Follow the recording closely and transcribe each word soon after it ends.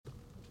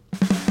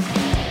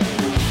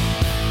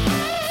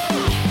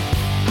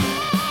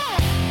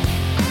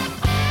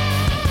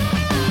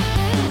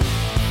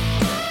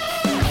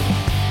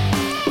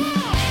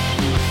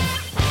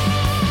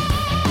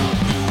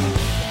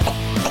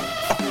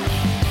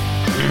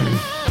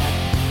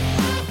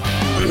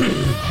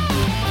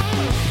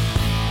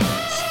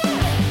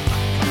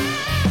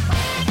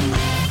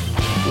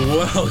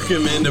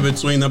Welcome into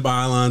Between the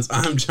Bylines.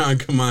 I'm John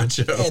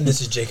Camacho. And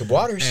this is Jacob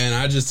Waters. And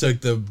I just took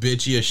the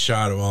bitchiest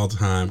shot of all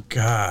time.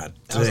 God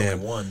that was damn.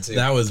 only one, too.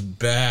 That was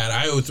bad.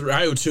 I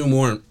owe two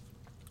more.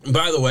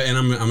 By the way, and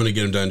I'm going to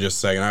get them done in just a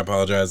second. I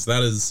apologize.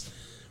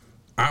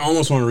 I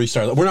almost want to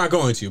restart. We're not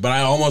going to, but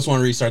I almost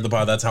want to restart the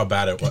pod. That's how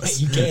bad it was.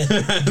 You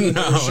can.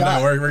 No,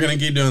 we're going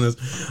to keep doing this.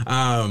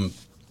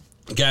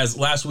 Guys,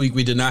 last week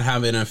we did not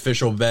have an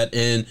official bet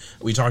in.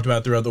 We talked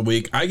about it throughout the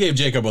week. I gave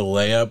Jacob a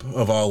layup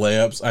of all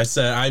layups. I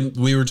said,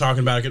 we were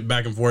talking about it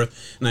back and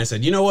forth, and I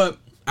said, you know what?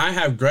 I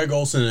have Greg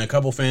Olsen in a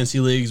couple fantasy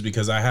leagues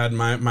because I had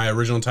my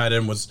original tight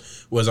end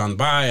was on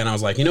bye, and I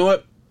was like, you know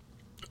what?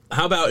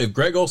 How about if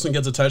Greg Olsen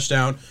gets a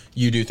touchdown,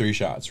 you do 3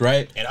 shots,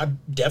 right? And I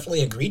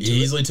definitely agreed to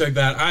Easily took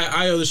that.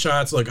 I owe the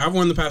shots. Look, I've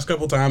won the past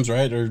couple times,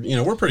 right? Or,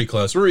 we're pretty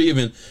close. We're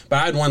even, but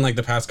I'd won like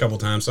the past couple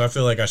times, so I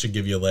feel like I should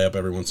give you a layup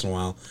every once in a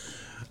while.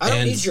 I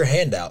don't need your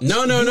handout.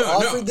 No. You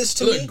offered this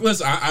to me?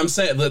 Listen, I'm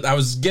saying, I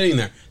was getting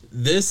there.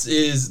 This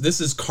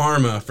is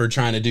karma for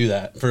trying to do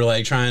that, for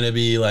like trying to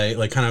be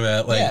like kind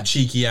of a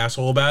cheeky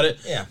asshole about it.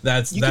 Yeah,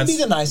 that's can be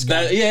the nice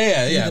guy.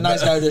 Yeah. The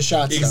nice guy who does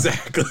shots.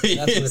 Exactly.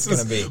 That's what it's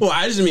gonna be. Well,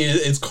 I just mean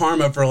it's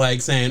karma for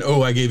like saying,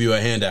 oh, I gave you a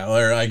handout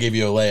or I gave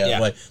you a layup. Yeah.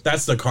 Like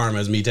that's the karma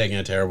is me taking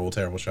a terrible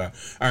shot.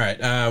 All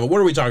right,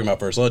 what are we talking about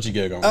first? I'll let you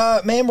get going.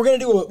 Man, we're gonna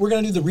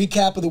do the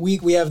recap of the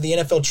week. We have the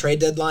NFL trade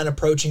deadline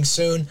approaching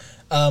soon.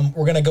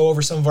 We're going to go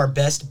over some of our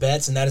best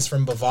bets, and that is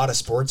from Bovada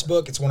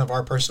Sportsbook. It's one of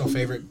our personal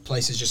favorite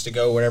places just to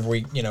go whenever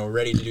we're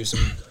ready to do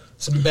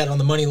some bet on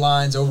the money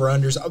lines,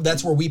 over-unders.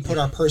 That's where we put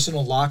our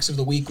personal locks of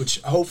the week, which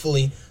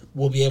hopefully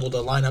we'll be able to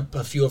line up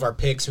a few of our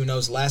picks. Who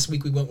knows? Last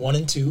week we went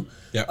 1-2.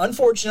 Yep.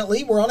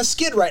 Unfortunately, we're on a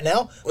skid right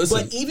now,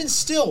 Listen. but even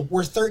still,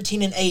 we're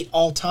 13-8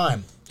 all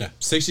time. Yeah,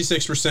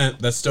 66%.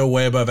 That's still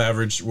way above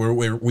average.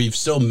 We've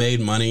still made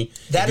money.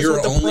 That is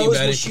what the pros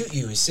will shoot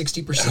you is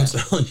 60%.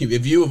 I'm telling you,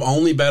 if you have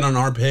only bet on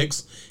our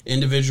picks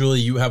individually,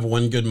 you have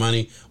won good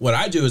money. What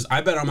I do is I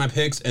bet on my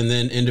picks and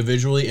then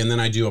individually, and then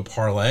I do a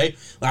parlay.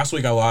 Last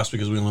week I lost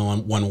because we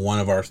only won one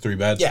of our 3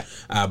 bets. Yeah.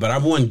 But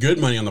I've won good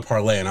money on the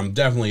parlay, and I'm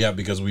definitely up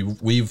because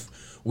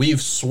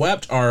we've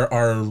swept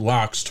our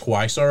locks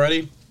twice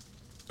already.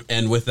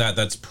 And with that,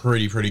 that's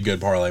pretty good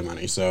parlay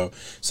money. So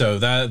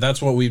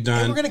that's what we've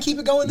done. And we're going to keep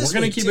it going this week.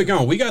 We're going to keep it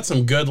going. We got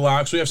some good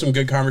locks. We have some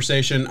good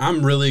conversation.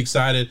 I'm really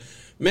excited.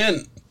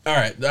 Man, all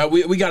right.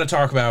 We got to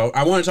talk about,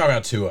 I want to talk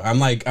about Tua. I'm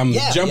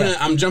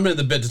jumping at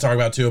the bit to talk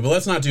about Tua, but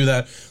let's not do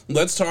that.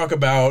 Let's talk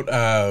about,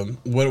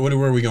 where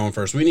are we going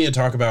first? We need to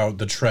talk about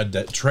the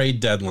trade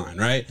deadline,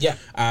 right? Yeah.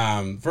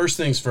 First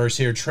things first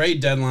here, trade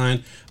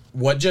deadline.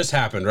 What just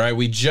happened, right?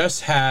 We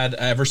just had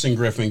Everson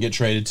Griffin get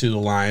traded to the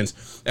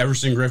Lions.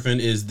 Everson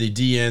Griffin is the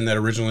DN that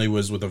originally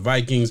was with the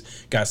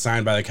Vikings, got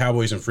signed by the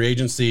Cowboys in free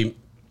agency.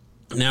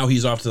 Now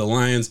he's off to the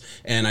Lions,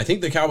 and I think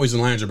the Cowboys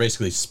and Lions are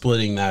basically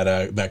splitting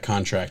that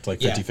contract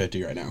like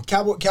 50-50 right now.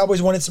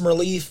 Cowboys wanted some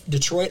relief.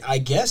 Detroit, I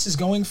guess, is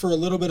going for a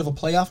little bit of a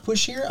playoff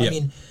push here. Yep. I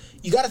mean,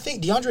 you got to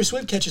think DeAndre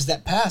Swift catches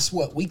that pass.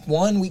 What, week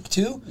 1, week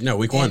 2? No,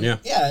 week 1. Yeah.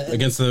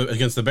 Against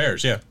the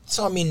Bears. Yeah.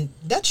 So I mean,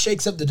 that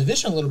shakes up the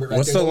division a little bit. Right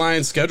What's there. the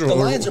Lions' schedule? The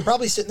Lions are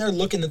probably sitting there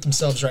looking at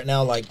themselves right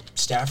now like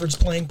Stafford's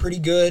playing pretty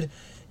good.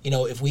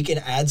 If we can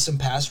add some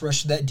pass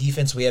rush to that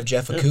defense, we have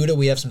Jeff Okudah,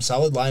 we have some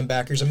solid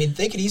linebackers. I mean,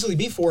 they could easily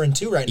be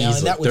 4-2 right now,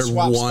 and that would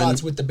swap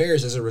spots with the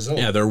Bears as a result.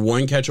 Yeah, they're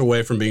one catch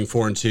away from being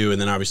 4-2, and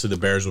then obviously the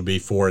Bears would be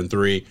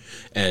 4-3,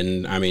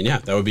 and I mean,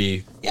 that would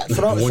be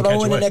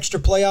throw in an extra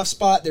playoff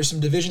spot. There's some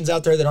divisions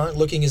out there that aren't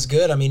looking as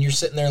good. I mean, you're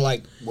sitting there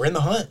like we're in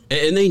the hunt,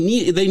 and they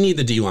need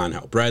the D-line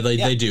help, right?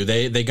 They do.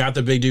 They got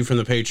the big dude from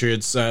the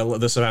Patriots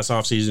this past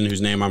offseason,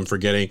 whose name I'm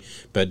forgetting,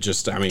 but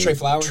just Trey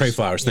Flowers. Trey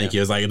Flowers, thank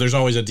you. It's like there's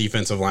always a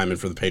defensive lineman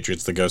for the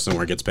Patriots that goes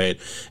somewhere. Gets paid.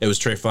 It was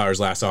Trey Flowers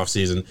last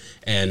offseason,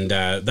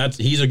 and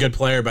he's a good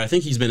player, but I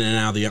think he's been in and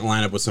out of the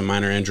lineup with some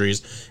minor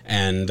injuries,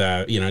 and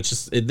it's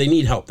just they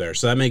need help there,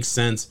 so that makes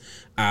sense.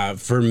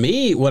 For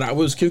me, what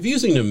was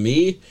confusing to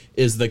me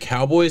is the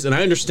Cowboys, and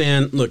I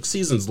understand, look,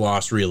 season's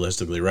lost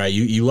realistically, right?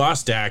 You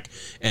lost Dak,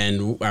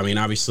 and I mean,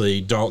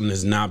 obviously, Dalton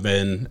has not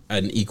been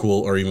an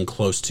equal or even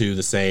close to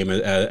the same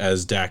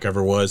as Dak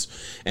ever was,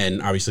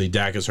 and obviously,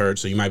 Dak is hurt,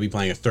 so you might be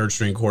playing a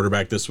third-string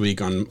quarterback this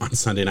week on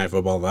Sunday Night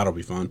Football. That'll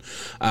be fun.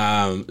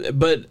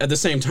 But at the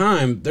same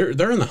time,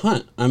 they're in the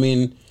hunt. I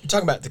mean... You're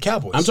talking about the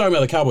Cowboys. I'm talking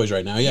about the Cowboys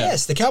right now, yeah.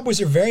 Yes, the Cowboys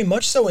are very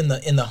much so in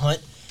the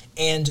hunt,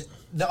 and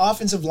the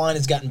offensive line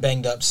has gotten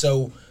banged up,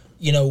 so,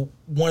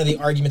 one of the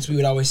arguments we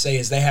would always say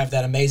is they have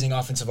that amazing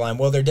offensive line.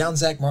 Well, they're down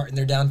Zach Martin,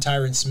 they're down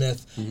Tyron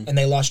Smith, and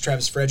they lost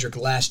Travis Frederick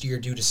last year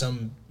due to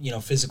some,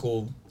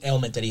 physical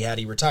ailment that he had.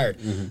 He retired.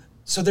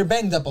 So they're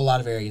banged up a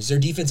lot of areas. Their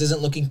defense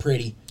isn't looking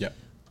pretty. Yep.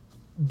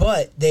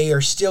 But they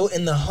are still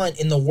in the hunt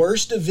in the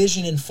worst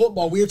division in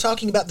football. We are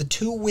talking about the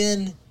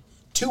 2-win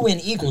 2-win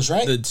Eagles,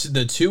 right? The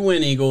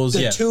 2-win Eagles,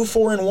 the yeah.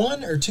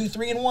 2-4-1 or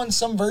 2-3-1,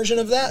 some version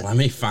of that. Let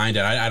me find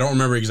it. I don't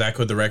remember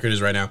exactly what the record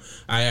is right now.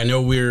 I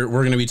know we're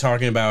going to be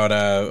talking about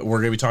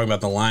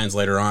the Lions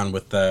later on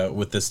with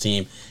this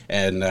team,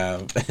 and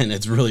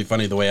it's really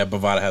funny the way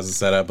Bovada has it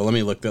set up. But let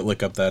me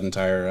look up that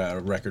entire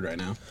record right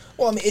now.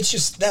 Well, I mean, it's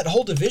just that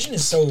whole division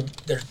is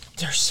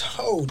they're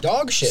so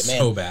dog shit, man.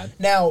 So bad.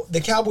 Now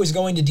the Cowboys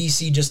going to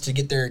DC just to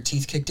get their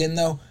teeth kicked in,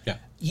 though. Yeah.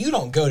 You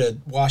don't go to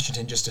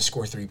Washington just to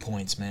score 3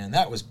 points, man.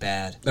 That was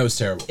bad. That was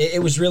terrible.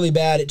 It was really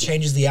bad. It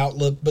changes the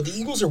outlook. But the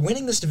Eagles are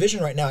winning this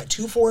division right now at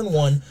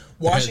 2-4-1.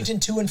 Washington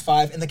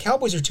 2-5, and the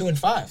Cowboys are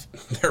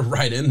 2-5. They're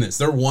right in this.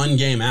 They're one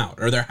game out,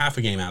 or they're half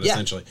a game out,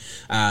 essentially.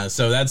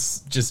 So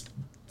that's just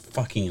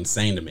fucking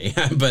insane to me.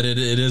 But it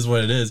is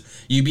what it is.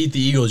 You beat the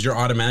Eagles, you're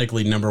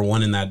automatically number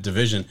one in that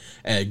division.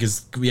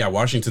 Because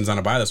Washington's on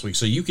a bye this week,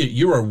 so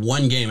you are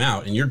one game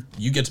out, and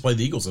you get to play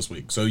the Eagles this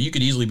week. So you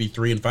could easily be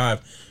 3-5.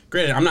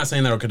 Granted, I'm not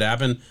saying that could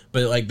happen,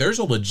 but like there's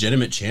a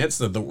legitimate chance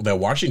that that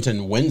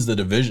Washington wins the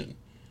division.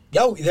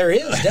 Yo, there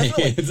is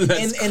definitely,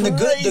 and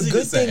the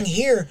good thing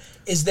here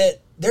is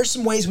that there's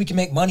some ways we can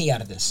make money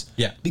out of this.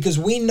 Yeah, because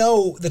we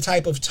know the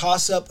type of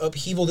toss-up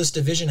upheaval this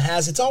division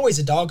has. It's always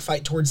a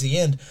dogfight towards the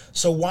end.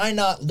 So why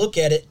not look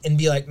at it and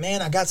be like,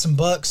 man, I got some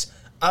bucks.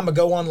 I'm gonna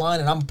go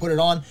online and I'm gonna put it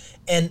on.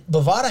 And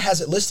Bovada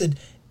has it listed.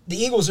 The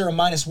Eagles are a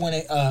minus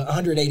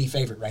 180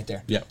 favorite right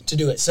there to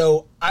do it.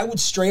 So I would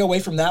stray away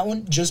from that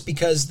one just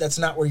because that's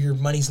not where your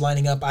money's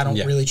lining up. I don't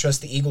really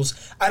trust the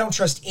Eagles. I don't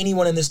trust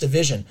anyone in this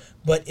division.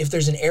 But if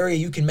there's an area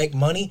you can make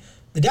money,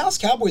 the Dallas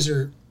Cowboys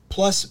are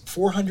plus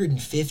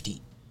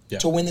 450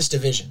 to win this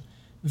division.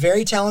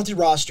 Very talented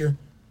roster.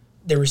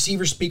 Their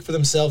receivers speak for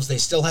themselves. They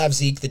still have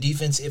Zeke. The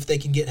defense, if they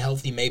can get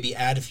healthy, maybe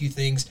add a few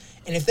things.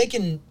 And if they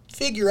can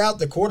figure out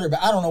the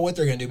quarterback, I don't know what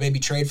they're going to do. Maybe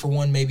trade for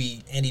one.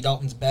 Maybe Andy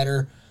Dalton's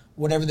better.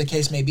 Whatever the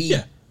case may be.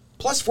 Yeah.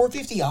 Plus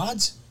 450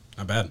 odds.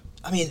 Not bad.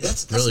 I mean,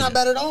 that's really not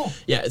bad at all.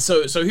 Yeah.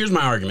 So here's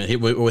my argument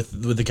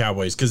with the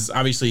Cowboys, because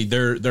obviously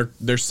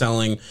they're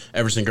selling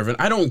Everson Griffin.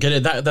 I don't get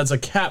it. That's a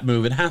cap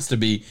move. It has to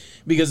be,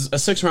 because a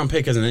 6th-round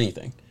pick isn't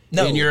anything.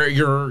 No, and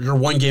you're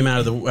one game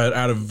out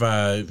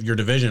of your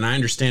division. I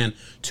understand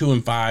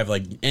 2-5,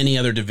 like any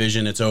other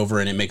division, it's over,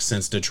 and it makes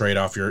sense to trade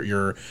off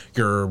your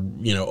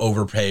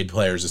overpaid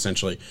players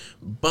essentially.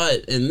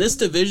 But in this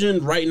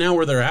division right now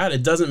where they're at,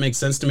 it doesn't make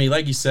sense to me.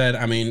 Like you said,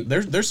 I mean,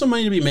 there's some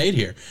money to be made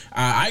here.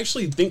 I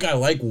actually think I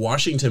like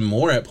Washington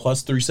more at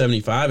plus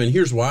 375, and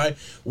here's why.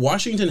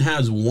 Washington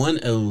has one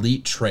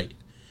elite trait,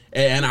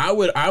 and I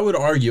would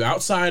argue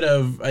outside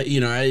of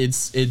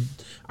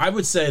I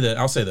would say that,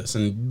 I'll say this,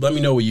 and let me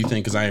know what you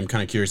think, because I am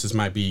kind of curious. This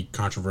might be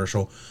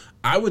controversial.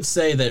 I would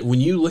say that when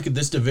you look at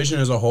this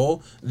division as a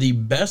whole, the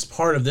best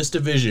part of this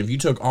division, if you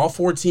took all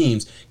 4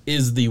 teams,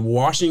 is the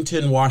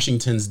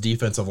Washington's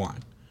defensive line.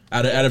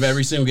 Out of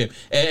every single game,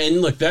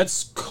 and look,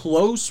 that's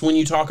close when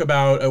you talk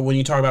about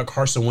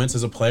Carson Wentz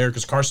as a player,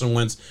 because Carson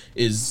Wentz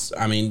is,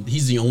 I mean,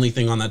 he's the only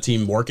thing on that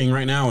team working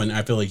right now, and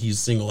I feel like he's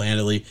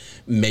single-handedly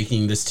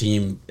making this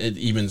team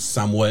even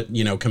somewhat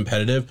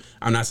competitive.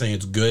 I'm not saying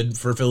it's good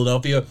for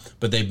Philadelphia,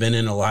 but they've been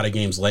in a lot of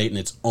games late, and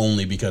it's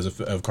only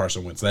because of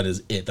Carson Wentz. That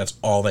is it. That's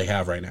all they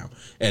have right now,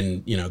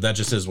 and that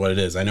just is what it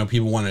is. I know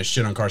people want to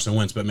shit on Carson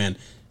Wentz, but man,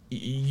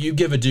 you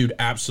give a dude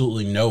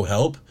absolutely no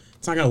help,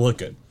 it's not going to look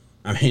good.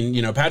 I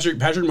mean, Patrick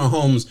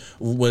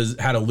Mahomes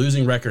had a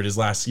losing record his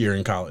last year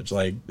in college.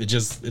 Like, it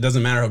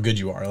doesn't matter how good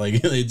you are.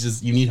 Like,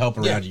 you need help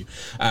around you.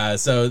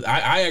 So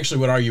I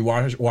actually would argue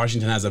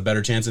Washington has a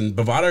better chance, and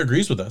Bovada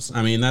agrees with us.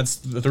 I mean, that's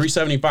the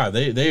 375.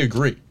 They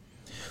agree.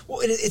 Well,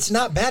 it's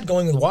not bad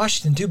going with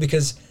Washington too,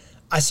 because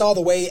I saw the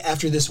way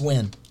after this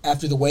win,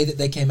 after the way that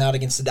they came out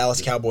against the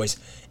Dallas Cowboys,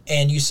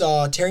 and you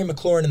saw Terry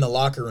McLaurin in the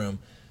locker room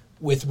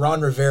with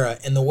Ron Rivera,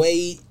 and the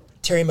way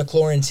Terry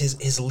McLaurin's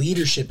his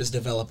leadership is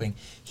developing.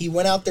 He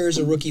went out there as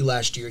a rookie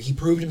last year. He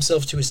proved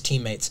himself to his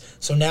teammates.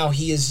 So now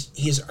he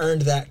has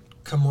earned that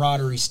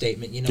camaraderie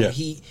statement.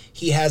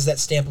 He has that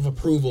stamp of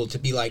approval to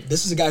be like,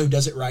 this is a guy who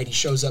does it right. He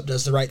shows up,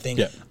 does the right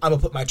thing. I'm gonna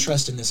put my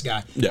trust in this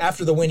guy.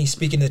 After the win, he's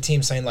speaking to the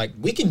team saying, like,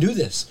 we can do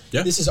this.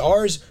 This is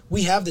ours.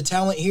 We have the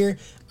talent here.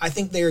 I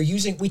think they are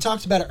using, we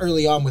talked about it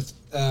early on with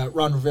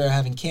Ron Rivera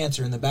having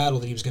cancer in the battle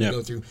that he was going to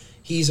go through.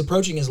 He's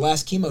approaching his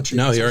last chemo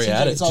treatment. No, he already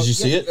had it. Did you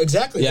see it?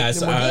 Exactly. Yeah,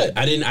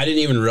 I didn't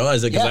even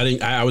realize it,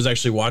 because I was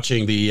actually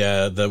watching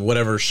the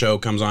whatever show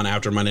comes on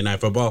after Monday Night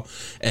Football,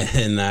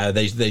 and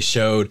they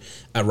showed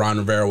Ron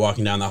Rivera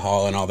walking down the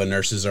hall, and all the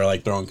nurses are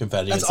like throwing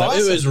confetti and stuff.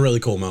 Awesome. It was a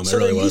really cool moment. So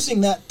they're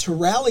using that to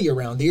rally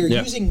around. They're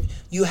using.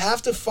 You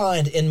have to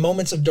find, in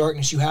moments of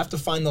darkness, you have to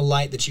find the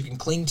light that you can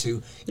cling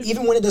to,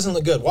 even when it doesn't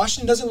look good.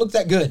 Washington doesn't look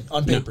that good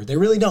on paper. No. They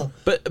really don't.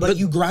 But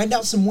you grind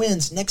out some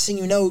wins. Next thing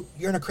you know,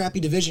 you're in a crappy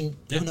division.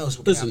 Who knows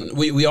what can happen.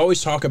 We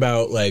always talk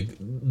about like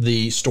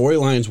the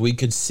storylines we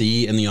could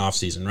see in the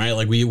offseason, right?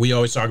 Like we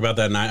always talk about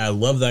that, and I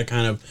love that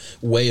kind of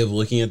way of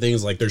looking at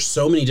things. Like, there's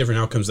so many different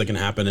outcomes that can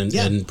happen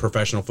in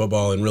professional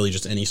football and really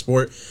just any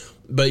sport.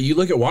 But you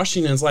look at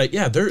Washington, it's like,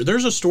 yeah,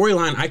 there's a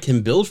storyline I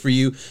can build for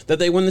you that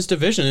they win this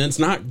division, and it's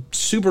not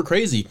super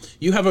crazy.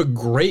 You have a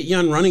great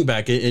young running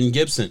back in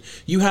Gibson.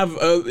 You have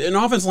an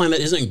offensive line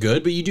that isn't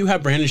good, but you do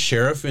have Brandon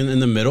Sheriff in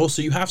the middle,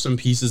 so you have some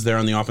pieces there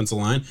on the offensive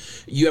line.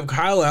 You have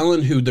Kyle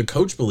Allen, who the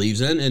coach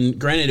believes in, and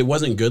granted, it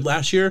wasn't good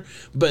last year,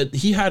 but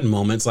he had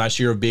moments last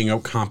year of being a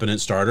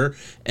competent starter.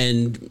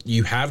 And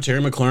you have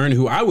Terry McLaurin,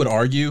 who I would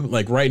argue,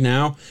 like right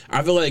now,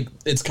 I feel like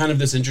it's kind of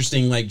this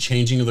interesting like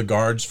changing of the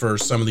guards for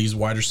some of these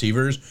wide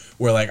receivers,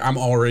 where like I'm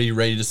already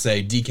ready to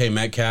say DK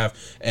Metcalf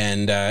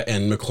and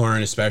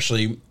McLaurin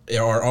especially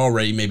are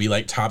already maybe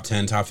like top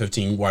 10, top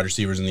 15 wide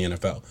receivers in the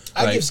NFL.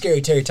 I'd give Scary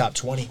Terry top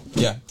 20.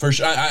 Yeah, for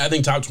sure. I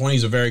think top 20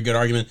 is a very good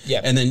argument.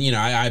 Yeah. And then,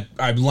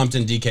 I lumped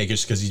in DK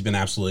just because he's been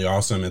absolutely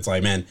awesome. It's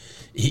like, man,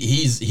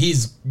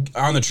 he's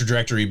on the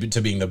trajectory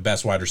to being the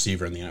best wide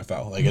receiver in the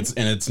NFL. Like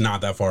it's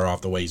not that far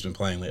off the way he's been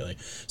playing lately.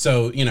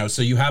 So,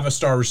 so you have a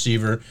star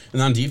receiver,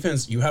 and on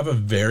defense, you have a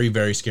very,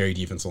 very scary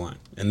defensive line.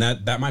 And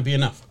that might be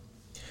enough.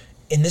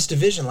 In this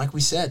division, like we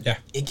said,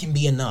 it can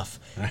be enough.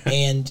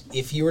 And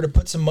if you were to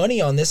put some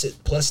money on this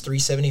at plus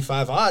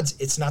 375 odds,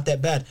 it's not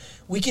that bad.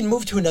 We can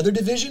move to another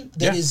division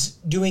that is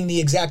doing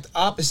the exact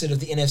opposite of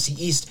the NFC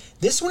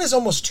East. This one is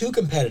almost too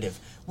competitive.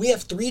 We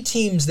have 3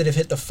 teams that have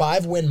hit the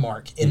 5-win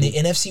mark in the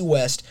NFC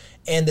West,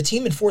 and the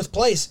team in 4th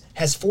place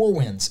has 4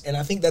 wins. And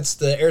I think that's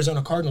the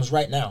Arizona Cardinals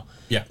right now.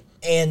 Yeah.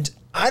 And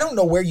I don't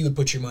know where you would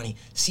put your money.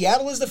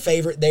 Seattle is the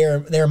favorite.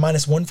 They're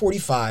minus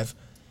 145,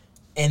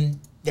 and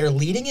they're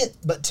leading it,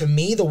 but to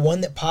me, the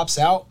one that pops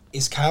out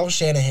is Kyle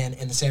Shanahan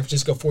and the San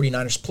Francisco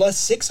 49ers, plus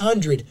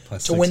 600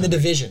 to win the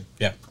division.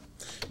 Yeah.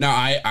 Now,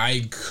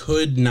 I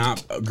could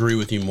not agree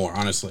with you more,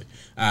 honestly.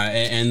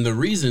 And the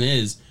reason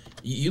is,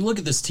 you look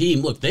at this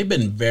team, look, they've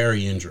been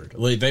very injured.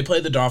 Like, they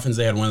played the Dolphins.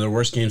 They had one of their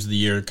worst games of the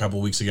year a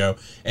couple weeks ago.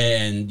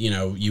 And,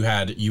 you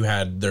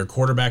had their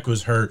quarterback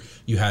was hurt.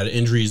 You had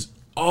injuries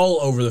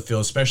all over the field,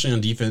 especially on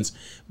defense,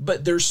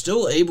 but they're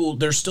still sitting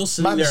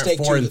there at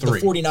 4-3. The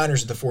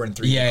 49ers are the 4-3.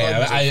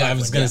 Yeah, I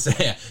was going to say,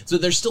 yeah. So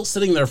they're still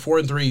sitting there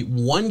 4-3,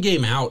 1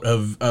 game out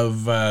of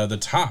the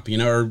top,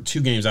 or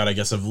 2 games out, I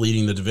guess, of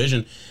leading the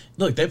division.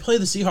 Look, they play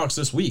the Seahawks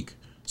this week.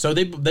 So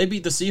they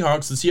beat the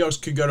Seahawks. The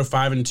Seahawks could go to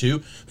 5-2.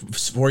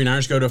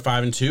 49ers go to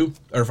 5-2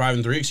 or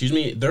 5-3. Excuse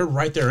me. They're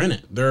right there in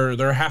it.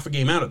 They're half a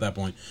game out at that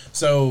point.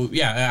 So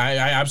yeah,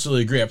 I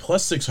absolutely agree. At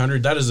plus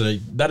 600,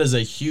 that is a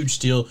huge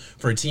steal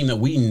for a team that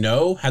we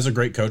know has a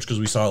great coach because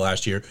we saw it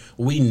last year.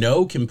 We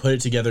know can put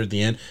it together at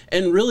the end.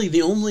 And really,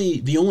 the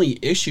only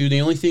issue,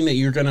 the only thing that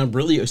you're gonna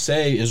really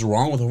say is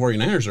wrong with the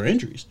 49ers are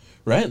injuries.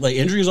 Right? Like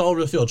injuries all over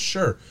the field,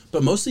 sure.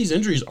 But most of these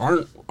injuries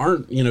aren't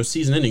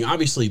season ending.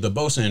 Obviously, the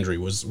Bosa injury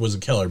was a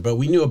killer, but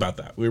we knew about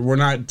that. We're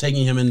not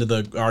taking him into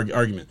the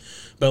argument.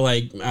 But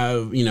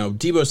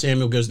Deebo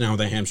Samuel goes down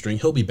with a hamstring.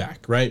 He'll be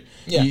back, right?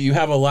 Yeah. You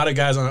have a lot of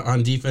guys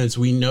on defense.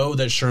 We know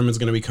that Sherman's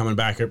going to be coming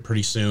back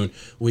pretty soon.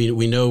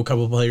 We know a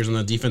couple of players on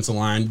the defensive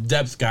line,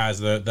 depth guys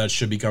that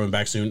should be coming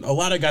back soon. A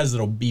lot of guys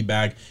that'll be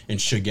back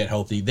and should get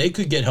healthy. They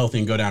could get healthy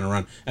and go down and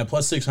run. At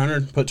plus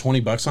 600, put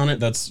 $20 on it.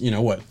 That's,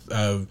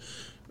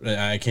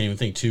 I can't even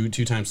think. 2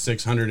 times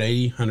 6,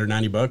 180,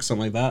 $190,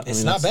 something like that.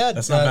 It's not bad.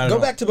 That's not bad. Go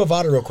back to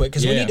Bovada real quick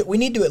because we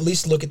need to at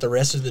least look at the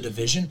rest of the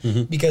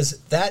division because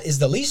that is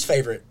the least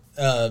favorite.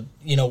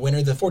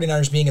 Winner. The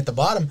 49ers being at the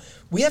bottom.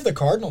 We have the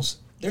Cardinals.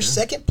 They're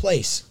second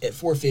place at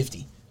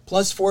 450.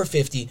 Plus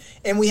 450,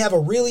 and we have a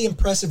really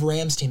impressive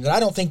Rams team that I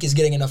don't think is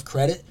getting enough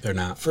credit. They're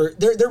not.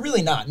 They're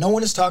really not. No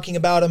one is talking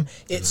about them.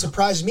 It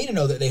surprised me to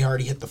know that they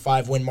already hit the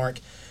 5-win mark.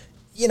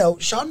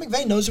 Sean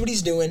McVay knows what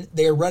he's doing.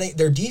 They are running.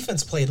 Their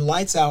defense played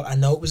lights out. I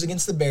know it was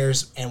against the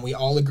Bears, and we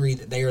all agree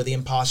that they are the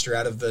imposter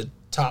out of the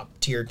top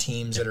tier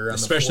teams that are on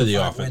especially the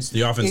offense.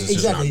 The offense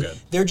is just not good.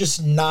 They're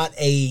just not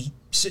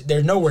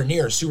they're nowhere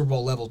near a Super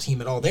Bowl level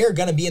team at all. They're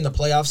going to be in the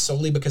playoffs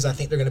solely because I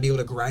think they're going to be able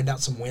to grind out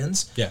some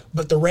wins. Yeah.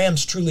 But the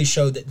Rams truly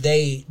showed that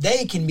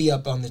they can be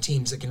up on the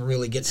teams that can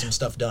really get some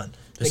stuff done.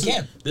 This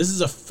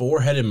is a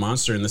 4-headed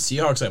monster, and the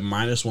Seahawks at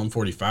minus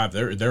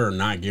 145. They're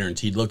not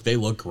guaranteed. Look, they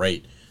look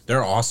great.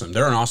 They're awesome.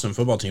 They're an awesome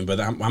football team. But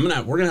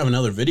we're gonna have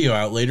another video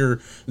out later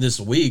this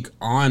week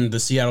on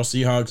the Seattle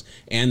Seahawks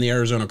and the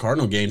Arizona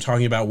Cardinal game,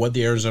 talking about what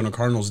the Arizona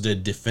Cardinals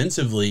did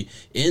defensively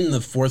in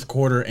the fourth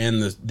quarter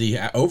and the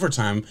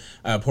overtime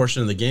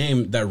portion of the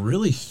game that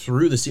really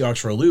threw the Seahawks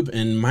for a loop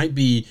and might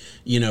be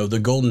the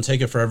golden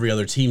ticket for every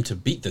other team to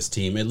beat this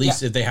team, at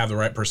least if they have the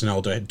right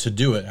personnel to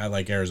do it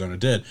like Arizona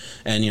did.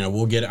 And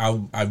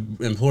I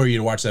implore you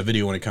to watch that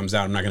video when it comes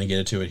out. I'm not going to get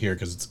into it here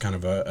because it's kind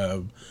of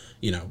a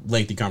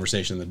lengthy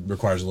conversation that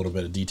requires a little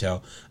bit of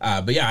detail.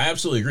 But yeah, I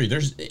absolutely agree.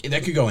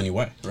 That could go any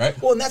way, right?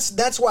 Well, and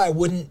that's why I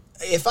wouldn't,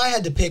 if I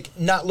had to pick,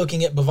 not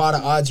looking at Bovada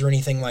odds or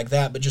anything like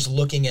that, but just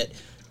looking at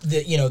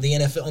the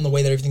NFL and the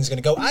way that everything's going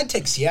to go, I'd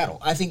take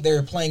Seattle. I think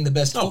they're playing the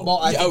best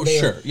football. I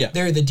think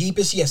they're the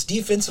deepest. Yes,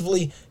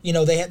 defensively,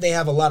 they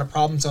have a lot of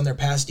problems on their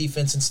pass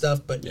defense and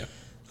stuff, but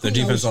their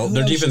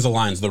defensive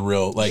line's the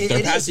real,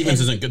 their pass defense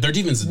isn't good. Their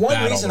defense is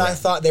bad. One reason I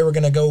thought they were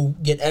going to go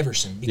get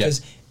Everson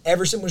because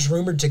Everson was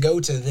rumored to go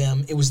to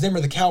them. It was them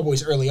or the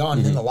Cowboys early on,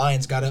 and then the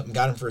Lions got up and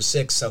got him for a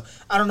 6. So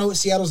I don't know what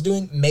Seattle's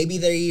doing. Maybe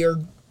they are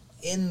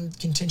in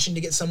contention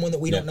to get someone that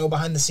we don't know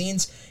behind the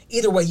scenes.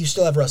 Either way, you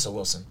still have Russell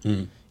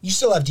Wilson. You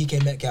still have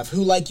DK Metcalf,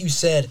 who, like you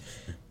said,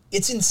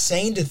 it's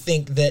insane to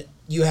think that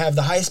you have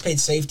the highest paid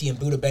safety in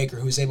Budda Baker,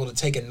 who was able to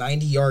take a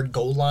 90-yard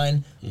goal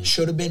line,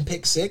 should have been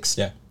pick 6.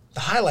 Yeah.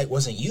 The highlight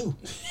wasn't you.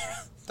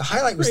 The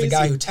highlight was the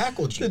guy who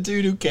tackled you. The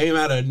dude who came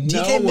out of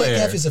nowhere. DK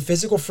Metcalf is a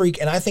physical freak,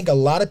 and I think a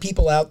lot of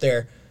people out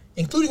there,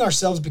 including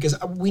ourselves, because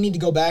we need to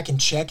go back and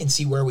check and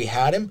see where we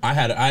had him.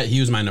 He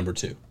was my number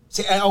 2.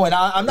 See, I'm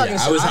not going to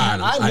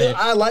say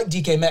I like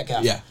DK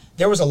Metcalf. Yeah.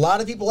 There was a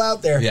lot of people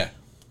out there. Yeah.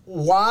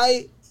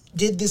 Why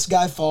did this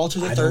guy fall to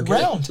the third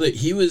round?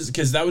 He was,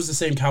 because that was the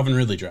same Calvin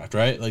Ridley draft,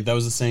 right? Like that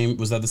was the same.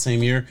 Was that the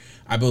same year?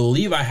 I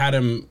believe I had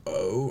him.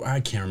 Oh, I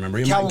can't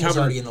remember. Calvin was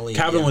already in the league.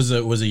 Calvin was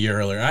a year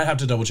earlier. I have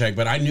to double check,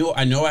 but I know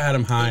I had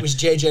him high. It was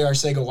JJ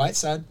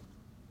Arcega-Whiteside.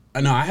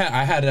 No, I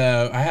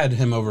had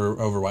him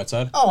over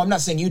Whiteside. Oh, I'm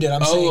not saying you did.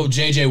 I'm saying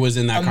JJ was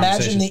in that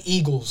conversation. Imagine the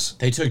Eagles.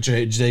 They took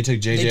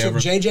JJ over.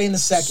 JJ in the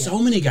second. So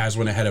many guys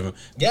went ahead of him.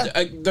 Yeah.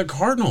 The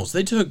Cardinals.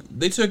 They took.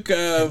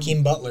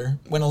 Hakeem Butler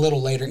went a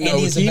little later.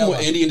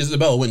 Andy and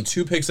Isabella went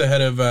 2 picks ahead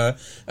of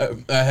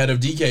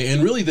DK.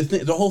 And really,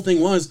 the whole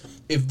thing was,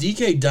 if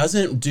DK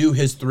doesn't do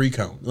his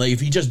 3-cone, like if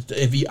he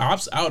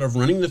opts out of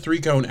running the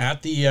 3-cone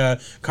at the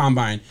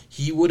combine,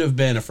 he would have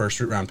been a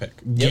first-round pick,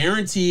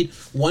 guaranteed,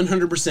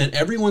 100%.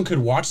 Everyone could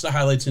watch the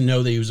highlights and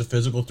know that he was a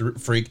physical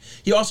freak.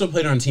 He also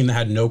played on a team that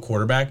had no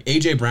quarterback.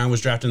 AJ Brown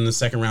was drafted in the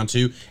 2nd round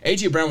too.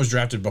 AJ Brown was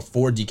drafted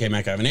before DK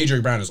Metcalf, and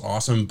AJ Brown is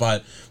awesome,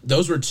 but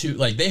those were two,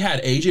 like they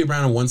had AJ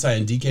Brown on one side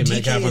and DK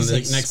Metcalf on the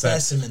next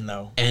side. Specimen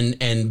though,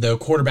 and the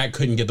quarterback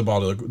couldn't get the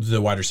ball to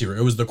the wide receiver.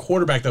 It was the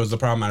quarterback that was the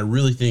problem. I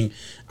really think,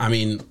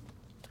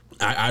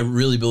 I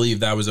really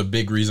believe that was a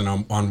big reason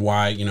on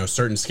why,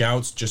 certain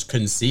scouts just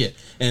couldn't see it.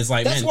 And it's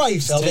like, that's why he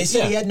fell. They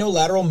said he had no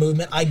lateral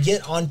movement. I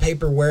get on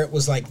paper where it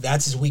was like,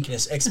 that's his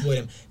weakness, exploit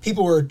him.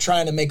 People were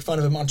trying to make fun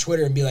of him on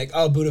Twitter and be like,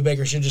 oh, Budda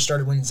Baker should have just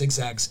started running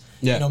zigzags.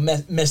 Yeah.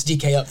 Mess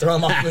DK up, throw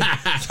him off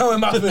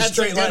the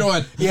straight line.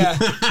 One. Yeah.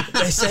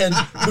 They said,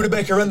 Budda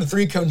Baker run the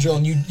 3-cone drill,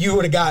 and you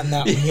would have gotten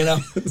that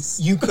one,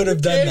 You could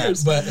have done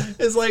that. But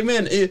it's like,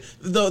 man,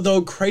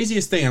 the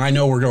craziest thing, and I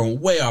know we're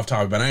going way off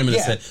topic, but I am going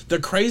to say, the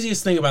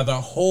craziest thing about the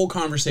whole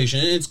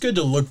conversation, and it's good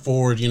to look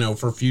forward,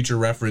 for future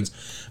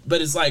reference, but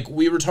it's like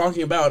we were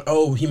talking about,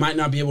 he might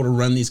not be able to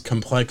run these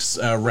complex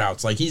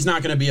routes. Like he's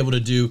not going to be able to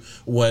do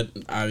what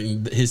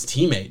his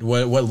teammate,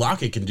 what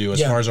Lockett can do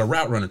as far as a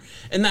route runner,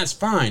 and that's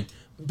fine.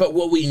 But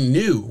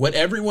what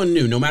everyone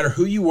knew, no matter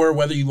who you were,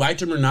 whether you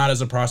liked him or not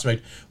as a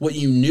prospect, what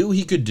you knew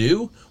he could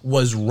do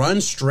was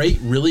run straight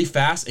really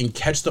fast and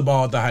catch the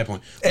ball at the high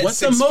point. What's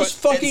the most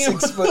fucking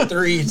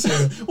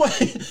 6'3"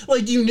 too?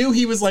 Like you knew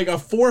he was like a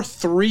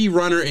 4.3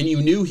 runner, and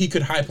you knew he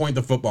could high point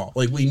the football.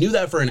 Like we knew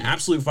that for an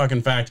absolute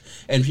fucking fact,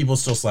 and people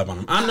still slept on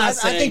him. I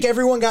think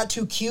everyone got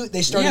too cute.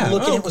 They started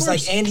looking. It was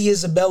like Andy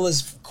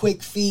Isabella's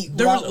quick feet,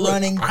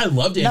 running. I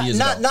loved Andy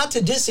Isabella. Not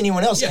to diss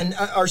anyone else, and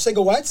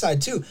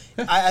Arcega-Whiteside too.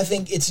 I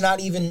think it's not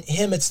even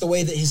him. It's the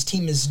way that his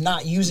team is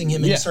not using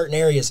him in certain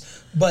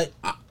areas. But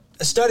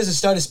a stud is a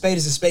stud, a spade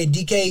is a spade.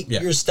 DK,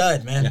 you're a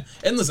stud, man. Yeah.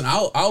 And listen,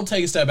 I'll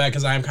take a step back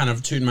because I am kind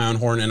of tooting my own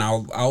horn, and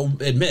I'll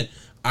admit,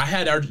 I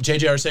had JJ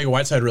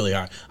Arcega-Whiteside really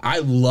high. I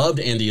loved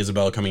Andy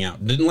Isabella coming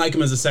out. Didn't like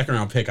him as a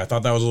 2nd-round pick. I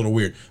thought that was a little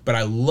weird. But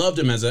I loved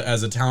him as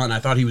a talent, and I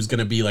thought he was going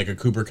to be like a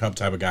Cooper Kupp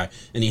type of guy,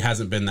 and he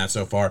hasn't been that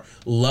so far.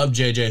 Loved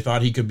JJ.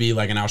 Thought he could be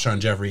like an Alshon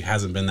Jeffrey.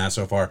 Hasn't been that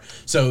so far.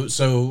 So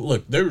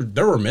look,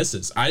 there were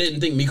misses. I didn't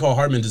think Mecole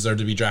Hardman deserved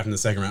to be drafted in the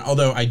 2nd round,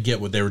 although I get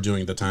what they were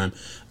doing at the time.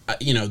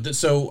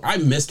 So I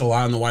missed a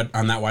lot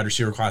on that wide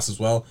receiver class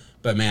as well.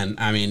 But man,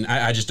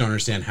 I just don't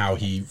understand how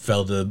he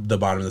fell to the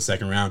bottom of the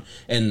 2nd round.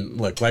 And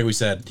look, like we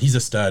said, he's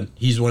a stud.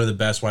 He's one of the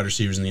best wide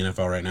receivers in the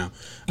NFL right now.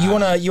 You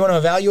wanna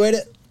evaluate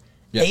it?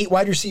 Yeah. 8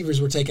 wide receivers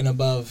were taken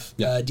above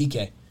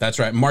DK. That's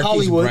right.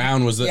 Marquise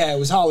Brown was it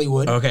was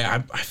Hollywood. Okay, I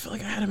feel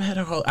like I had him ahead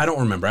of. I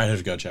don't remember. I have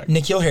to go check.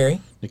 N'Keal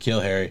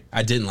Harry.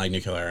 I didn't like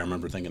N'Keal Harry. I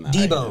remember thinking that.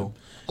 Debo.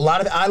 I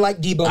like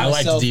Debo myself. I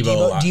liked Debo a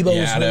lot. Debo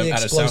was really out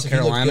of explosive. South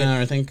Carolina,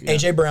 I think. Yeah.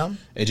 AJ Brown.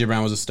 AJ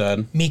Brown was a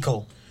stud.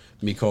 Mecole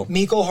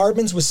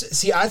Hardman's was.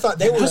 See, I thought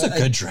that was a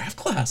good draft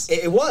class.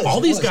 It was.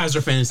 All these guys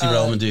are fantasy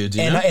relevant dudes.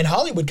 And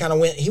Hollywood kind of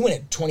went. He went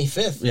at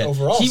 25th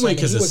overall. He went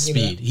because of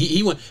speed.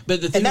 He went,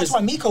 but the thing that's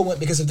why Mecole went,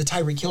 because of the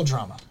Tyreek Hill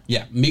drama.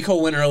 Yeah,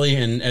 Mecole went early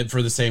and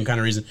for the same kind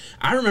of reason.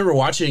 I remember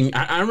watching.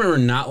 I remember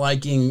not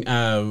liking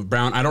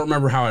Brown. I don't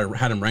remember how I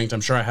had him ranked.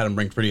 I'm sure I had him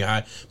ranked pretty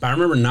high, but I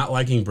remember not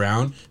liking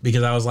Brown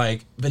because I was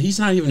like, but he's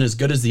not even as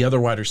good as the other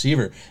wide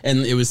receiver. And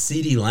it was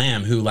CeeDee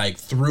Lamb who like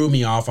threw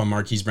me off on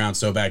Marquise Brown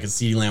so bad because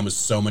CeeDee Lamb was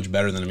so much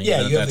better than him.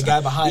 Yeah, you have the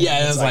guy behind.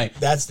 Yeah, it was like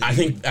that's. I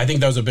think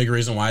that was a big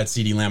reason why I had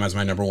CeeDee Lamb as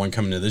my number 1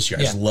 coming into this year.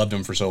 I just loved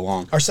him for so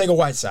long.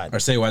 Arcega-Whiteside.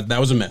 That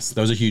was a miss. That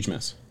was a huge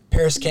miss.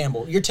 Paris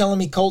Campbell. You're telling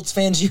me Colts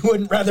fans, you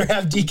wouldn't rather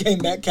have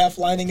DK Metcalf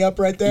lining up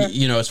right there?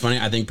 You know, it's funny.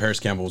 I think Paris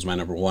Campbell was my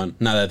number one.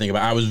 Now that I think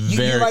about it, I was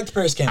You liked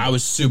Paris Campbell. I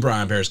was super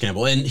high on Paris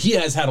Campbell, and he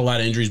has had a lot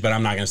of injuries, but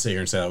I'm not going to sit here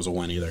and say that was a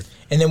win either.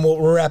 And then we'll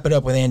wrap it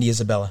up with Andy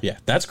Isabella. Yeah,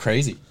 that's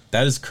crazy.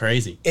 That is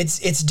crazy.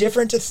 It's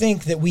different to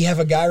think that we have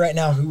a guy right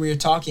now who we are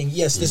talking.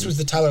 Yes, this was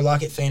the Tyler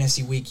Lockett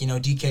fantasy week. You know,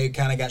 DK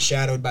kind of got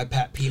shadowed by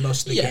Pat P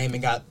most of the game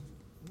and got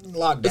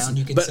locked down,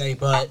 you could say.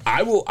 But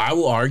I will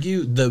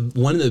argue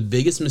one of the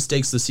biggest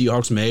mistakes the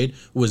Seahawks made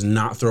was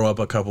not throw up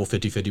a couple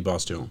 50-50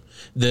 balls to him.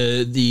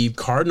 The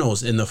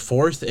Cardinals in the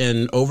fourth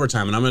and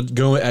overtime, and I'm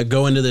going to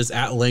go into this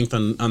at length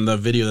on the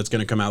video that's going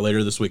to come out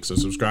later this week, so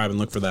subscribe and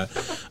look for that.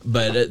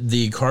 But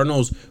the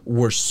Cardinals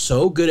were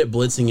so good at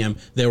blitzing him.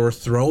 They were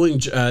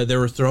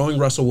throwing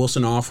Russell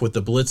Wilson off with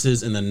the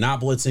blitzes and then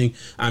not blitzing.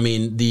 I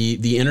mean,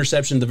 the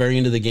interception at the very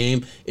end of the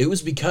game, it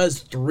was because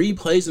 3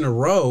 plays in a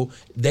row,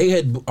 they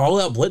had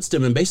all out blitzed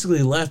him and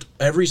basically left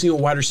every single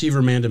wide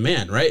receiver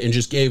man-to-man, right? And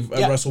just gave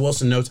Russell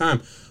Wilson no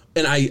time.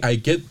 And I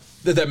get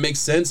that makes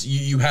sense.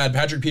 You had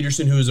Patrick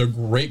Peterson, who is a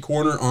great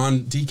corner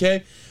on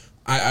DK.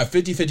 A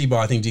 50-50 ball,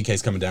 I think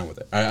DK's coming down with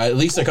it. At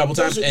least a couple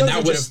times. And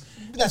that would have...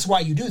 That's why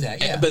you do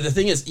that, yeah. But the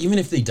thing is, even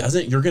if he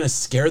doesn't, you're going to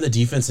scare the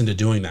defense into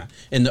doing that.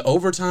 In the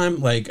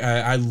overtime,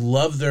 I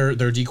love their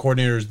D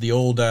coordinators, the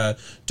old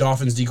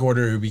Dolphins D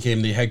coordinator who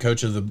became the head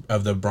coach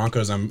of the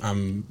Broncos.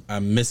 I'm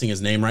missing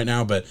his name right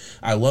now, but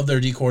I love their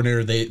D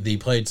coordinator. They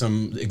played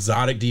some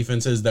exotic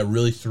defenses that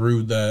really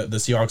threw the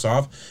Seahawks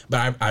off.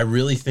 But I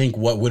really think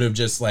what would have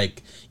just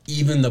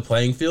even the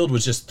playing field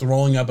was just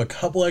throwing up a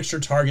couple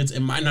extra targets. It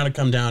might not have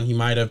come down. He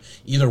might have.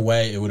 Either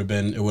way, it would have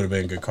been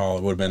a good call.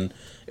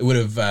 It would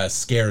have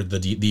scared the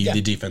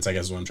defense, I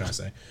guess is what I'm trying to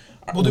say.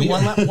 We'll do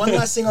one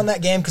last thing on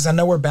that game because I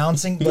know we're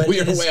bouncing, but we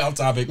are way off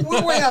topic.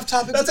 We're way off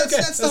topic. That's okay.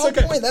 That's the whole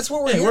point. That's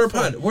what we're here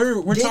for.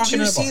 We're Did talking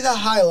you see the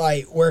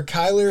highlight where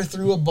Kyler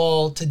threw a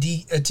ball to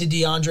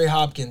DeAndre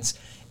Hopkins,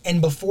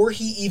 and before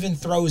he even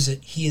throws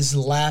it, he is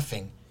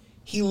laughing.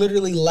 He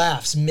literally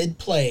laughs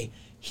mid-play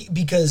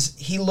because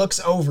he looks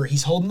over.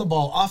 He's holding the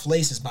ball off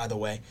laces, by the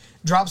way.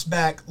 Drops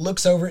back,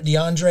 looks over at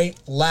DeAndre,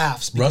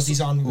 laughs because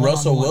he's on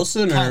Russell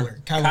Wilson Kyler.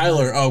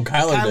 Oh, Kyler.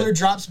 Kyler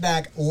drops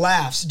back,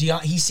 laughs.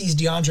 He sees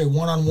DeAndre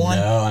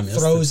one-on-one,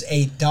 throws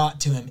a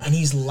dot to him, and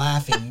he's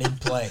laughing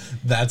mid-play.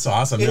 That's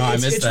awesome. I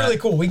missed that. It's really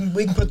cool. We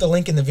can put the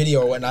link in the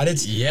video or whatnot.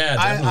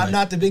 I'm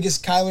not the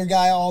biggest Kyler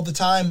guy all the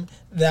time.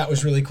 That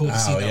was really cool to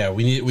see. Oh yeah,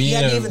 he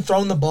hadn't even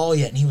thrown the ball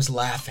yet, and he was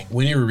laughing.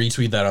 We need to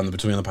retweet that on the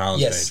Between the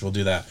Pylons page. We'll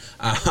do that.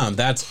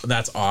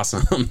 That's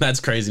awesome.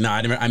 That's crazy. No,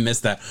 I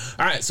missed that.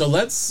 All right, so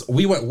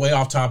we went way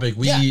off topic.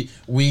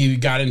 We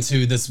got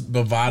into this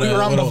Bovada. We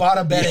were on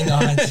Bovada betting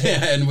odds.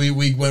 And we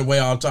went way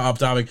off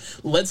topic.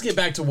 Let's get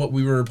back to what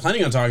we were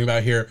planning on talking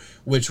about here,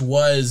 which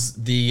was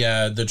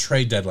the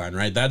trade deadline.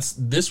 Right, that's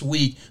this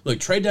week. Look,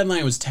 trade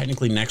deadline was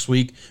technically next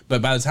week,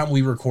 but by the time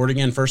we record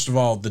again, first of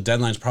all, the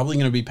deadline's probably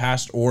going to be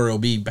passed, or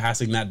it'll be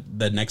passing that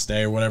the next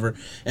day or whatever.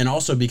 And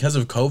also because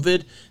of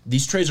COVID,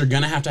 these trades are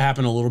going to have to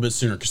happen a little bit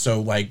sooner.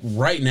 So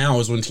right now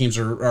is when teams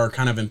are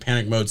kind of in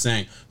panic mode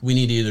saying we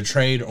need to either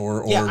trade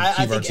or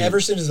I think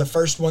Everson is the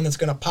first one that's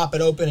going to pop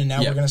it open, and now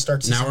we're going to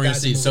start seeing. Now we're going to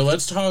see. So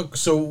let's talk.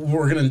 So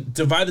we're going to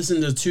divide this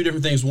into 2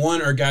 different things.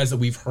 One are guys that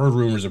we've heard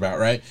rumors about,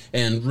 right?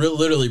 And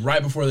literally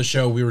right before the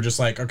show, we were just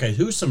like, okay,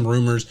 who's some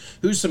rumors?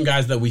 Who's some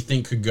guys that we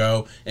think could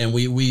go? And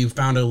we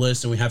found a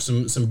list, and we have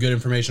some good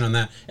information on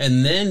that.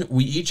 And then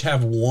we each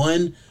have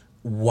one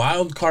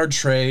wild card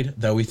trade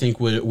that we think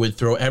would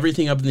throw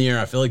everything up in the air.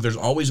 I feel like there's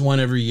always one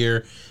every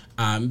year.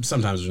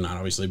 Sometimes there's not,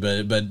 obviously,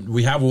 but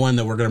we have one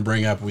that we're going to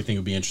bring up. We think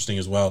would be interesting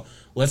as well.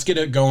 Let's get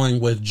it going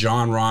with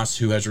John Ross,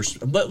 who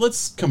has...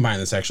 let's combine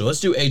this, actually.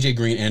 Let's do A.J.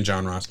 Green and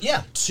John Ross.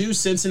 Yeah. 2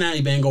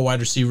 Cincinnati Bengal wide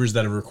receivers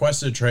that have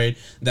requested a trade,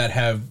 that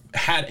have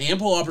had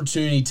ample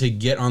opportunity to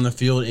get on the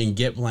field and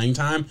get playing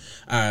time.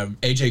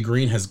 A.J.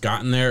 Green has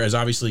gotten there, has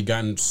obviously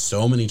gotten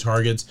so many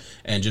targets,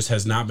 and just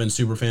has not been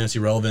super fantasy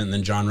relevant. And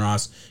then John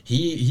Ross,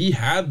 he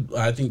had,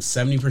 I think,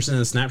 70% of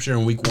the snap share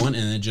in week 1,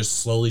 and it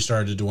just slowly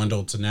started to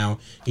dwindle to now.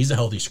 He's a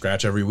healthy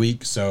scratch every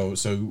week, so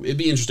it'd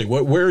be interesting.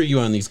 Where are you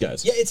on these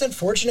guys? Yeah, it's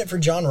unfortunate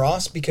for John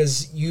Ross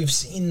because you've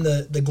seen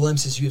the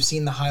glimpses, you've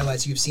seen the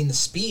highlights, you've seen the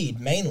speed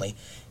mainly,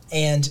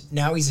 and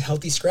now he's a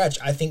healthy scratch.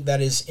 I think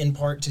that is in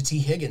part to T.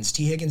 Higgins.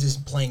 T. Higgins is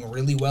playing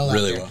really well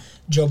out there.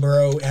 Joe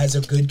Burrow has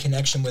a good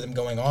connection with him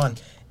going on,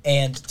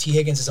 and T.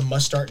 Higgins is a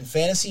must start in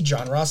fantasy.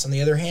 John Ross, on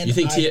the other hand, you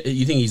think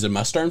he's a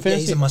must start in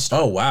fantasy? Yeah, he's a must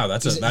start. Oh wow, I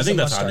think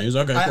that's hot news.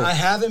 Okay, cool. I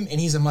have him, and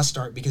he's a must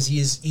start because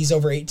he's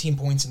over 18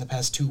 points in the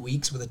past 2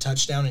 weeks with a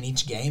touchdown in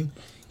each game.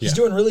 He's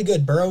doing really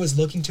good. Burrow is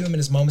looking to him in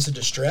his moments of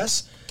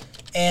distress.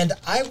 And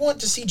I want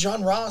to see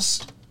John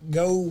Ross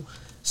go.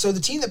 So the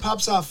team that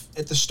pops off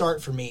at the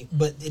start for me,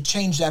 but it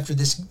changed after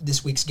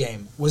this week's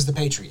game, was the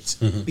Patriots.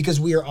 Mm-hmm. Because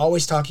we are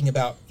always talking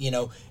about,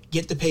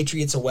 get the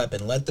Patriots a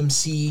weapon. Let them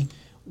see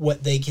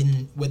what they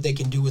can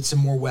do with some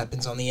more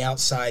weapons on the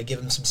outside. Give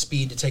them some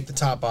speed to take the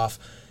top off.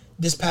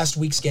 this past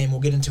week's game, we'll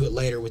get into it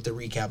later with the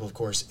recap, of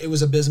course. It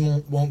was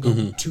abysmal. Won't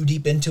go too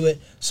deep into it.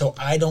 So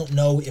I don't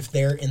know if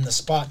they're in the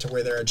spot to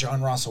where they're a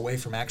John Ross away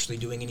from actually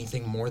doing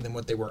anything more than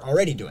what they were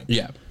already doing.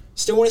 Yeah.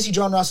 Still want to see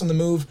John Ross on the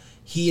move.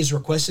 He has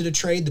requested a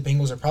trade. The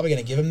Bengals are probably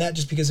going to give him that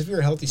just because if you're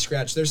a healthy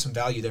scratch, there's some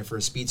value there for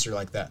a speedster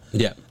like that.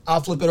 Yeah.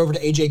 I'll flip it over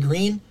to A.J.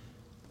 Green.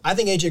 I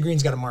think A.J.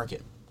 Green's got a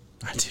market.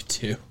 I do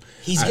too.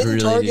 He's getting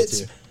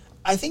targets.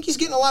 I think he's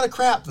getting a lot of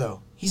crap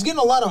though. He's getting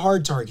a lot of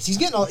hard targets. He's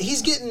getting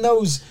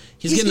those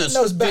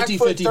back 50-50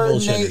 foot third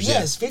bullshitters.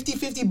 Yes,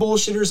 50-50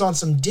 bullshitters on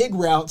some dig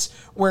routes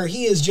where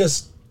he is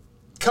just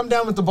come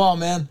down with the ball,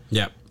 man.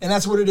 Yeah. And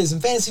that's what it is.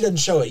 And fantasy doesn't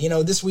show it. You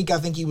know, this week I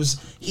think he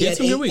had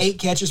eight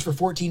catches for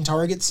 14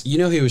 targets. You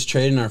know he was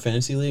traded in our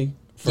fantasy league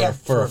for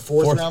a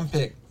fourth round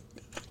pick.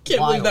 Can't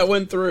believe that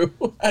went through.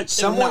 I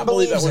cannot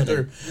believe that went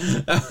through.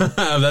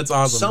 That's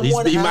awesome.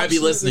 He might be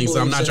listening, so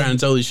I'm not trying to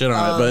totally shit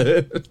on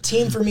it. But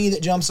team for me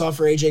that jumps off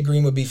for A.J.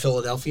 Green would be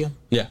Philadelphia.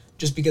 Yeah.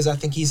 Just because I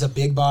think he's a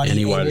big body,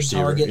 any wide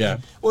receiver. Target. Yeah.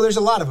 Well, there's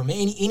a lot of them.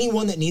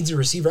 Anyone that needs a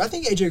receiver, I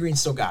think A.J. Green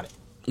still got it.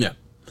 Yeah.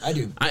 I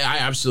do. I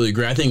absolutely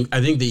agree. I think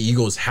the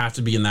Eagles have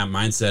to be in that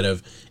mindset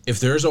of if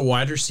there's a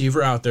wide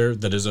receiver out there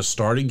that is a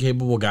starting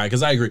capable guy,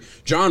 because I agree,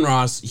 John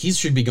Ross, he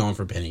should be going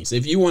for pennies.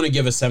 If you want to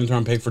give a 7th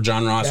round pick for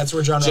John Ross, that's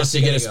where John Ross just to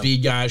get a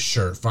speed guy,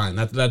 sure, fine.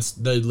 That's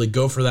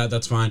go for that.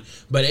 That's fine.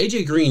 But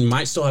AJ Green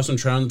might still have some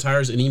tread on the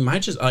tires, and he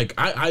might just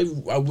I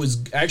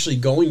was actually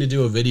going to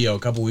do a video a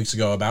couple weeks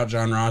ago about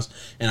John Ross,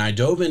 and I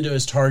dove into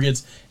his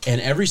targets,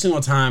 and every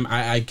single time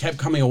I kept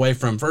coming away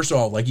from, first of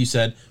all, like you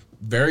said,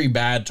 very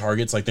bad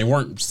targets, like they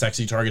weren't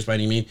sexy targets by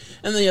any means.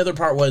 And the other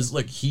part was,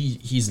 look,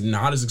 he's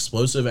not as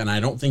explosive, and I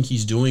don't think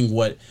he's doing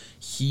what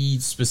he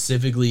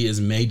specifically is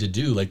made to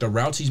do. Like the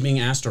routes he's being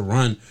asked to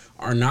run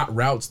are not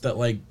routes that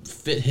like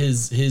fit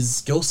his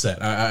skill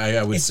set.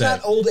 I would say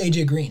it's not old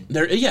AJ Green.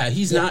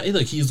 He's not.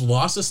 Look, he's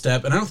lost a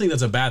step, and I don't think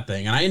that's a bad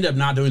thing. And I ended up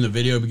not doing the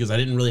video because I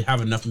didn't really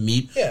have enough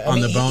meat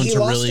on the bone to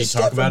really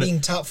talk about it. Being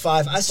top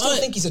 5, I still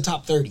think he's a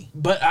top 30.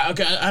 But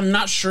okay, I'm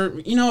not sure.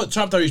 You know,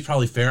 top 30 is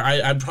probably fair.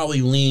 I'd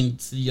probably lean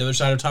to the other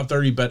side of top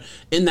 30, but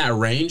in that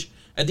range.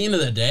 At the end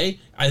of the day,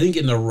 I think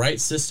in the right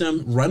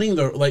system, running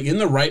in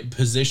the right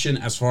position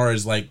as far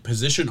as like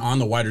position on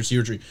the wide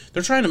receiver tree,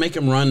 they're trying to make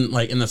him run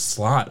like in the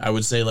slot. I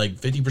would say like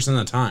 50% of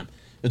the time.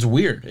 It's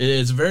weird.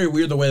 It's very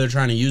weird the way they're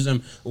trying to use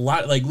him. A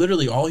lot, like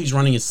literally all he's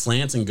running is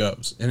slants and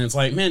goes, and it's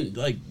like, man,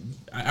 like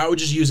I would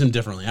just use him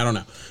differently. I don't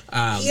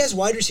know. He has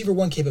wide receiver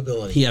 1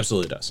 capability. He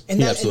absolutely does. And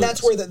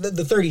that's where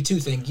the 32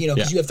 thing, you know,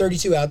 because you have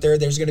 32 out there,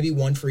 there's going to be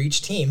 1 for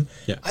each team.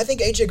 Yeah. I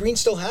think AJ Green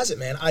still has it,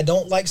 man. I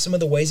don't like some of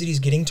the ways that he's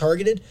getting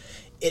targeted.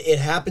 It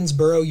happens,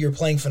 Burrow. You're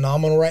playing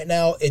phenomenal right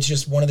now. It's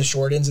just one of the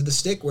short ends of the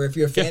stick where if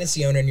you're a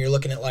fantasy owner and you're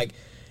looking at like,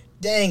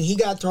 dang, he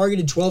got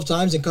targeted 12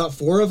 times and caught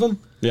 4 of them.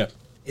 Yeah.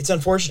 It's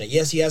unfortunate.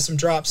 Yes, he has some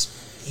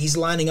drops. He's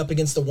lining up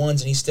against the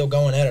ones, and he's still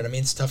going at it. I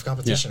mean, it's tough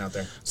competition out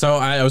there. So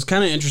I was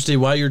kind of interested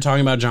while you were talking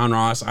about John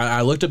Ross.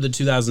 I looked up the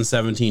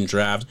 2017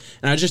 draft,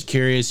 and I was just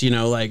curious, you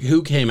know, like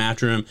who came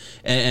after him.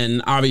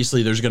 And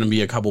obviously, there's going to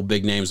be a couple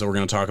big names that we're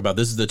going to talk about.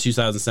 This is the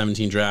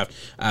 2017 draft.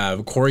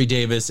 Corey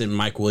Davis and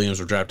Mike Williams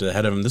were drafted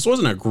ahead of him. This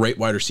wasn't a great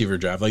wide receiver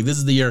draft. Like this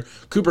is the year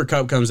Cooper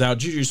Kupp comes out,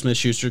 Juju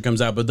Smith-Schuster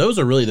comes out, but those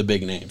are really the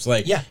big names.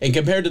 Like, and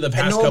compared to the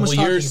past couple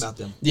years, about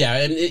them.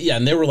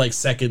 And they were like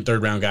 2nd,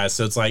 3rd round guys.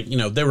 So it's like, you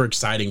know, they were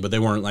exciting, but they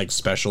weren't like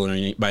special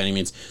by any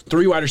means.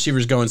 3 wide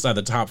receivers go inside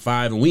the top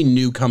 5, and we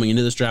knew coming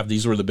into this draft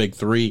these were the big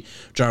 3.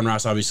 John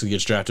Ross obviously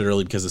gets drafted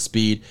early because of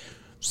speed.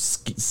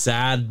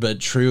 Sad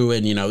but true,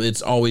 and you know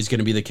it's always going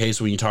to be the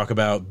case when you talk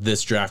about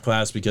this draft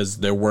class because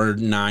there were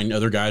 9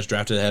 other guys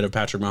drafted ahead of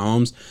Patrick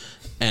Mahomes,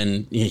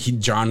 and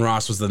John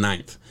Ross was the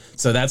 9th.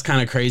 So that's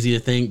kind of crazy to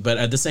think, but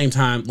at the same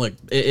time, look,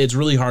 it's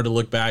really hard to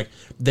look back.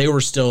 They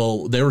were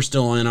still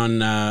in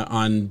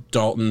on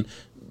Dalton.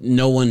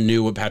 No one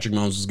knew what Patrick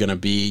Mahomes was going to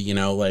be, you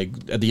know, like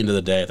at the end of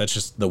the day, that's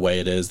just the way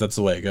it is. That's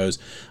the way it goes.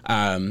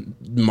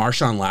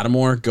 Marshawn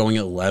Lattimore going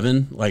at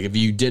 11. Like if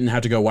you didn't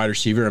have to go wide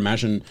receiver,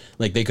 imagine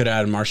like they could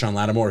add Marshawn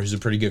Lattimore, who's a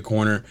pretty good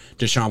corner.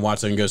 Deshaun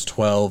Watson goes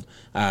 12. He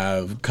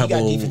got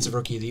defensive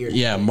rookie of the year.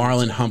 Yeah.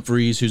 Marlon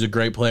Humphreys, who's a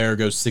great player,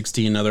 goes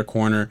 16, another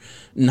corner.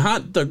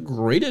 Not the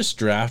greatest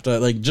draft.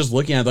 Like just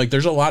looking at like,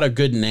 there's a lot of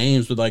good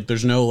names, but like,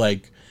 there's no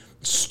like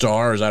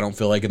stars. I don't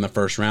feel like in the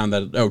first round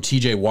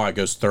TJ Watt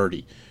goes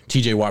 30.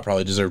 TJ Watt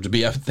probably deserved to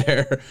be up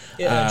there.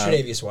 Yeah,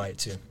 Tre'Davious White,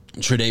 too.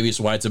 Tre'Davious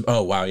White's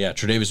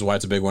Tre'Davious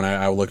White's a big one.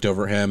 I looked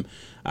over him.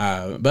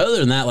 But other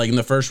than that, like in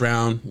the first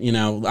round, you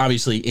know,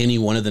 obviously any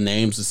one of the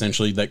names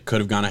essentially that could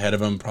have gone ahead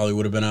of him probably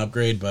would have been an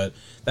upgrade, but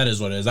that is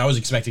what it is. I was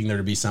expecting there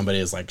to be somebody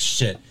that's like,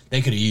 shit,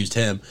 they could have used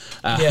him.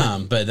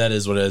 But that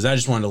is what it is. I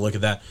just wanted to look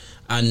at that.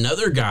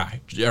 Another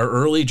guy, our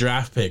early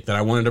draft pick that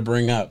I wanted to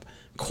bring up,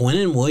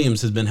 Quinnen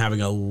Williams has been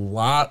having a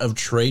lot of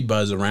trade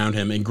buzz around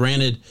him. And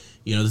granted,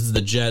 you know, this is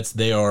the Jets.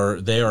 They are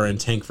in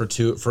tank for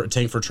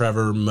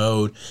Trevor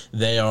mode.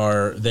 They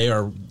are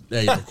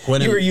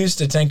Quinnen. You were used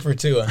to tank for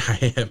Tua.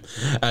 I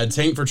am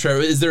tank for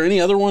Trevor. Is there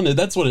any other one?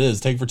 That's what it is.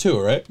 Tank for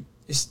Tua, right?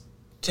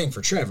 Tank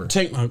for Trevor.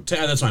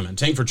 That's what I meant.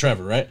 Tank for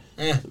Trevor, right?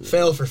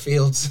 Fail for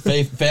Fields.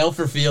 Fail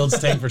for Fields.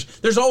 Tank for.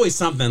 There's always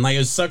something. Like it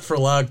was suck for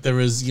luck. There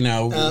was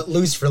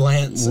lose for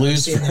Lance.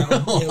 Lose for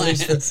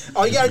Lance.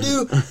 All you gotta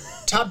do.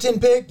 Top 10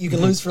 pick, you can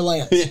lose for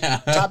Lance. Yeah.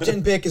 Top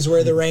 10 pick is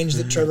where the range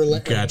that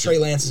Trey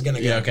Lance is going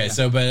to go. Yeah, okay.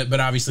 So,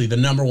 but obviously the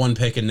number one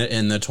pick in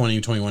the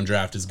 2021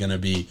 draft is going to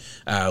be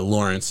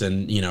Lawrence,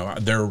 and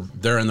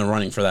they're in the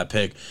running for that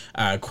pick.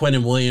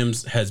 Quinnen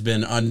Williams has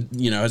been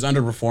has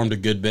underperformed a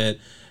good bit.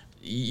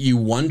 You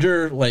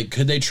wonder, like,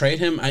 could they trade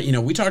him?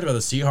 We talked about the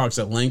Seahawks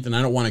at length, and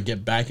I don't want to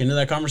get back into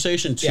that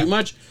conversation too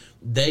much.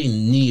 They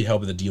need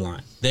help at the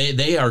D-line.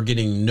 They are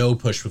getting no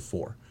push with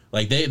 4.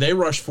 Like, they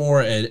rush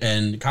 4,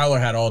 and Kyler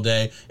had all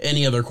day.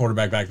 Any other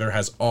quarterback back there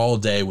has all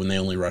day when they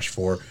only rush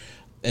 4,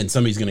 and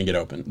somebody's going to get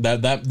open.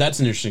 That's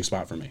an interesting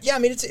spot for me. Yeah, I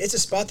mean, it's a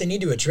spot they need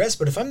to address,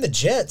 but if I'm the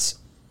Jets,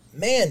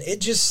 man,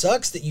 it just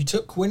sucks that you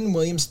took Quinnen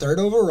Williams 3rd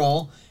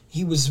overall.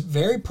 He was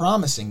very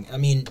promising. I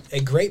mean, a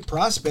great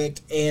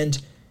prospect, and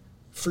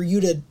for you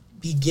to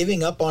be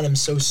giving up on him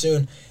so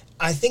soon,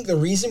 I think the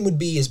reason would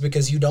be is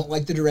because you don't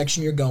like the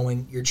direction you're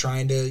going. You're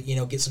trying to,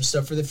 get some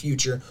stuff for the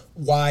future.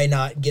 Why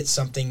not get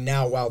something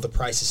now while the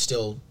price is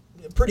still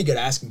a pretty good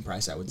asking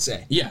price, I would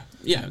say. Yeah.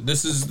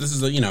 This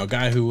is a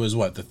guy who was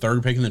the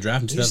 3rd pick in the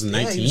draft in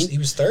 2019. He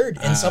was 3rd,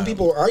 and some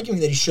people were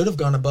arguing that he should have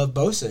gone above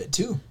Bosa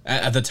too.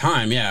 At the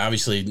time, yeah.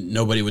 Obviously,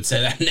 nobody would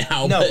say that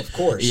now. No, but of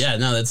course. Yeah,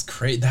 no, that's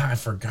great. I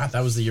forgot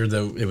that was the year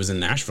though it was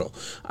in Nashville.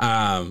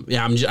 I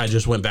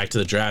just went back to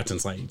the draft,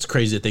 and it's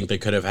crazy to think they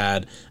could have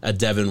had a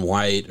Devin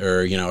White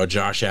or a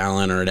Josh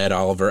Allen or an Ed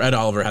Oliver. Ed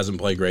Oliver hasn't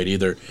played great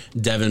either.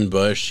 Devin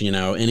Bush,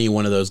 any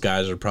one of those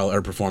guys are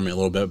performing a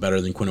little bit better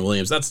than Quinnen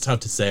Williams. That's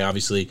tough to say.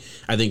 Obviously,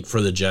 I think for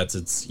the Jets,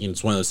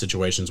 it's one of those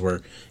situations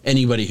where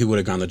anybody who would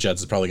have gone the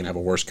Jets is probably going to have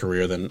a worse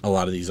career than a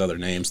lot of these other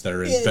names that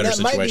are in better situations.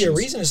 That might be a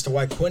reason as to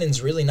why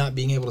Quinnen's really not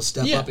being able to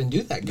step up and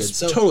do that good.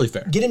 So totally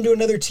fair. Get into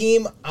another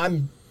team.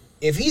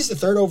 If he's the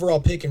 3rd overall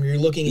pick and you're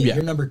looking at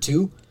your number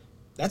 2,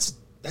 that's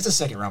a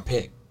 2nd round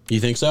pick. You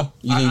think so?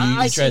 You think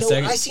you try a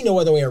second? I see no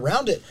other way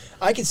around it.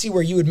 I can see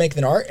where you would make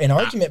an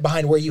argument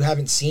behind where you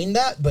haven't seen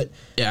that, but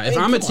if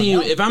I'm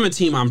a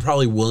team, I'm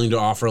probably willing to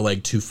offer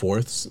like 2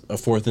 fourths, a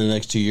 4th in the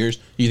next 2 years.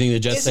 You think the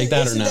Jets take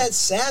that or not? Isn't that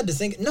sad to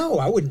think? No,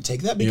 I wouldn't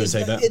take that because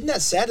isn't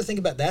that sad to think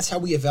about? That's how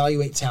we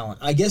evaluate talent.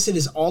 I guess it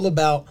is all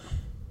about.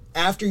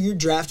 After your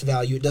draft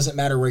value, it doesn't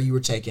matter where you were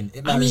taken.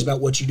 It matters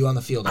about what you do on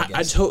the field, I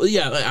guess.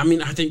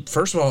 I think,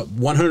 first of all,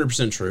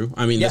 100% true.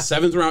 I mean, the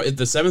 7th round, if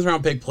the 7th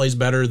round pick plays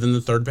better than the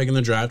 3rd pick in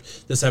the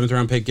draft, the 7th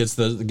round pick gets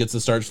the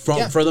starts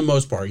for the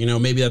most part.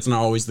 Maybe that's not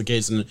always the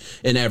case in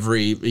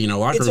every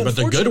locker room, but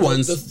the good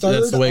ones,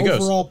 that's the way it goes.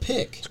 Overall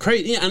pick. It's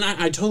crazy, and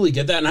I totally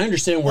get that, and I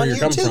understand where you're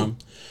coming from.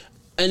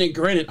 And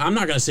granted, I'm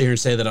not going to sit here and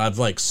say that I've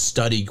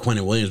studied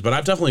Quinnen Williams, but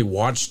I've definitely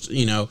watched,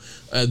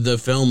 the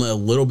film a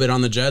little bit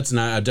on the Jets, and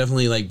I've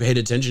definitely paid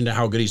attention to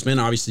how good he's been.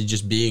 Obviously,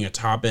 just being a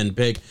top end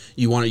pick,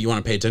 you want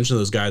to pay attention to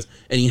those guys,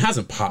 and he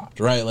hasn't popped,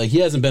 right? He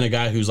hasn't been a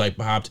guy who's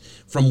popped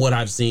from what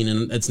I've seen,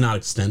 and it's not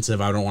extensive.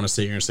 I don't want to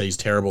sit here and say he's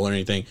terrible or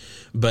anything,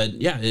 but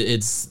yeah,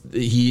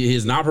 he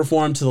has not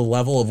performed to the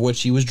level of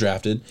which he was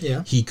drafted.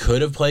 Yeah, he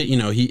could have played.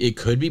 It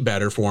could be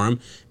better for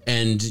him.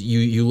 And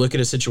you look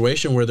at a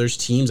situation where there's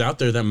teams out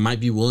there that might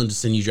be willing to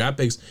send you draft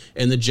picks,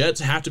 and the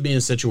Jets have to be in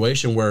a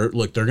situation where,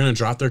 look, they're going to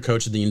drop their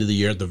coach at the end of the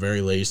year at the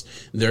very least.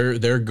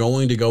 They're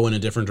going to go in a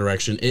different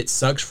direction. It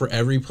sucks for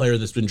every player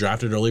that's been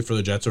drafted early for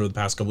the Jets over the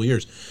past couple of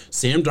years.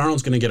 Sam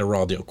Darnold's going to get a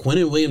raw deal.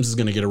 Quinnen Williams is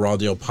going to get a raw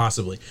deal,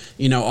 possibly.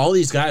 All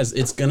these guys,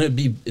 it's going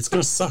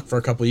to suck for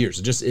a couple of years.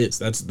 It just is.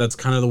 That's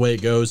kind of the way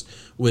it goes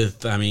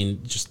with,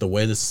 just the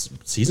way this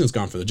season's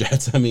gone for the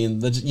Jets.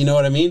 You know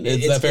what I mean?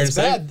 Is that fair to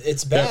say?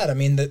 It's bad.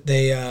 Yeah.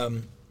 They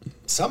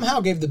somehow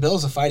gave the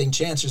Bills a fighting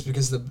chance just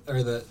because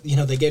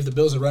they gave the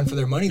Bills a run for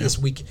their money this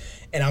week,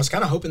 and I was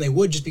kind of hoping they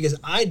would just because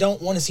I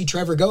don't want to see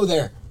Trevor go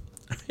there.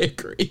 I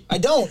agree. I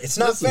don't. It's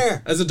not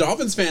fair. As a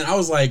Dolphins fan, I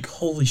was like,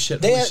 holy shit.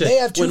 They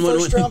have 2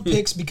 first-round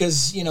picks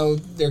because,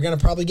 they're going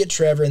to probably get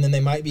Trevor, and then they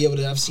might be able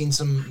to. I've seen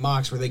some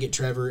mocks where they get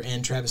Trevor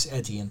and Travis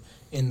Etienne.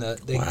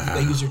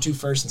 They use their 2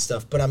 firsts and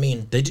stuff, but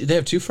they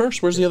have 2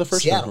 firsts. Where's the other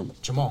first? Seattle,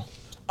 Jamal.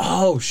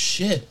 Oh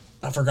shit.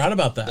 I forgot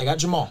about that. They got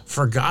Jamal.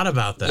 Forgot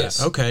about that.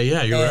 Yes. Okay,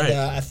 yeah, you're right.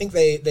 I think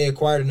they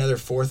acquired another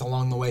 4th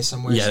along the way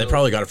somewhere. Yeah, they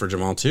probably got it for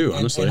Jamal too,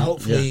 honestly. And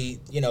hopefully,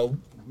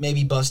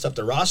 maybe bust up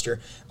the roster.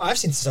 I've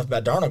seen stuff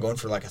about Darnold going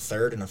for a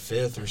 3rd and a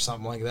 5th or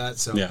something like that.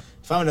 So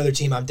if I'm another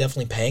team, I'm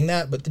definitely paying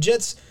that. But the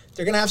Jets,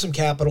 they're going to have some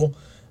capital.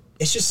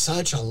 It's just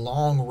such a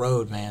long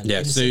road, man.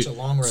 Yeah, such a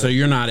long road. So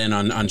you're not in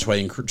on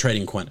trading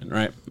Quinnen,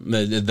 right?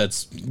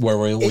 That's where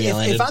we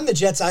landed. If I'm the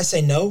Jets, I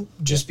say no,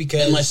 just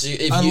because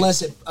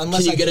unless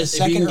I get a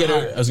second or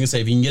higher. I was gonna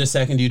say, if you can get a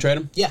second, do you trade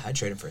him? Yeah, I'd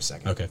trade him for a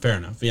second. Okay, fair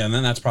enough. Yeah, and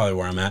then that's probably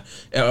where I'm at.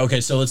 Okay,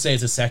 so let's say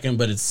it's a second,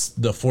 but it's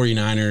the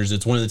 49ers.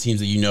 It's one of the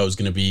teams that is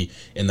going to be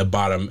in the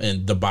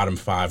bottom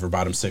 5 or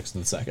bottom 6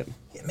 in the second.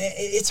 Man,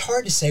 it's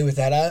hard to say with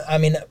that. I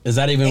mean, Is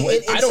that even?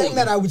 saying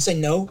that, I would say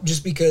no,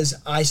 just because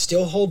I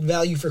still hold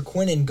value for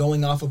Quinnen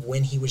going off of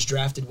when he was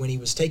drafted, when he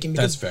was taken.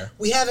 Because That's fair.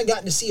 We haven't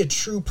gotten to see a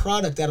true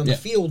product out on the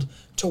field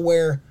to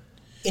where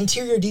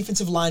interior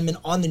defensive lineman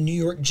on the New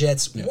York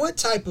Jets. Yeah. What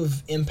type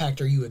of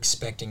impact are you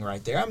expecting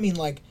right there? I mean,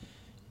 like.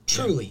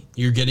 Truly.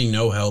 You're getting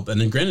no help.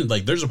 And then granted,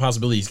 like, there's a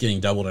possibility he's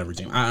getting doubled every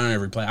team. On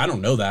every play. I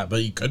don't know that,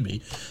 but he could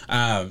be.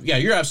 Yeah,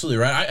 you're absolutely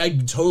right. I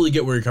totally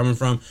get where you're coming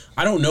from.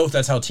 I don't know if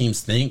that's how teams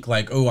think.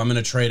 Like, oh, I'm going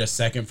to trade a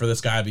second for this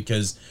guy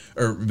because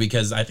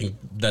I think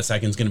that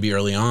second's going to be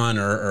early on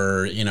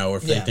or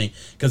if they think.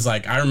 Because,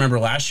 like, I remember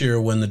last year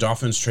when the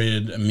Dolphins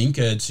traded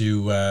Minka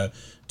to the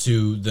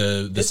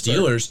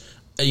Steelers.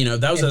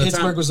 That was at the time.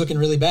 Pittsburgh was looking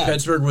really bad.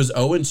 Pittsburgh was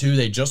 0-2.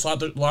 They just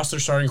lost their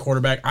starting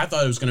quarterback. I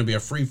thought it was going to be a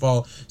free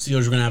fall.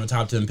 Steelers were going to have a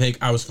top 10 pick.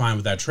 I was fine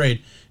with that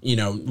trade.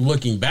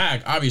 Looking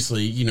back,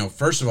 obviously,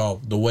 first of all,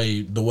 the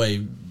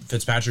way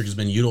Fitzpatrick has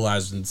been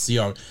utilized in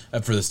Seahawks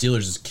for the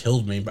Steelers has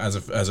killed me as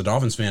a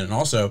Dolphins fan, and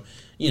also.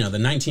 The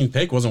 19th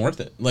pick wasn't worth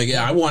it. Like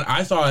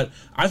I thought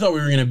we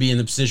were going to be in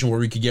the position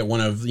where we could get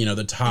one of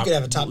the top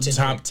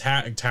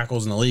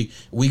tackles in the league.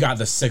 We got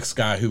the 6th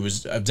guy who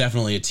was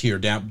definitely a tier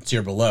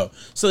below.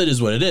 So it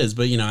is what it is.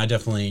 But I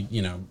definitely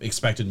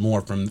expected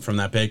more from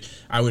that pick.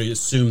 I would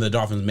assume the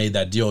Dolphins made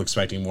that deal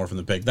expecting more from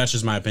the pick. That's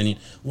just my opinion.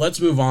 Let's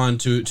move on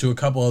to a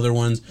couple other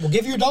ones. We'll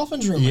give your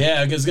Dolphins rumor.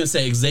 Yeah, I was going to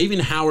say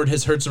Xavier Howard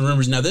has heard some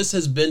rumors. Now this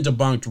has been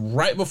debunked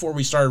right before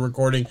we started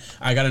recording.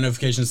 I got a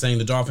notification saying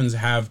the Dolphins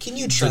have. Can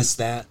you trust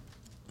that?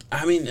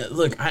 I mean,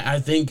 look,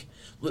 I think,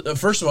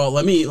 first of all,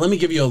 let me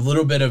give you a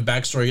little bit of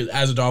backstory.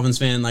 As a Dolphins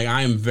fan, like,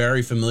 I am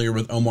very familiar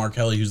with Omar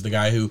Kelly, who's the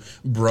guy who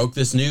broke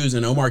this news,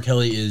 and Omar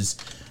Kelly is,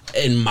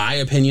 in my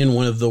opinion,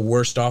 one of the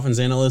worst Dolphins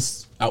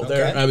analysts out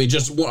there. I mean,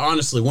 just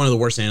honestly, one of the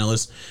worst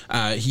analysts.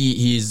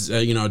 He's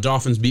a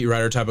Dolphins beat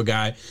writer type of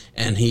guy,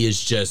 and he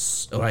is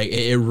just like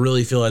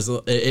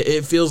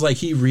it feels like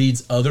he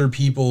reads other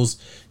people's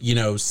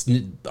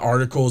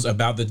articles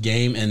about the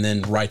game and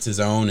then writes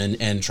his own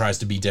and tries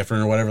to be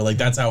different or whatever. Like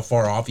that's how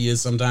far off he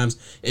is. Sometimes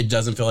it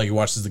doesn't feel like he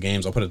watches the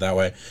games. I'll put it that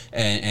way.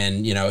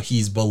 And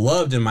he's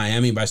beloved in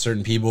Miami by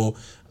certain people.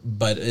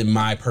 But in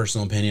my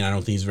personal opinion, I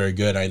don't think he's very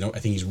good. I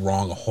think he's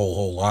wrong a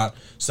whole lot.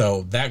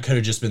 So that could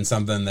have just been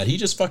something that he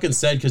just fucking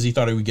said because he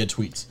thought he would get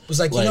tweets. It was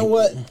like, you know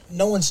what?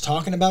 No one's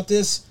talking about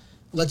this.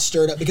 Let's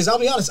stir it up. Because I'll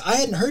be honest, I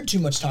hadn't heard too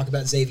much talk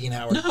about Xavier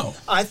Howard. No.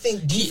 I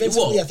think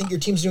defensively, I think your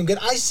team's doing good.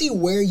 I see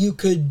where you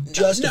could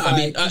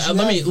justify. No, I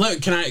mean,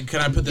 can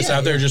I put this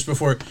out there just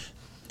before?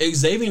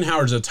 Xavier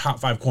Howard's a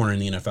top 5 corner in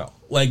the NFL.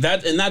 Like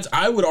that, and that's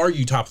I would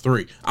argue top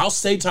 3. I'll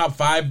say top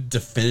 5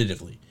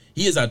 definitively.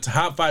 He is a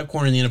top 5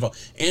 corner in the NFL.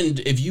 And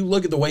if you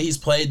look at the way he's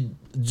played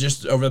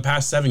just over the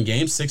past 6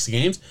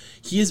 games,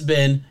 he has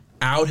been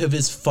out of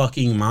his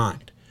fucking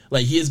mind.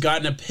 Like, he has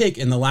gotten a pick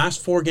in the last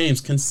 4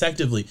 games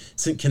consecutively.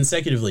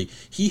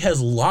 He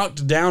has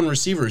locked down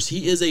receivers.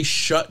 He is a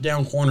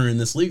shutdown corner in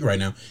this league right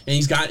now. And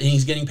he's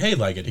getting paid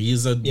like it. He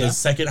is the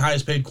second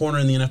highest paid corner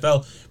in the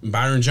NFL.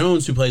 Byron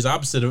Jones, who plays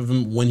opposite of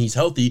him when he's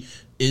healthy,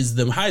 is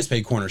the highest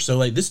paid corner. So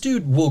like this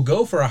dude will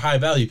go for a high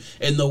value.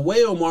 And the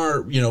way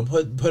Omar,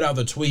 put out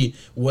the tweet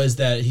was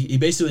that he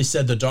basically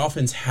said the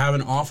Dolphins have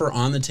an offer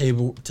on the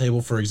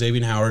table for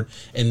Xavier Howard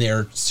and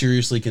they're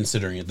seriously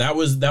considering it. That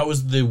was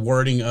the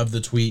wording of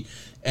the tweet.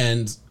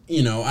 And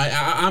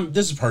I'm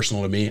this is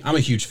personal to me. I'm a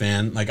huge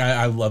fan. Like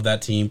I love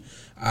that team.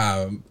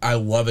 I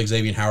love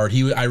Xavier Howard.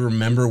 I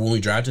remember when we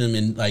drafted him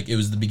in it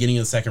was the beginning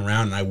of the 2nd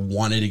round, and I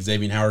wanted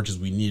Xavier Howard because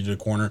we needed a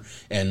corner,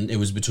 and it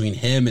was between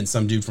him and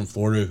some dude from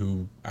Florida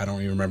who I don't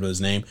even remember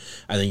his name.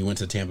 I think he went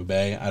to Tampa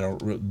Bay.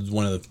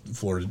 One of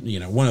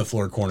the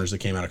Florida corners that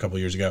came out a couple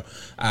years ago,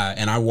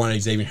 and I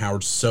wanted Xavier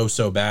Howard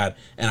so bad,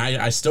 and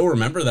I still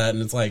remember that,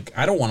 and it's like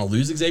I don't want to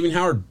lose Xavier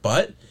Howard,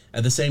 but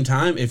at the same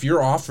time, if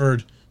you're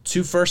offered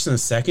 2 firsts and a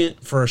second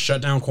for a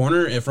shutdown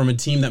corner from a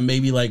team that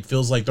maybe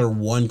feels like they're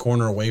 1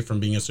 corner away from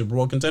being a Super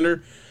Bowl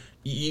contender,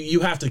 you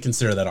have to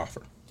consider that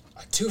offer.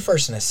 2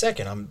 firsts and a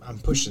second, I'm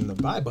pushing the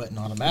buy button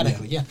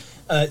automatically. Yeah.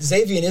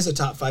 Xavier is a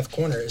top 5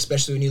 corner,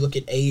 especially when you look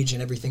at age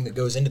and everything that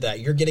goes into that.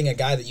 You're getting a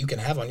guy that you can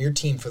have on your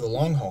team for the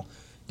long haul.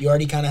 You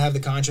already kind of have the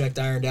contract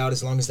ironed out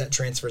as long as that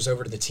transfers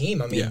over to the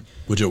team. I mean,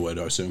 which it would,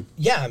 I assume.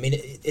 Yeah, I mean,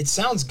 it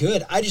sounds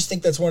good. I just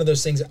think that's one of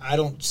those things I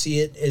don't see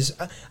it as.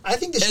 I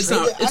think this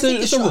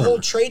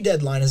whole trade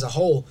deadline as a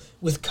whole,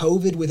 with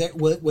COVID, with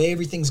the way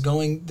everything's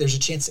going, there's a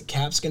chance that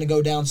cap's going to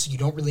go down, so you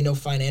don't really know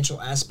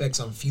financial aspects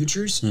on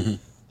futures. Mm-hmm.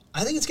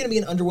 I think it's going to be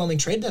an underwhelming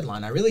trade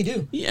deadline. I really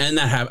do. Yeah, and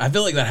I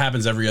feel like that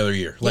happens every other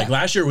year.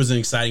 Last year was an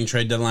exciting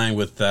trade deadline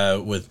with the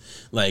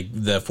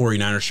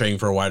 49ers trading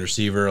for a wide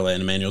receiver,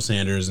 and Emmanuel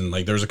Sanders, and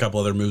there was a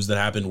couple other moves that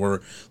happened where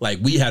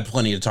we had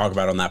plenty to talk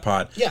about on that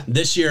pod. Yeah.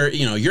 This year,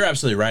 you're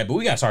absolutely right, but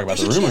we got to talk about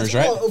the rumors,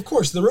 right? Well, of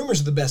course, the rumors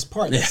are the best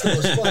part. That's the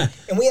most fun.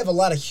 And we have a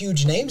lot of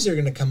huge names that are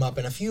going to come up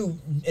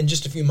in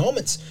just a few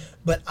moments,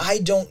 but I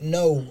don't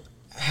know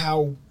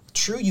how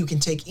true you can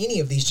take any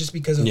of these just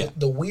because of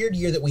the weird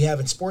year that we have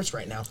in sports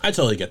right now. I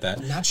totally get that.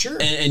 I'm not sure.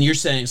 And you're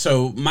saying,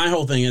 so my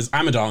whole thing is,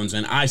 I'm a Dolphins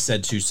fan. I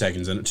said 2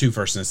 seconds and 2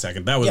 first and a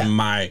second. That was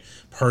my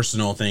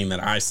personal thing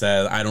that I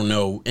said. I don't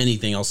know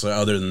anything else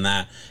other than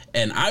that.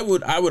 And I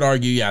would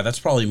argue, that's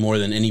probably more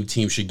than any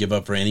team should give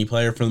up for any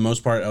player for the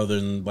most part, other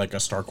than like a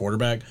star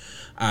quarterback.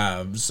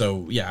 I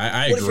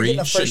agree.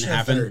 It shouldn't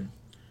happen.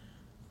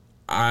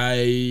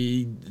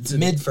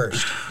 Mid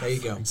first. There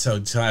you go.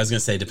 So I was gonna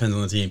say, depends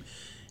on the team.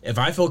 If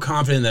I feel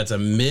confident that's a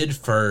mid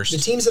first, the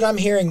teams that I'm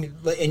hearing,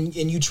 and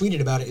you tweeted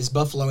about it, is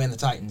Buffalo and the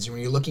Titans. When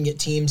you're looking at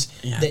teams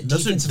that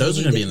those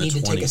are going to be in the 20s,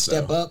 to take a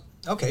step up.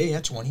 Okay,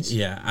 20s.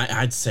 Yeah,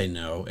 I'd say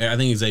no. I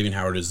think Xavier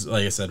Howard is,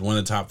 like I said, one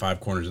of the top 5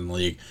 corners in the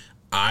league.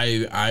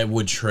 I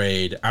would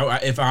trade.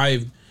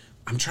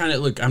 I'm trying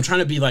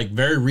to be like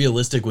very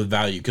realistic with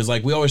value, because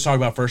like we always talk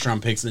about first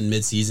round picks in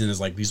midseason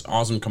as like these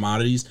awesome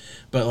commodities,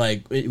 but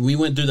like we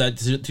went through that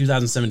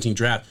 2017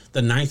 draft.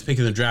 The 9th pick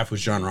in the draft was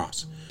John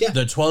Ross. Yeah.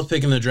 The 12th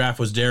pick in the draft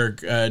was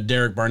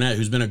Derek Barnett,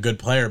 who's been a good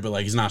player, but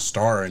like he's not a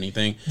star or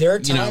anything. There are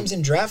times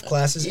in draft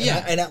classes,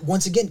 and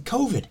once again,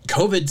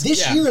 COVID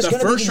this year is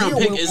going to be the first round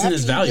pick isn't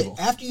as valuable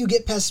after you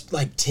get past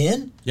like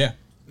 10. Yeah.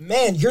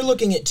 Man, you're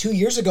looking at 2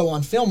 years ago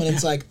on film, and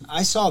it's like,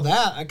 I saw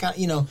that.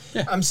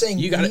 I'm saying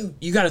you got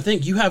to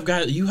think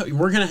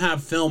we're gonna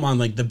have film on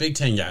like the Big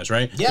Ten guys,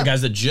 right? Yeah. The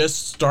guys that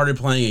just started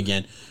playing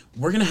again.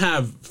 We're gonna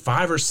have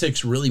 5 or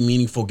 6 really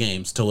meaningful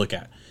games to look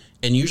at,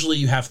 and usually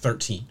you have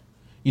 13.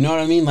 You know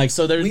what I mean? Like,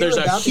 so there's a huge difference. We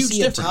were about to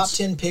see a top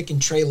 10 pick in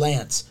Trey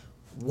Lance.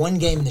 One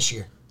game this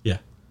year. Yeah.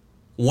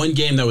 One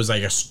game that was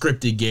like a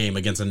scripted game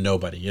against a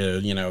nobody,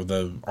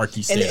 the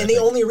Arky State. And the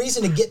only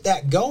reason to get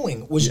that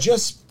going was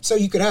just so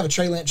you could have a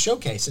Trey Lance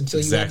showcase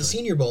until you had the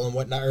Senior Bowl and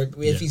whatnot, or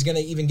if he's going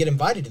to even get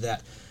invited to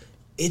that.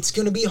 It's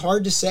going to be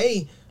hard to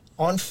say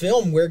on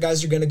film where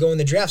guys are going to go in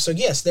the draft. So,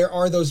 yes, there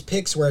are those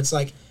picks where it's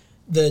like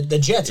the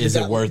Jets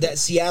with that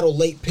Seattle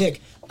late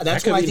pick.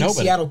 That's why I think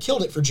Seattle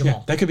killed it for Jamal.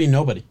 Yeah, that could be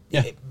nobody.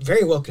 Yeah, it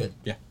very well could.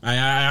 Yeah, I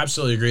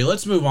absolutely agree.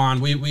 Let's move on.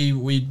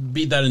 We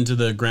beat that into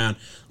the ground.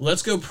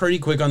 Let's go pretty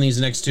quick on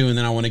these next 2, and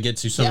then I want to get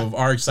to some of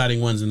our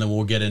exciting ones, and then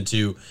we'll get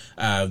into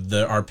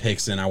our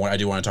picks. And I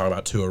do want to talk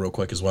about Tua real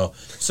quick as well.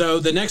 So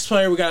the next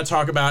player we got to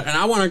talk about, and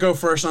I want to go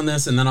first on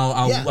this, and then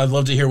I'd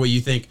love to hear what you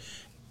think.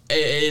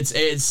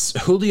 It's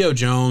Julio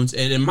Jones,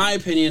 and in my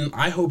opinion,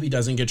 I hope he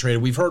doesn't get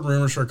traded. We've heard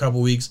rumors for a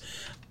couple weeks.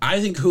 I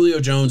think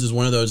Julio Jones is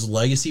one of those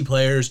legacy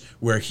players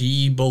where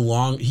he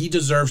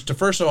deserves to,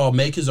 first of all,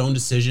 make his own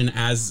decision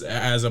as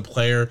a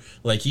player.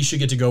 Like, he should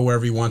get to go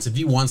wherever he wants. If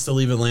he wants to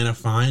leave Atlanta,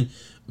 fine.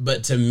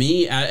 But to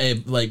me,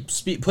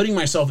 putting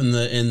myself in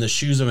the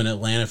shoes of an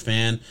Atlanta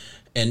fan,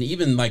 and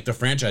even like the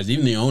franchise,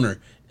 even the owner,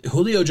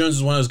 Julio Jones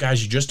is one of those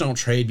guys you just don't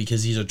trade,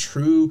 because he's a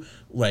true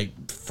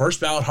first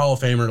ballot Hall of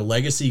Famer,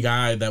 legacy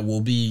guy that will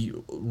be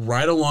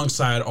right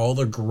alongside all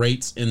the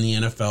greats in the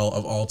NFL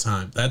of all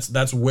time.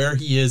 That's where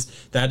he is.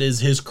 That is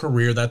his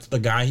career. That's the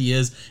guy he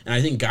is. And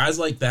I think guys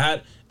like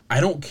that, I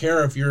don't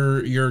care if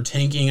you're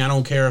tanking. I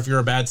don't care if you're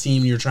a bad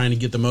team. You're trying to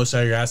get the most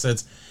out of your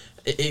assets.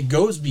 It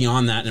goes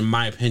beyond that, in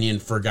my opinion,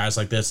 for guys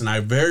like this, and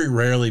I very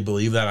rarely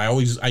believe that.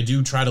 I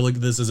do try to look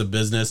at this as a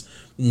business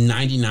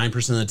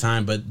 99% of the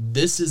time, but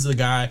this is the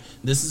guy,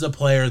 this is a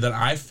player that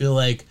I feel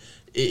like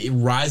it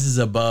rises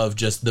above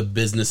just the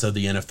business of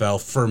the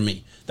NFL for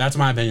me. That's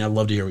my opinion. I'd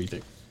love to hear what you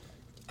think.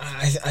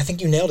 I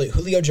think you nailed it.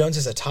 Julio Jones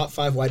is a top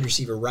 5 wide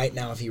receiver right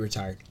now if he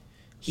retired.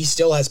 He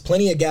still has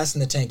plenty of gas in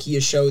the tank. He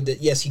has showed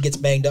that, yes, he gets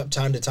banged up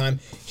time to time.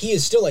 He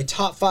is still a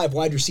top 5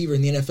 wide receiver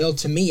in the NFL,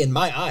 to me, in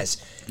my eyes.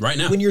 Right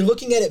now. When you're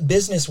looking at it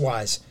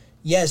business-wise,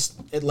 yes,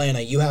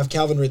 Atlanta, you have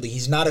Calvin Ridley.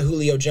 He's not a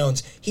Julio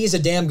Jones. He's a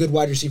damn good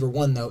wide receiver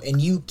 1, though,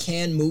 and you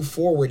can move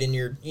forward in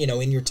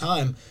your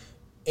time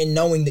in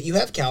knowing that you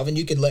have Calvin.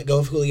 You could let go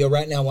of Julio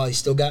right now while he's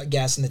still got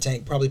gas in the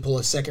tank, probably pull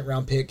a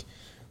second-round pick.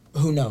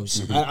 Who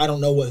knows? Mm-hmm. I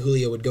don't know what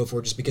Julio would go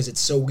for, just because it's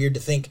so weird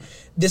to think.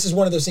 This is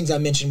one of those things I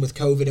mentioned with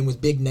COVID and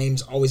with big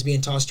names always being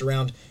tossed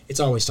around. It's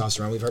always tossed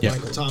around. We've heard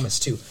Michael Thomas,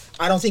 too.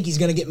 I don't think he's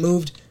going to get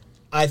moved.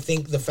 I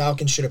think the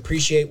Falcons should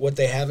appreciate what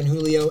they have in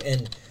Julio,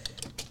 and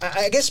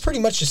I guess pretty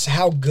much just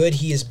how good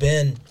he has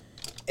been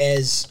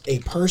as a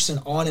person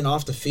on and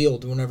off the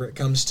field whenever it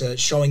comes to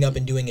showing up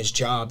and doing his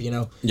job,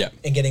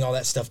 and getting all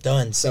that stuff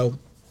done. So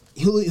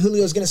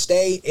Julio's going to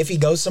stay. If he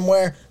goes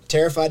somewhere,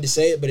 terrified to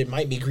say it, but it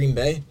might be Green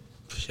Bay.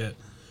 Shit.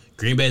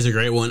 Green Bay is a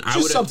great one.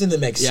 Something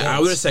that makes sense. Yeah, I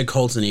would have said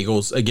Colts and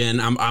Eagles.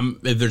 Again, I'm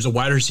if there's a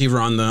wide receiver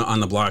on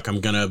the block, I'm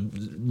gonna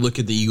look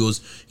at the Eagles,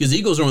 because the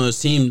Eagles are one of those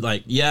teams,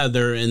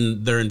 they're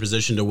in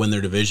position to win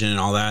their division and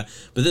all that.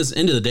 But this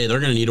end of the day, they're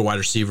gonna need a wide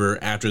receiver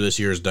after this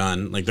year is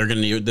done. They're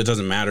gonna need. That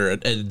doesn't matter.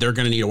 They're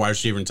gonna need a wide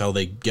receiver until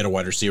they get a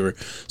wide receiver.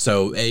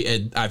 So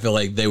I feel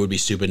like they would be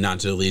stupid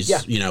not to at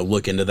least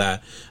look into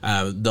that.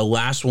 The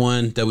last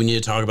one that we need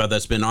to talk about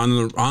that's been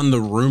on the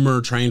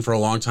rumor train for a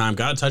long time,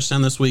 got a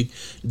touchdown this week,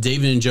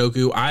 David Njoku.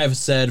 I have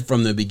said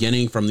from the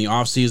beginning, from the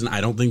offseason, I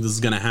don't think this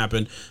is going to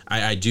happen.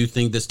 I do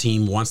think this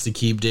team wants to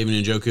keep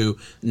David Njoku.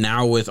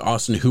 Now with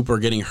Austin Hooper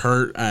getting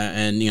hurt,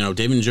 and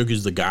David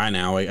Njoku's the guy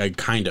now. I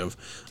kind of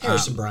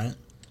Harrison Bryant.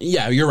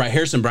 Yeah, you're right.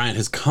 Harrison Bryant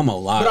has come a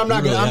lot. But I'm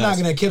not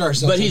gonna kid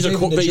ourselves. But he's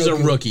a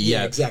rookie.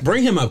 Yeah, exactly.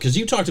 Bring him up because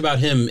you talked about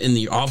him in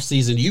the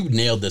offseason. You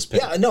nailed this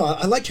pick. Yeah, no,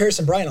 I liked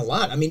Harrison Bryant a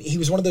lot. I mean, he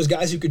was one of those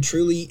guys who could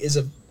truly is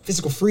a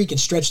physical freak and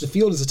stretch the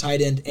field as a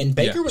tight end. And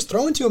Baker was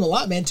throwing to him a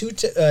lot, man. Two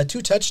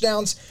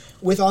touchdowns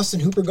with Austin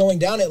Hooper going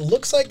down. It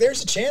looks like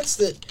there's a chance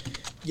that,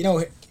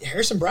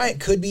 Harrison Bryant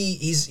could be.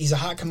 He's a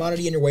hot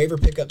commodity in your waiver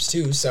pickups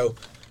too. So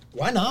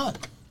why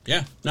not?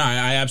 Yeah, no,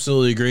 I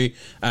absolutely agree.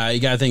 You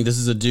got to think this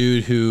is a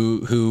dude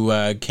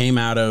who came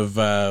out of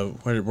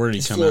where did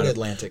he come Florida out of?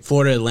 Atlantic.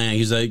 Florida Atlantic.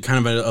 He's a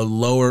kind of a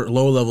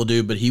low level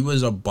dude, but he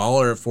was a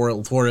baller at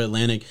Florida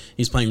Atlantic.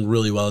 He's playing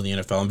really well in the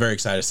NFL. I'm very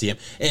excited to see him.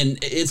 And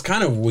it's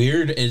kind of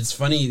weird. It's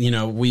funny,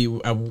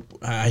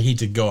 I hate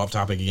to go off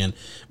topic again,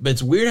 but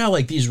it's weird how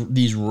like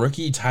these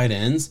rookie tight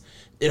ends.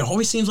 It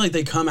always seems like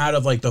they come out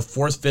of like the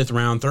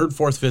third,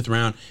 fourth, fifth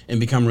round and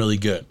become really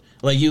good.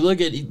 Like you look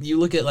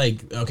at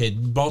like, okay,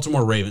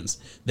 Baltimore Ravens.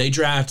 They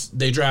draft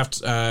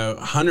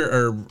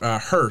Hunter or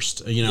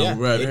Hurst.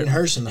 Hayden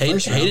Hurst in the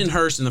first round. Hayden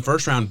Hurst in the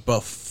first round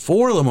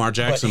before Lamar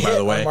Jackson, by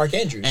the way. Mark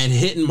Andrews. And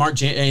hitting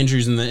Mark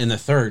Andrews in the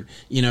third.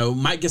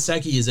 Mike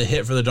Gesicki is a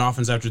hit for the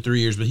Dolphins after 3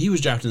 years, but he was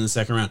drafted in the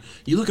second round.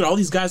 You look at all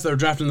these guys that were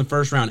drafted in the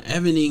first round: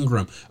 Evan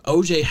Ingram,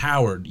 O.J.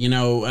 Howard,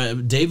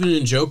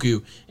 David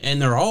Njoku,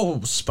 and they're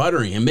all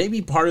sputtering. And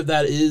maybe part of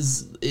that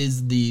is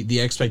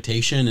the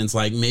expectation. It's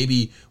like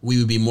maybe we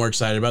would be more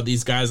excited about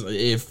these guys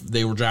if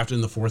they were drafted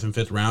in the fourth and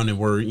fifth round and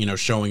were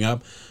showing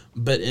up.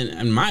 But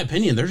in my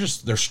opinion,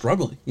 they're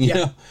struggling.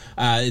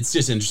 It's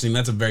just interesting.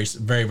 That's a very,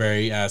 very,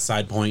 very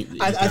side point.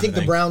 I think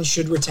the Browns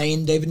should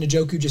retain David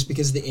Njoku just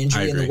because of the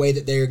injury and the way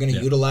that they're going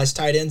to utilize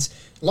tight ends.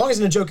 As long as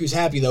Njoku's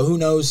happy, though, who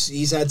knows?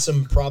 He's had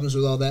some problems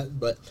with all that,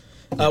 but.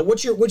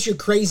 What's your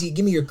crazy?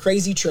 Give me your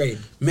crazy trade,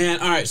 man.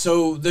 All right,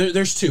 so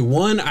there's two.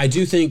 One, I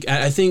think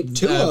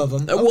two of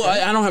them. Okay. Well,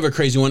 I don't have a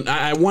crazy one.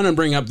 I want to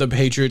bring up the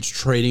Patriots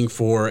trading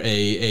for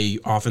a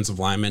offensive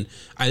lineman.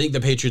 I think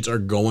the Patriots are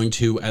going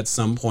to at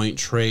some point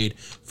trade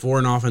for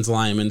an offensive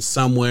lineman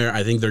somewhere.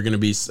 I think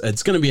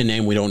it's going to be a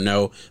name we don't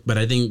know, but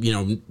I think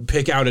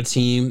pick out a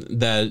team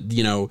that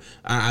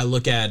I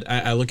look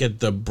at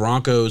the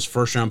Broncos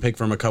first round pick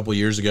from a couple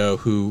years ago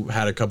who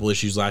had a couple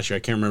issues last year.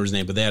 I can't remember his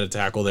name, but they had a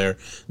tackle there.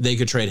 They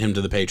could trade him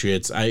to the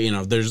Patriots.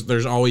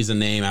 There's always a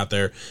name out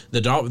there.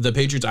 The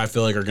Patriots, I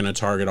feel like, are going to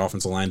target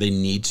offensive line. They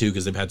need to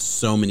because they've had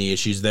so many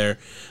issues there.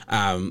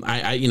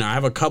 I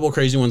have a couple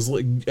crazy ones.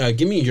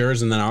 Give me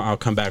yours, and then I'll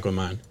come back with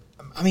mine.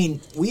 I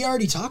mean, we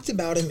already talked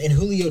about him in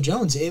Julio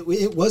Jones. It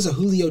was a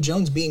Julio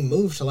Jones being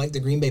moved to like the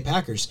Green Bay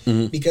Packers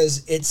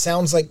because it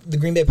sounds like the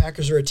Green Bay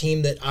Packers are a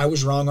team that I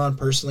was wrong on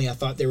personally. I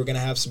thought they were going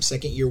to have some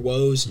second year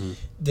woes.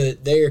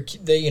 They're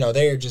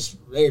just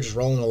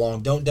rolling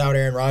along. Don't doubt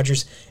Aaron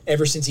Rodgers.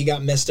 Ever since he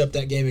got messed up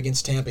that game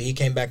against Tampa, he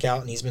came back out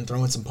and he's been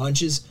throwing some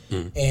punches.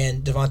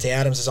 And Devontae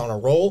Adams is on a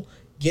roll.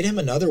 Get him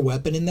another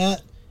weapon in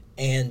that,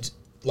 and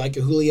like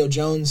a Julio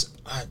Jones,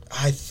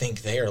 I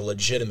think they are a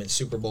legitimate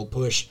Super Bowl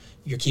push.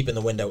 You're keeping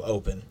the window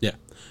open. Yeah.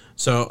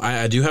 So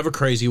I do have a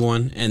crazy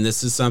one, and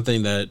this is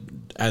something that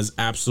has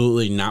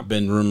absolutely not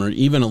been rumored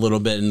even a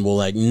little bit and will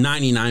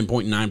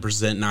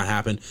 99.9% not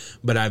happen.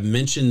 But I've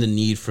mentioned the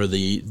need for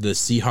the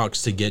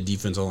Seahawks to get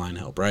defensive line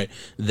help, right?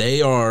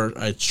 They are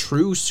a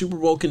true Super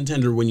Bowl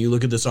contender when you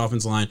look at this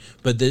offensive line,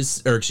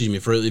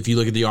 if you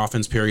look at the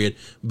offense period,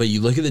 but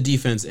you look at the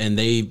defense and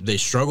they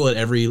struggle at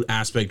every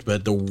aspect,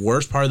 but the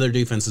worst part of their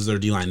defense is their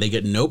D-line. They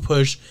get no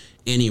push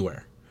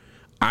anywhere.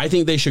 I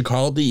think they should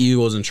call up the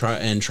Eagles and try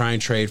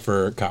and trade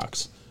for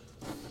Cox.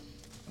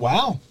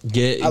 Wow.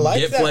 Get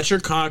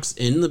Fletcher Cox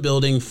in the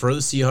building for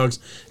the Seahawks.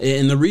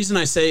 And the reason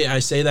I say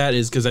that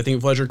is because I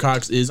think Fletcher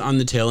Cox is on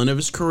the tail end of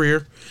his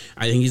career.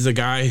 I think he's a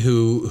guy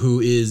who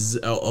is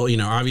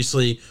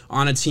obviously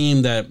on a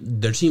team that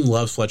their team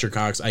loves Fletcher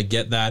Cox. I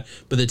get that.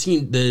 But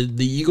the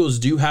Eagles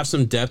do have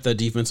some depth at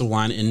defensive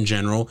line in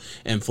general,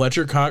 and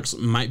Fletcher Cox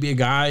might be a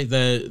guy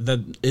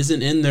that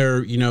isn't in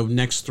their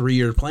next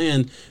 3-year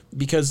plan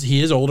because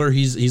he is older.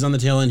 He's on the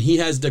tail end. He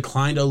has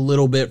declined a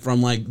little bit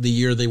from the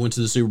year they went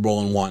to the Super Bowl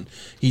and won.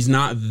 He's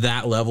not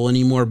that level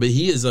anymore, but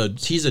he's a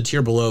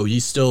tier below.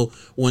 He's still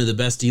one of the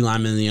best D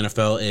linemen in the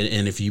NFL,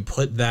 and if you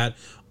put that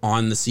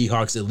on the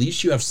Seahawks, at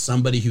least you have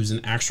somebody who's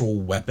an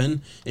actual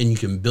weapon, and you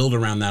can build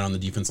around that on the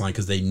defense line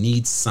because they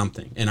need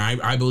something. And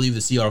I believe the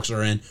Seahawks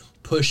are in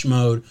push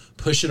mode,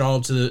 push it all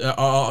to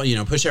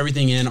the push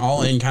everything in,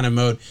 all in kind of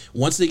mode.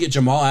 Once they get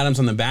Jamal Adams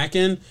on the back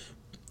end,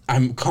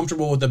 I'm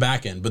comfortable with the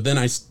back end, but then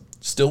I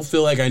still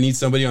feel like I need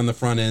somebody on the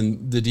front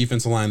end, the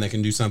defensive line, that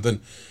can do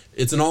something.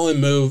 It's an all-in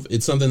move.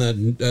 It's something that,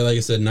 like I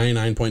said,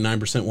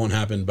 99.9% won't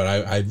happen, but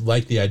I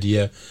like the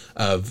idea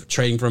of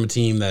trading from a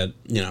team that,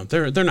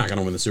 they're not going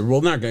to win the Super Bowl.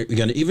 They're not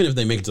going to, even if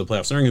they make it to the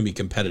playoffs, they're going to be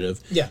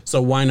competitive. Yeah.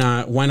 So why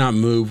not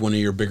move one of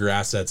your bigger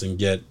assets and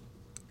get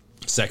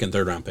second,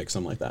 third round pick,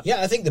 something like that?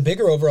 Yeah, I think the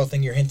bigger overall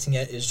thing you're hinting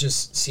at is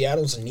just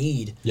Seattle's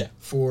need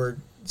for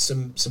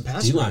some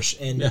pass rush,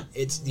 and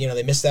it's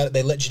they missed that.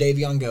 They let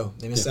Jadeveon go.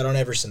 They missed that on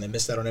Everson. They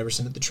missed that on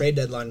Everson at the trade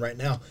deadline. Right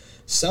now,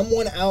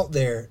 someone out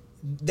there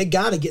they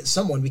got to get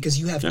someone because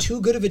you have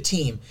too good of a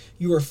team.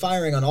 You are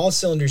firing on all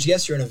cylinders.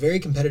 Yes, you're in a very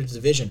competitive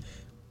division.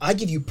 I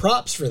give you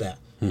props for that.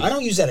 I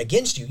don't use that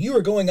against you. You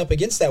were going up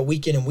against that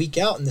week in and week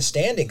out in the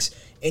standings,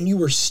 and you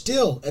were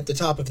still at the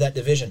top of that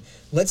division.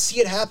 Let's see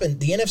it happen.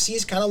 The NFC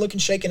is kind of looking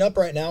shaken up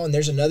right now, and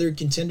there's another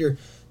contender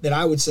that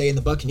I would say in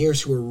the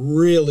Buccaneers who are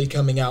really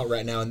coming out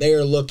right now, and they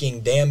are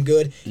looking damn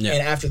good. Yeah.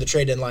 And after the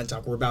trade deadline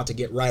talk, we're about to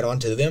get right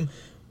onto them.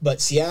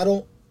 But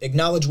Seattle,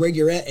 acknowledge where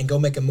you're at and go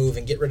make a move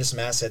and get rid of some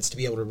assets to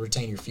be able to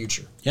retain your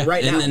future. Yeah.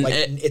 Right now,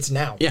 it's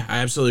now. Yeah, I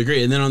absolutely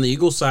agree. And then on the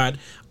Eagles side,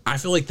 I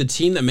feel like the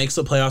team that makes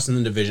the playoffs in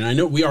the division, I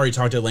know we already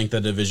talked at length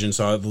of the division,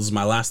 so this is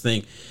my last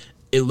thing.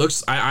 It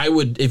looks, I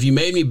would, if you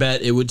made me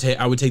bet, I would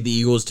take the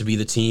Eagles to be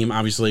the team.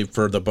 Obviously,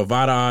 for the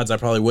Bovada odds, I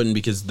probably wouldn't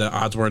because the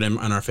odds weren't in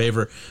our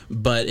favor.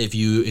 But if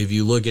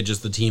you look at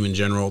just the team in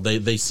general,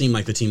 they seem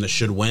like the team that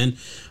should win.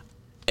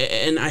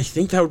 And I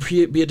think that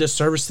would be a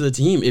disservice to the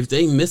team. If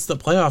they miss the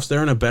playoffs,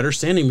 they're in a better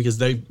standing because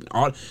they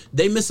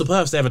miss the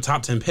playoffs, they have a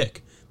top 10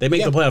 pick. They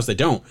make the playoffs, they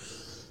don't.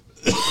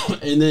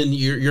 And then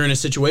you're in a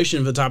situation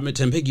of the top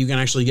 10 pick, you can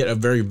actually get a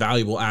very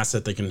valuable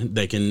asset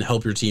that can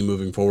help your team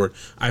moving forward.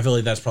 I feel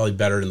like that's probably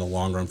better in the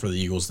long run for the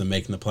Eagles than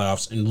making the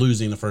playoffs and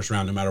losing the first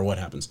round no matter what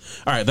happens.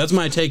 All right, that's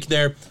my take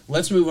there.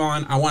 Let's move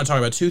on. I want to talk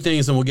about two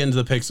things, and we'll get into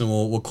the picks, and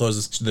we'll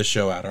close this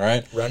show out. All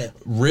right, run it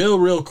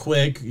real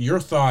quick. Your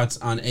thoughts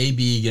on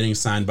AB getting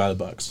signed by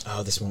the Bucs?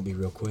 Oh, this won't be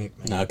real quick,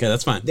 man. Okay,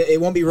 that's fine.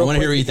 It won't be real. I want to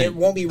hear what you think. It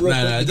won't be real.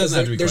 No, it doesn't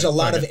have to be. There's a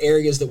lot of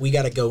areas that we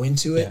got to go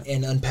into it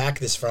and unpack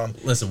this from.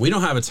 Listen, we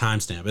don't have a timestamp.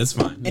 It's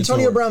fine.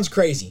 Antonio Brown's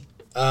crazy.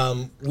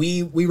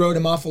 We wrote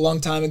him off a long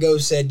time ago,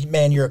 said,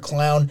 man, you're a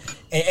clown.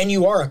 And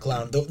you are a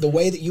clown. The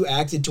way that you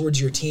acted towards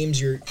your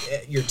teams, your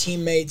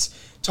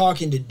teammates,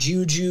 talking to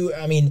Juju.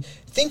 I mean,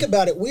 think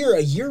about it. We're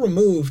a year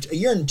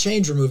and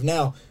change removed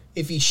now.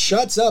 If he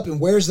shuts up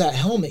and wears that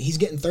helmet, he's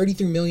getting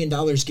 $33 million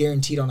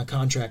guaranteed on a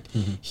contract.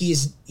 Mm-hmm. He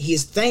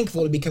is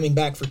thankful to be coming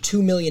back for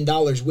 $2 million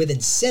with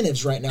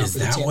incentives right now. Is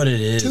that what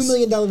it is? $2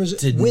 million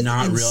with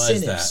not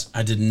incentives. Realize that.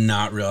 I did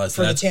not realize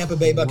for that. For the Tampa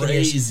Bay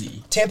Buccaneers.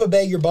 Crazy. Tampa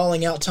Bay, you're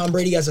balling out. Tom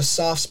Brady has a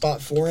soft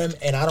spot for him,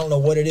 and I don't know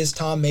what it is,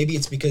 Tom. Maybe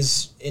it's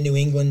because in New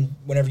England,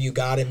 whenever you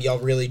got him, y'all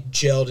really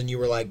gelled, and you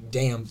were like,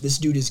 damn, this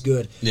dude is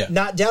good. Yeah.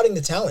 Not doubting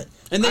the talent.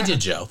 And they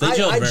did gel. They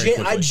gelled very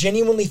quickly. I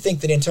genuinely think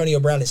that Antonio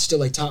Brown is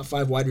still a top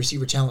 5 wide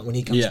receiver talent when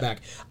he comes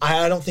back.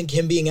 I don't think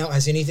him being out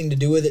has anything to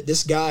do with it.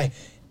 This guy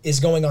is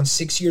going on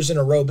 6 years in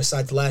a row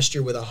besides last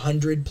year with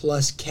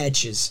 100+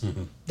 catches.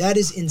 Mm-hmm. That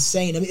is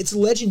insane. I mean, it's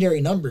legendary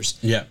numbers.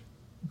 Yeah.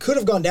 Could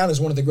have gone down as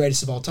one of the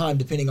greatest of all time,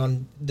 depending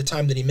on the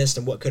time that he missed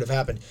and what could have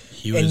happened.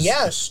 He was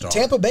a star.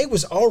 Tampa Bay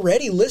was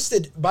already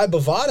listed by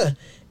Bovada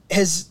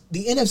as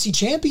the NFC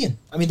champion.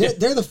 I mean,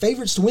 they're the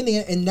favorites to win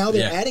and now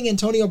they're adding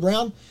Antonio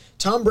Brown.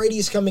 Tom Brady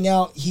is coming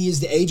out. He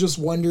is the ageless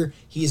wonder.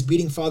 He is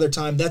beating Father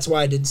Time. That's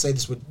why I didn't say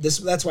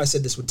that's why I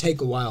said this would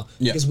take a while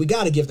because we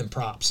got to give them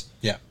props.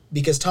 Yeah.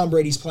 Because Tom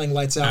Brady's playing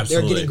lights out.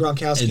 Absolutely. They're getting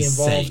Gronkowski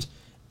involved.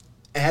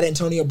 Add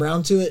Antonio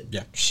Brown to it.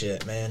 Yeah.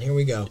 Shit, man. Here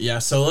we go. Yeah.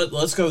 So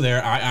let's go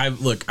there.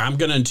 Look. I'm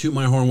gonna toot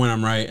my horn when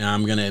I'm right, and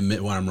I'm gonna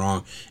admit when I'm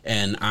wrong.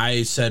 And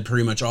I said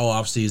pretty much all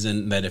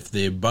offseason that if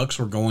the Bucs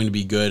were going to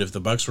be good, if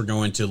the Bucs were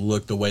going to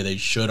look the way they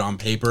should on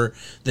paper,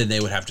 then they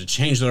would have to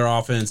change their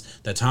offense.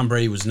 That Tom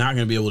Brady was not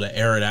going to be able to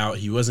air it out.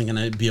 He wasn't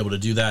going to be able to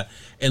do that.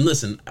 And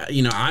listen,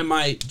 I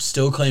might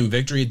still claim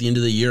victory at the end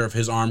of the year if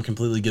his arm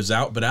completely gives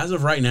out. But as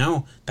of right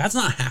now, that's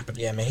not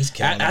happening. Yeah, man, he's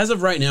killing it. As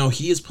of right now,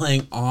 he is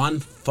playing on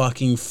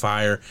fucking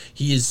fire.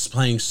 He is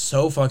playing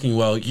so fucking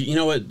well. You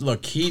know what?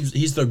 Look,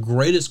 he's the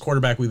greatest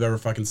quarterback we've ever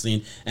fucking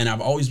seen. And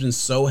I've always been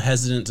so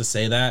hesitant to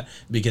say that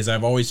because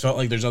I've always felt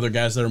like there's other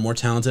guys that are more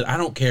talented. I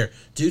don't care.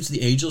 Dude's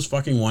the ageless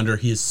fucking wonder.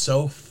 He is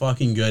so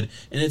fucking good.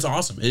 And it's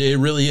awesome. It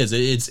really is.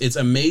 It's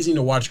amazing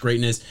to watch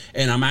greatness.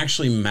 And I'm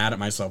actually mad at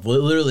myself.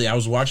 Literally, I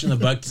was watching the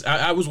Bucs.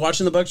 I was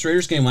watching the Bucs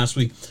Raiders game last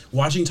week,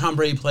 watching Tom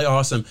Brady play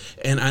awesome.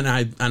 And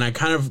I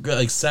kind of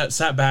like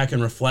sat back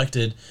and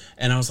reflected.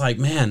 And I was like,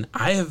 man,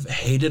 I have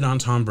hated on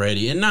Tom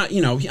Brady. And not,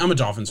 I'm a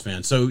Dolphins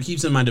fan, so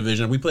he's in my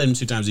division. We played him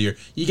 2 times a year.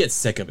 You get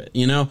sick of it,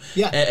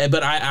 Yeah.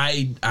 But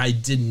I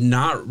did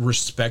not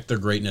respect their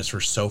greatness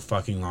for so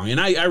fucking long. And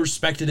I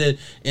respected it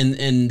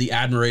in the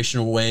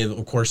admirational way.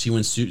 Of course, he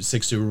wins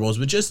 6 Super Bowls,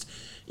 but just...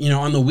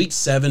 on the week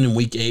 7 and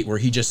week 8 where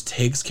he just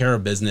takes care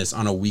of business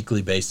on a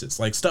weekly basis,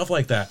 like stuff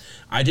like that,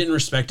 I didn't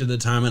respect at the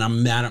time, and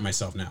I'm mad at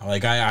myself now.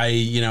 Like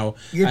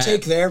your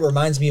take there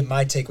reminds me of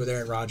my take with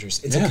Aaron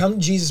Rodgers. It's a come to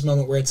Jesus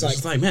moment where it's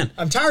like, man,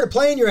 I'm tired of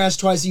playing your ass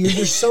twice a year.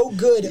 You're so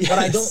good, but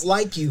I don't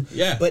like you.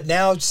 Yeah. But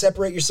now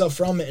separate yourself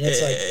from it, and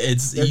it's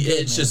like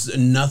it's just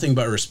nothing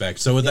but respect.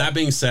 So with that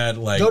being said,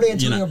 like go to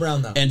Antonio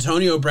Brown though.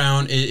 Antonio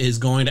Brown is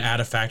going to add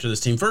a factor to this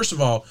team. First of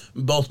all,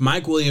 both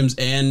Mike Williams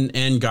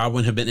and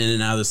Godwin have been in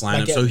and out of this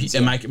lineup. So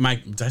and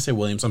Mike, did I say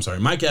Williams? I'm sorry.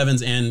 Mike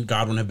Evans and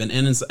Godwin have been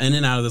in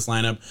and out of this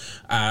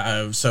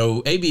lineup.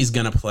 So AB is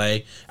going to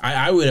play.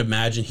 I would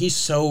imagine he's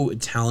so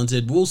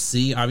talented. We'll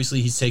see.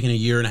 Obviously, he's taken a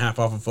year and a half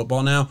off of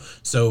football now.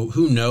 So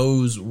who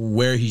knows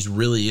where he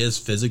really is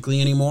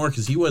physically anymore,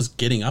 because he was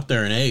getting up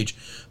there in age.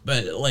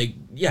 But, like,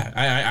 yeah,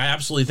 I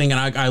absolutely think,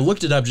 and I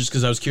looked it up just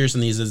because I was curious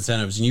in these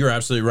incentives, and you're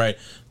absolutely right.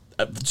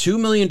 $2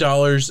 million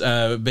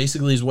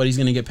basically is what he's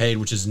going to get paid,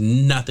 which is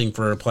nothing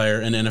for a player,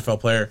 an NFL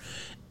player.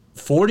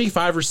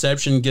 45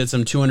 reception gets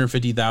him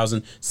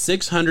 $250,000.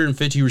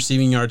 650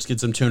 receiving yards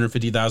gets him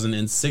 $250,000,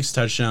 and 6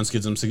 touchdowns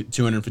gets him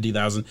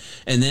 $250,000.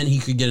 And then he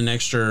could get an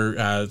extra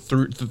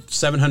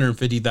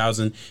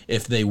 $750,000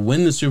 if they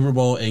win the Super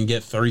Bowl and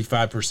get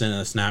 35% of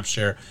the snap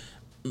share.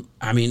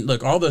 I mean,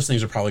 look, all those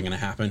things are probably going to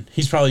happen.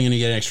 He's probably going to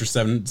get an extra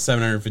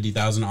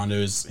 $750,000 onto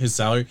his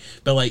salary.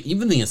 But, like,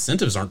 even the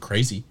incentives aren't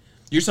crazy.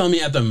 You're telling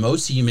me at the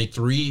most he can make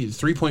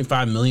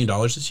 $3.5 million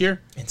this year?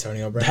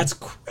 Antonio Brown. That's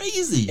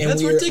crazy. And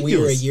That's ridiculous. We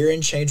were a year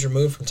and change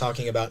removed from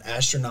talking about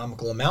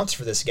astronomical amounts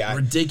for this guy.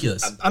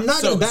 Ridiculous. I'm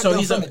not going to back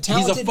down from it.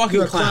 Talented, he's a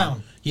fucking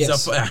clown.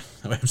 Yes. I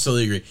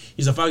absolutely agree.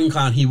 He's a fucking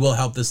clown. He will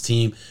help this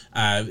team.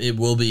 It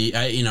will be,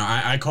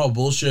 I call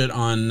bullshit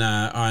on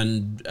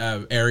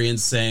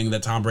Arians saying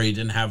that Tom Brady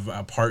didn't have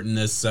a part in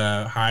this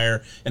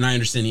hire, and I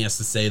understand he has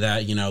to say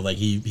that. Like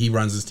he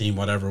runs his team,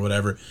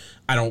 whatever.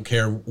 I don't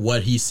care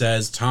what he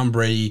says. Tom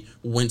Brady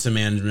went to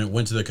management,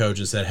 went to the coach,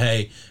 and said,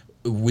 "Hey,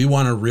 we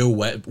want a real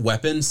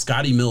weapon.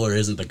 Scotty Miller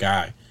isn't the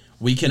guy.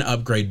 We can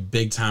upgrade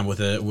big time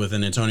with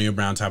an Antonio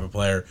Brown type of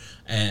player."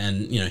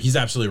 And he's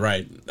absolutely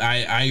right.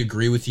 I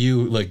agree with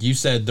you. Like you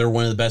said, they're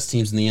one of the best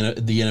teams in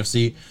the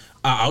NFC.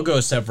 I'll go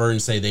a step further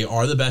and say they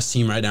are the best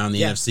team right now in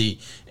the NFC,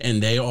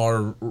 and they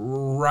are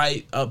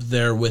right up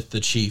there with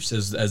the Chiefs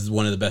as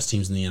one of the best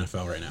teams in the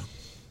NFL right now.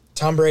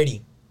 Tom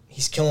Brady.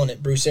 He's killing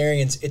it. Bruce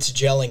Arians, it's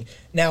gelling.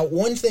 Now,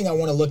 one thing I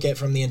want to look at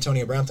from the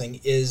Antonio Brown thing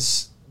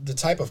is the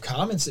type of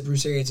comments that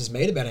Bruce Arians has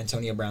made about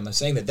Antonio Brown. They're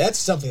saying that that's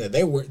something that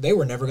they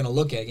were never going to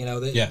look at.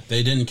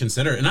 They didn't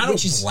consider it, and I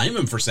don't blame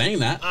him for saying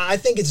that. I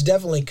think it's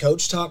definitely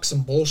coach talk,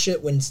 some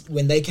bullshit when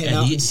they came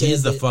out and said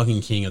he's the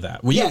fucking king of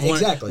that.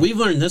 Exactly. We've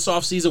learned this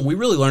offseason. We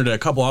really learned it a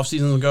couple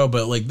offseasons ago,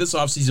 but like this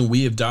offseason,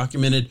 we have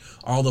documented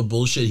all the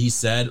bullshit he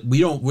said.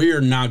 We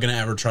are not going to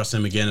ever trust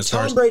him again.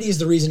 Tom Brady is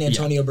the reason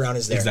Antonio Brown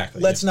is there.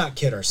 Exactly. Let's not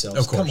kid ourselves.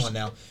 Of course. Come on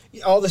now.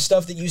 All the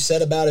stuff that you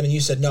said about him, and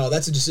you said no,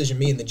 that's a decision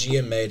me and the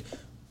GM made.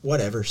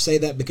 Whatever. Say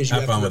that because you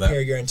have to repair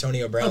your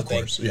Antonio Brown thing.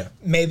 Of course, yeah.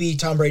 Maybe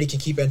Tom Brady can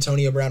keep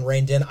Antonio Brown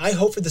reined in. I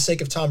hope for the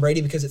sake of Tom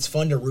Brady because it's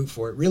fun to root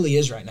for. It really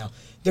is right now.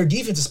 Their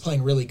defense is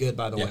playing really good,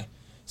 by the way.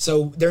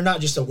 So they're not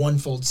just a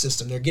one-fold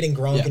system. They're getting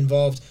Gronk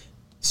involved.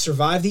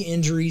 Survive the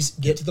injuries,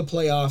 get to the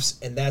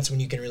playoffs, and that's when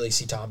you can really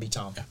see Tom be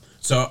Tom. Yeah.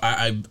 So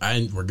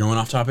we're going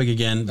off topic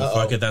again.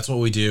 Fuck it, that's what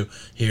we do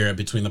here at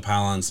Between the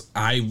Pylons.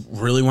 I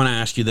really want to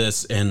ask you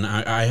this, and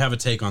I have a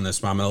take on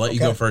this, but I'm going to let you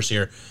go first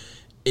here.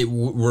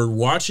 We're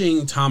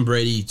watching Tom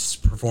Brady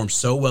perform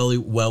so well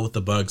with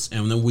the Bucs,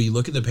 and then we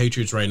look at the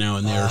Patriots right now,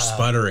 and they are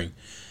sputtering.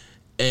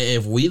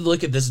 If we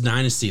look at this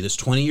dynasty, this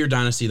 20-year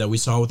dynasty that we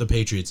saw with the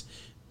Patriots,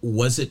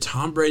 was it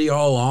Tom Brady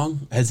all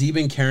along? Has he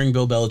been carrying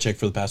Bill Belichick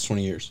for the past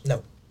 20 years?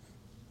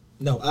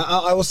 No,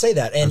 I will say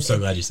that. And I'm so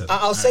glad you said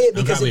that. I'll say it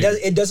because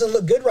it doesn't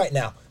look good right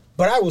now.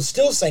 But I will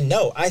still say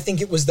no. I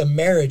think it was the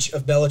marriage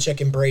of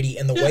Belichick and Brady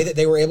and the way that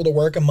they were able to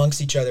work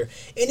amongst each other.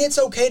 And it's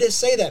okay to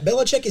say that.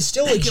 Belichick is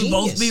still a genius. They can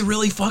both be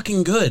really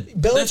fucking good.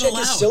 Belichick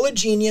is still a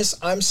genius.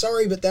 I'm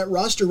sorry, but that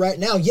roster right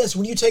now, yes,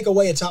 when you take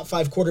away a top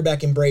 5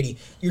 quarterback in Brady,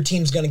 your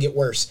team's going to get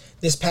worse.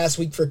 This past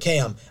week for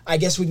Cam, I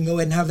guess we can go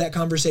ahead and have that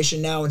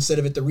conversation now instead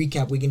of at the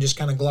recap. We can just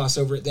kind of gloss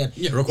over it then.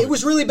 Yeah, real quick. It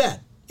was really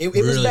bad. It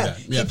was really bad.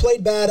 Yeah. He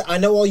played bad. I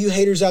know all you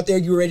haters out there,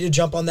 you were ready to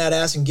jump on that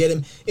ass and get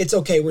him. It's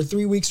okay. We're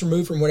 3 weeks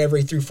removed from whenever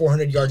he threw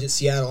 400 yards at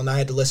Seattle, and I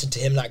had to listen to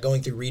him not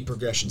going through read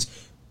progressions.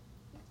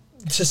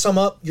 To sum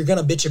up, you're going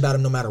to bitch about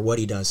him no matter what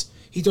he does.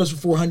 He throws for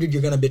 400,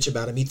 you're going to bitch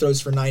about him. He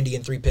throws for 90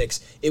 and 3 picks.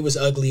 It was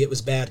ugly. It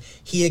was bad.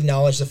 He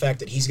acknowledged the fact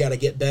that he's got to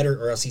get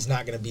better or else he's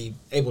not going to be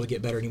able to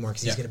get better anymore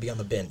because he's going to be on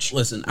the bench.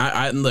 Listen,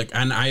 look,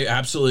 and I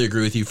absolutely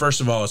agree with you.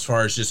 First of all, as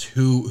far as just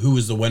who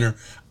is the winner,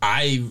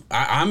 I'm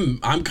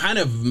kind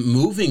of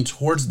moving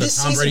towards the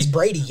Tom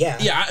Brady.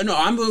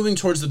 I'm moving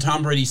towards the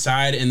Tom Brady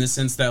side in the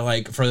sense that,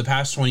 like, for the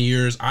past 20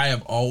 years, I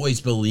have always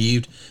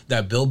believed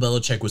that Bill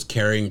Belichick was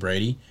carrying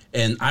Brady,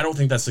 and I don't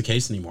think that's the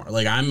case anymore.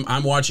 Like,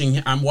 I'm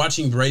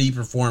watching Brady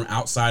perform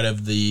outside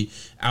of the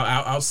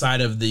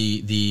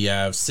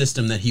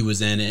system that he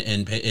was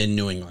in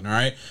New England. All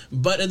right,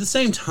 but at the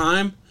same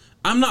time,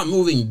 I'm not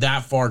moving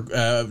that far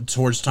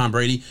towards Tom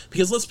Brady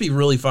because let's be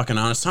really fucking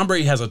honest. Tom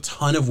Brady has a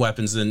ton of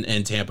weapons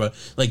in Tampa.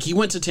 Like, he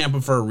went to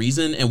Tampa for a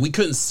reason, and we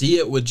couldn't see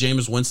it with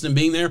Jameis Winston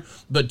being there.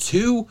 But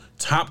 2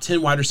 top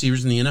 10 wide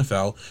receivers in the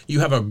NFL.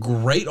 You have a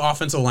great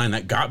offensive line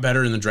that got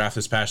better in the draft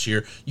this past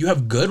year. You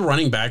have good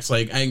running backs.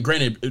 Like, and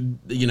granted,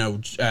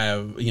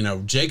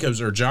 Jacobs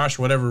or Josh,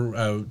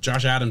 whatever,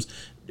 Josh Adams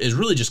is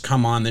really just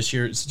come on this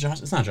year.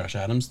 It's not Josh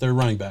Adams. They're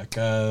running back.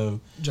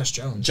 Josh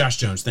Jones. Josh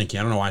Jones, thank you.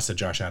 I don't know why I said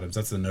Josh Adams.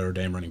 That's the Notre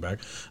Dame running back.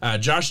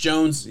 Josh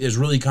Jones is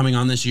really coming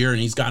on this year, and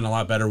he's gotten a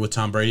lot better with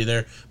Tom Brady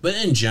there. But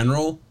in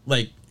general,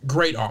 like,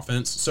 great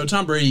offense. So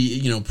Tom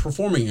Brady,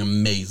 performing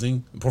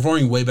amazing,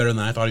 performing way better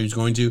than I thought he was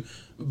going to,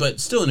 but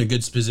still in a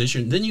good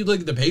position. Then you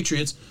look at the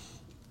Patriots.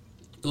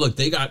 Look,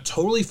 they got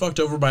totally fucked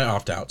over by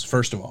opt-outs,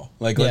 first of all.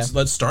 Like,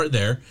 let's start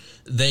there.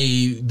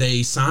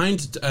 They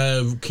signed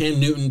Cam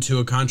Newton to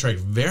a contract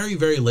very,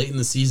 very late in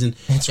the season.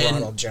 It's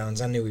Ronald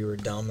Jones. I knew we were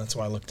dumb. That's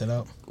why I looked it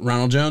up.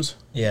 Ronald Jones?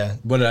 Yeah.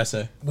 What did I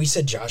say? We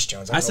said Josh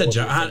Jones. I said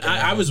Josh.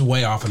 I was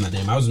way off on that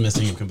name. I was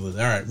missing him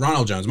completely. All right,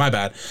 Ronald Jones. My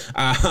bad.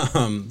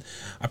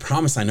 I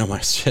promise I know my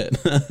shit.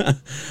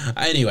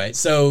 Anyway,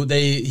 so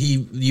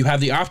you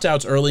have the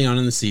opt-outs early on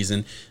in the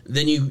season.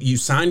 Then you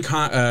sign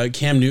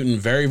Cam Newton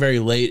very, very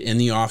late in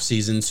the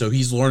offseason, so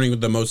he's learning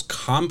the most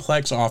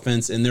complex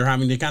offense, and they're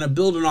having to kind of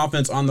build an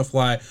offense on the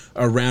fly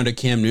around a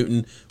Cam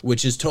Newton,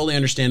 which is totally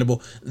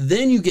understandable.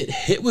 Then you get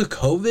hit with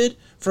COVID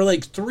for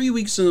like 3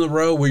 weeks in a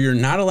row where you're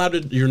not allowed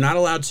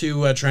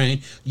to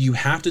train. You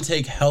have to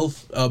take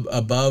health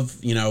above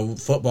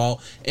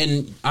football.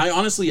 And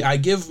I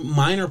give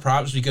minor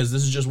props because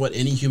this is just what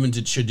any human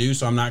should do.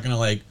 So I'm not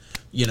gonna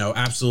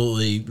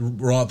absolutely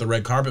roll out the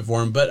red carpet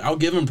for him. But I'll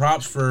give him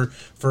props for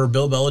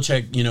Bill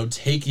Belichick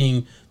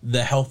taking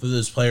the health of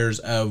his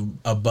players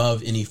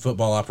above any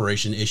football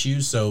operation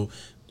issues. So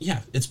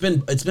yeah, it's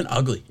been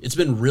ugly. It's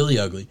been really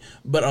ugly.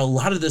 But a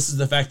lot of this is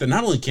the fact that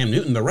not only Cam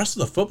Newton, the rest of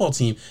the football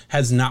team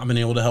has not been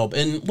able to help.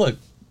 And look,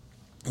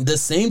 the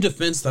same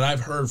defense that I've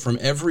heard from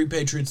every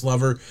Patriots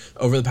lover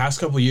over the past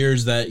couple of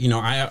years that,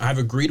 I've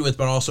agreed with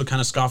but also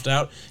kind of scoffed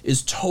out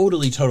is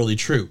totally, totally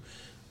true.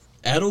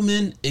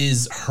 Edelman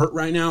is hurt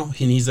right now.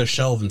 He needs a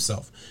shell of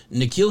himself.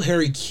 N'Keal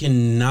Harry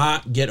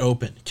cannot get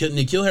open.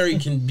 N'Keal Harry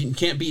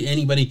can't beat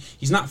anybody.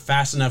 He's not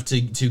fast enough to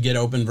get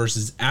open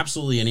versus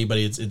absolutely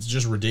anybody. It's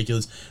just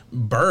ridiculous.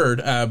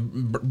 Damiere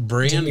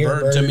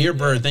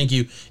Byrd, thank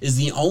you, is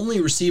the only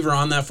receiver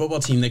on that football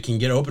team that can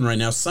get open right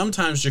now.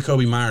 Sometimes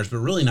Jacoby Myers, but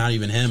really not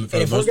even him for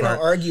the most part. If we're going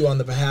to argue on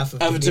the behalf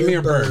of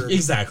Damiere Byrd,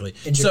 exactly.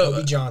 And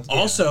Jacoby Johnson.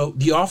 Also,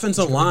 the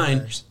offensive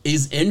line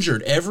is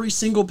injured. Every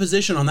single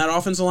position on that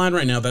offensive line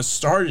right now that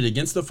started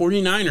against the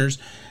 49ers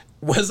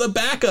was a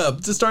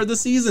backup to start the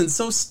season.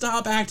 So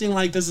stop acting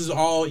like this is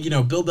all,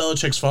 Bill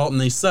Belichick's fault and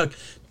they suck.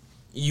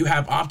 You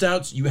have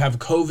opt-outs, you have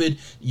COVID,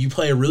 you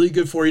play a really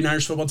good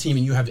 49ers football team,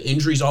 and you have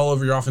injuries all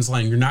over your offensive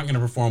line. You're not going to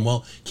perform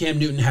well. Cam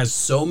Newton has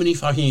so many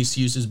fucking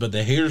excuses, but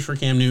the haters for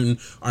Cam Newton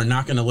are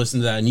not going to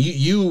listen to that. And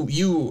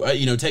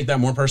you take that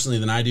more personally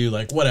than I do.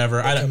 Like,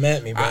 whatever. Come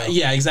at me, bro.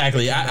 Yeah,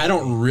 exactly. I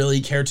don't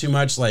really care too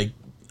much. Like,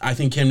 I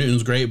think Cam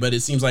Newton's great, but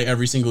it seems like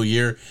every single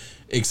year,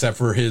 except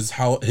for his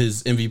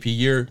MVP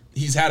year,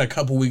 he's had a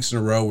couple weeks in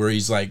a row where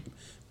he's like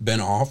been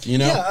off,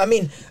 Yeah, I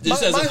mean,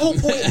 my whole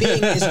point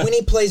being is when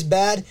he plays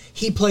bad,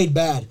 he played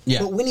bad. Yeah.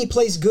 But when he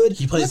plays good,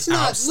 he plays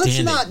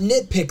outstanding. Let's not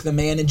nitpick the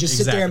man and just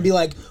sit there and be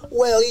like,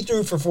 well, he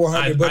threw for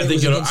 400, but I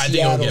think it'll get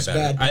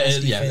better.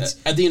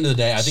 At the end of the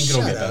day, I think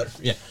it'll get better.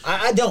 Yeah.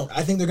 I don't.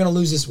 I think they're going to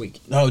lose this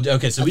week. Oh,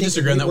 okay. So we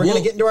disagree on that. We're going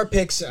to get into our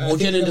picks. We'll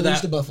get into that.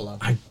 Lose to Buffalo.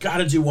 I got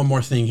to do one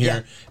more thing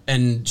here. Yeah.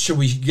 And should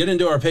we get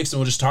into our picks and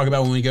we'll just talk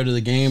about when we go to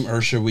the game,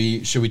 or should we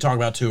talk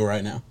about Tua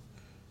right now?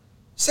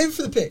 Save it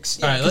for the picks.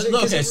 Yeah, all right,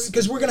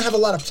 because we're going to have a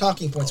lot of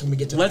talking points when we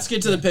get to Let's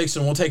get to the picks,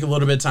 and we'll take a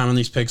little bit of time on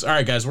these picks. All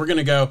right, guys, we're going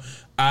to go.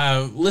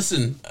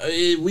 Listen,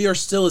 we are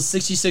still a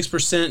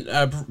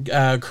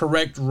 66%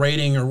 correct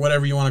rating, or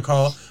whatever you want to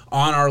call it,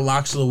 on our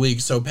locks of the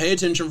week. So pay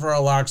attention for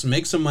our locks.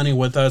 Make some money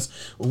with us.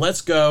 Let's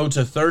go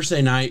to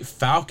Thursday night.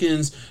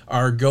 Falcons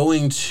are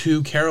going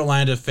to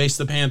Carolina to face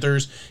the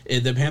Panthers.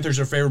 The Panthers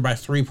are favored by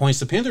 3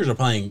 points. The Panthers are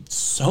playing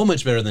so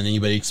much better than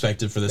anybody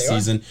expected for the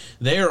season.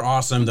 They are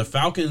awesome. The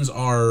Falcons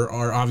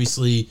are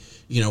obviously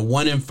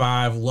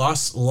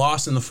 1-5,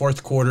 lost in the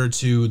fourth quarter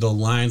to the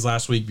Lions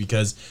last week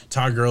because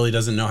Todd Gurley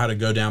doesn't know how to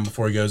go down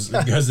before he goes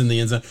in the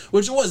end zone,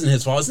 which wasn't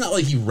his fault. It's not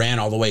like he ran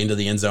all the way into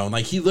the end zone.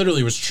 Like, he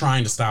literally was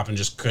trying to stop and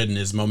just couldn't.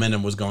 His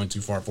momentum was going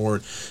too far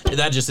forward.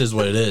 That just is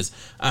what it is.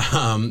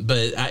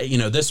 But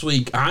this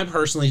week, I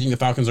personally think the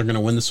Falcons are going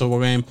to win this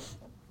football game.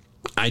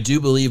 I do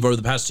believe over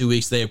the past 2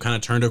 weeks they have kind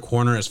of turned a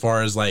corner as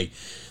far as like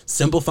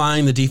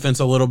simplifying the defense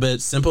a little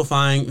bit,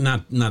 simplifying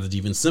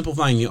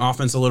the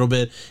offense a little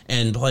bit,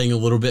 and playing a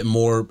little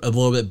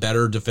bit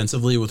better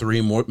defensively with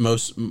Raheem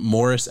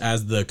Morris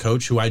as the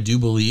coach, who I do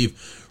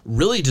believe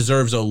really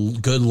deserves a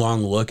good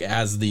long look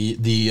as the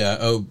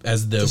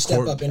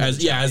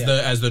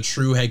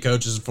true head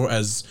coach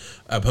as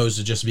opposed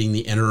to just being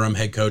the interim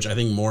head coach. I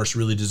think Morris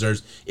really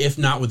deserves, if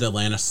not with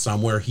Atlanta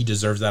somewhere, he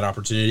deserves that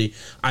opportunity.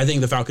 I think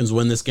the Falcons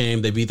win this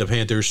game. They beat the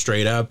Panthers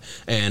straight up,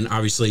 and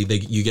obviously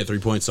you get 3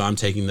 points, so I'm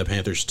taking the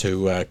Panthers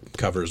to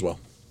cover as well.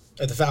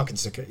 The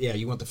Falcons. Yeah,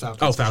 you want the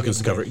Falcons. Oh, Falcons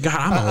to cover. God,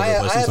 I'm all over the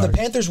place. I have the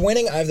Panthers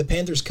winning. I have the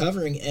Panthers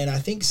covering, and I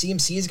think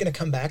CMC is going to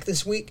come back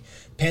this week.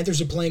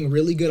 Panthers are playing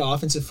really good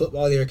offensive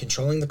football. They are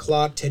controlling the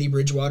clock. Teddy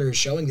Bridgewater is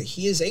showing that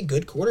he is a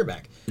good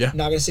quarterback. Yeah. I'm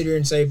not going to sit here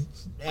and say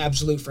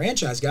absolute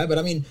franchise guy, but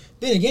I mean,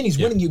 then again, he's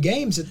winning you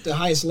games at the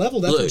highest level.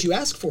 That's what you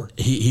ask for.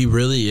 He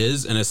really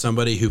is, and as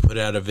somebody who put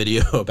out a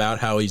video about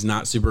how he's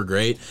not super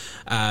great,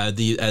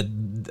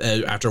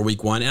 after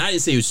week 1, and I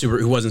didn't say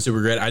he wasn't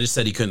super great. I just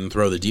said he couldn't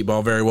throw the deep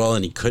ball very well,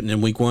 and he couldn't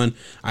in week 1.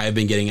 I have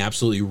been getting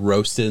absolutely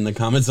roasted in the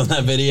comments on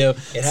that video.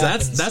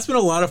 That's been a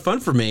lot of fun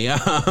for me. Go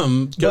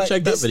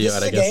check that video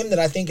out. This is a game that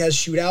I think has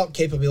shootout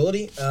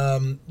capability.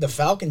 The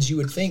Falcons, you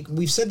would think,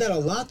 we've said that a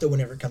lot though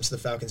whenever it comes to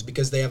the Falcons,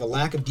 because they have a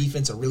lack of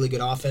defense, a really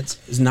good offense.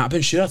 It's not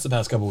been shootouts the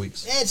past couple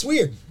weeks. Yeah, it's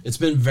weird. It's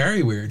been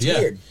very weird. It's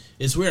weird.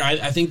 It's weird.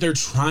 I think they're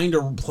trying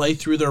to play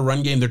through their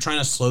run game. They're trying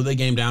to slow the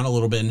game down a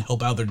little bit and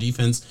help out their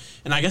defense.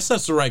 And I guess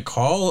that's the right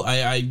call.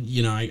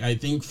 I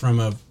think from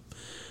a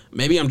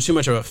maybe I'm too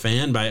much of a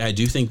fan, but I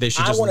do think they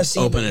should just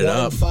open it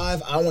up.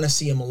 5. I want to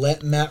see him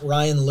let Matt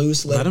Ryan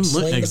loose. Let him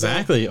sling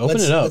exactly. The ball.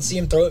 Open it up. Let's see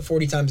him throw it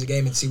 40 times a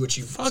game and see what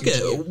you. Fuck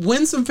it.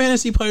 Win some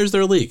fantasy players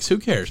their leagues. Who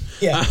cares?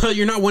 Yeah.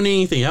 You're not winning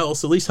anything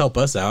else. At least help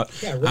us out.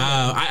 Yeah.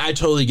 Right. I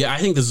totally get. I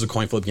think this is a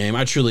coin flip game.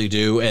 I truly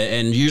do.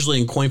 And usually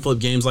in coin flip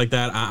games like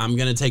that, I'm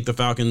going to take the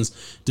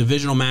Falcons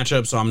divisional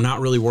matchup. So I'm not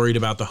really worried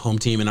about the home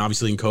team. And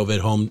obviously in COVID,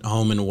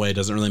 home and away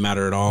doesn't really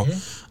matter at all.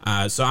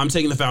 Mm-hmm. So I'm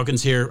taking the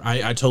Falcons here.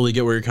 I totally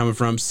get where you're coming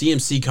from.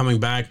 CMC coming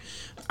back.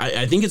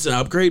 I think it's an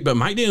upgrade, but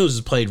Mike Daniels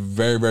has played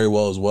very, very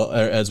well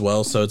as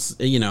well. So it's,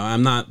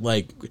 I'm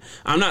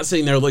not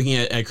sitting there looking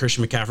at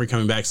Christian McCaffrey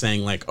coming back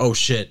saying like, oh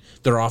shit,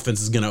 their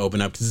offense is going to open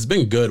up, because it's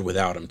been good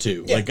without him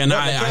too. Yeah,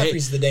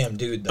 McCaffrey's the damn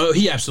dude though. Oh,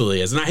 he absolutely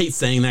is. And I hate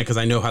saying that because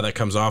I know how that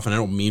comes off, and I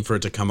don't mean for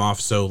it to come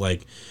off so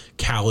like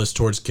callous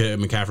towards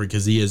McCaffrey,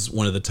 because he is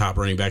one of the top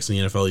running backs in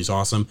the NFL. He's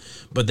awesome,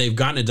 but they've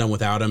gotten it done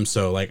without him.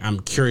 So like, I'm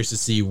curious to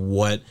see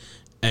what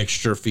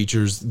extra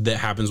features that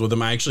happens with him.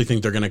 I actually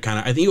think they're going to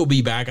I think he'll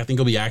be back. I think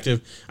he'll be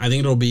active. I think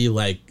it'll be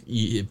like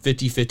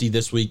 50-50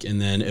 this week,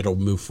 and then it'll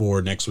move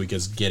forward next week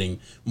as getting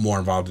more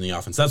involved in the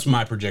offense. That's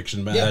my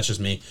projection, but that's just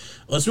me.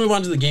 Let's move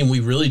on to the game we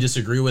really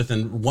disagree with,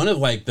 and one of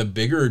like the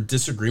bigger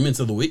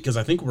disagreements of the week, because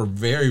I think we're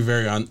very,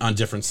 very on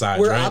different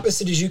sides. We're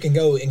opposite as you can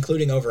go,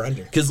 including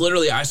over-under. Because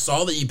literally, I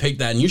saw that you picked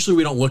that, and usually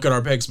we don't look at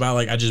our picks, but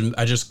like I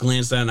just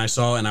glanced at it and I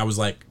saw it, and I was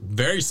like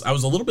I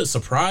was a little bit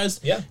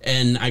surprised. Yeah.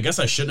 And I guess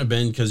I shouldn't have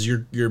been, because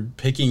you're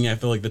picking, I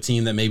feel like, the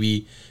team that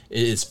maybe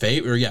is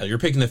you're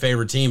picking the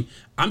favorite team.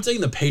 I'm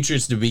taking the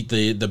Patriots to beat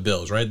the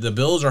Bills, right? The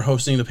Bills are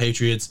hosting the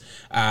Patriots,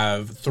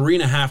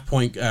 3.5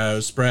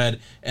 point spread,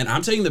 and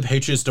I'm taking the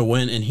Patriots to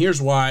win, and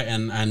here's why,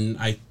 and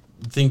I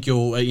think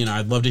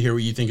I'd love to hear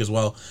what you think as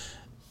well.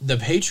 The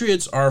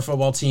Patriots are a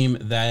football team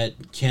that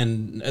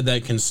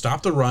can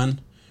stop the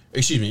run.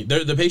 Excuse me,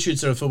 the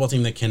Patriots are a football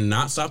team that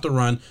cannot stop the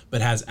run,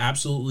 but has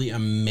absolutely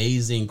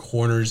amazing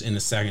corners in the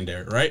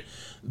secondary, right?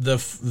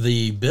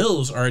 The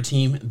Bills are a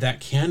team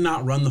that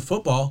cannot run the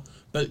football,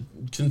 but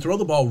can throw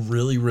the ball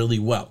really, really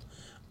well.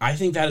 I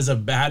think that is a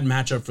bad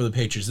matchup for the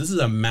Patriots. This is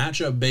a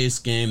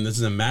matchup-based game. This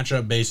is a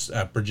matchup-based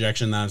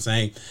projection that I'm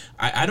saying.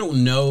 I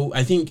don't know.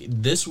 I think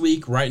this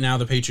week, right now,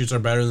 the Patriots are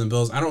better than the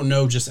Bills. I don't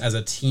know just as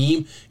a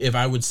team if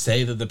I would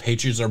say that the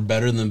Patriots are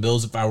better than the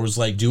Bills if I was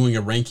like doing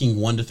a ranking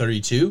 1 to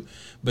 32.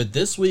 But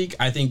this week,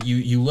 I think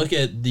you look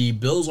at the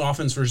Bills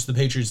offense versus the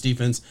Patriots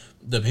defense.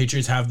 The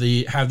Patriots have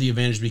the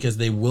advantage because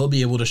they will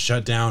be able to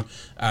shut down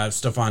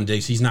Stephon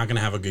Diggs. He's not going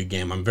to have a good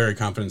game. I'm very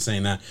confident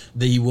saying that.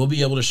 They will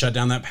be able to shut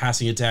down that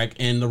passing attack.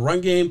 And the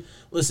run game,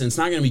 listen, it's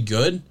not going to be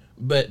good,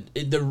 but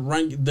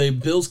the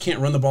Bills can't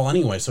run the ball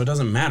anyway, so it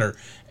doesn't matter.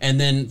 And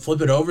then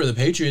flip it over to the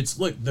Patriots.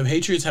 Look, the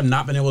Patriots have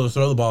not been able to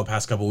throw the ball the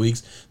past couple of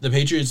weeks. The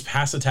Patriots'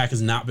 pass attack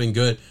has not been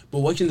good. But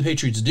what can the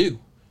Patriots do?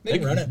 They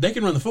can run it. They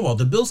can run the football.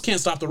 The Bills can't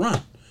stop the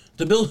run.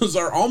 The Bills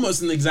are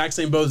almost in the exact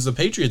same boat as the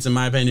Patriots, in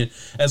my opinion,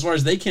 as far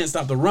as they can't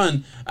stop the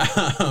run.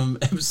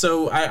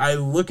 So I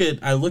look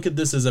at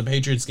this as a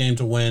Patriots game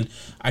to win.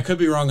 I could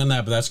be wrong on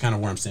that, but that's kind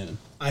of where I'm standing.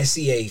 I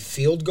see a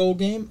field goal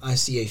game. I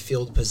see a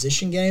field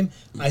position game.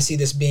 I see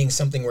this being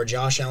something where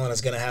Josh Allen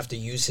is going to have to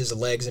use his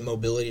legs and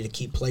mobility to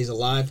keep plays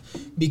alive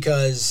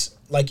because,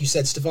 like you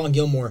said, Stephon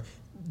Gilmore,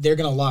 they're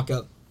going to lock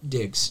up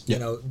Diggs. Yep.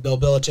 Bill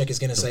Belichick is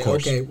going to say,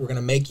 okay, we're going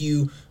to make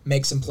you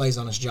make some plays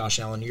on us, Josh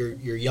Allen.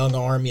 Your young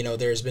arm,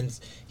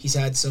 he's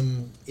had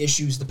some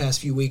issues the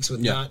past few weeks with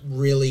not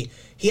really,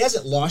 he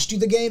hasn't lost you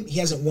the game. He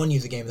hasn't won you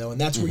the game, though.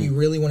 And that's where you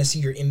really want to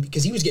see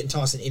because he was getting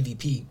tossed in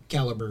MVP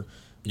caliber,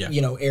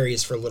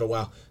 areas for a little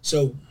while.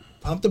 So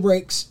pump the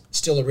brakes.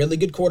 Still a really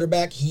good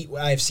quarterback.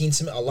 I've seen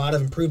a lot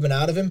of improvement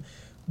out of him,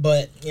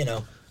 but,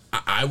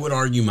 I would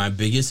argue my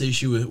biggest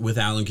issue with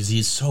Allen, because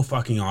he's so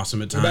fucking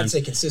awesome at times. You're about to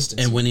say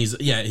consistency. And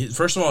when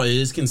first of all, it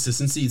is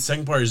consistency. The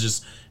second part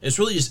is it's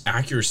really just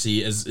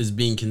accuracy as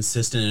being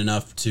consistent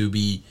enough to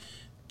be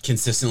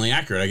consistently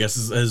accurate, I guess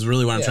is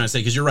really what I'm trying to say.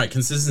 Because you're right,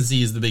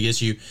 consistency is the big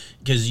issue.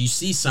 Because you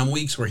see some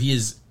weeks where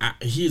he's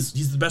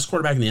the best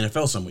quarterback in the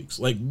NFL some weeks.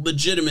 Like,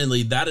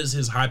 legitimately, that is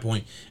his high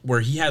point,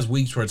 where he has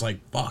weeks where it's like,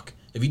 fuck.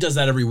 If he does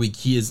that every week,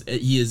 he is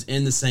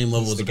in the same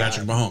level as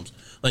Patrick Mahomes.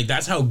 Like,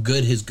 that's how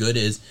good his good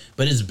is.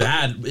 But his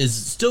bad is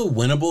still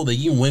winnable. They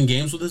can win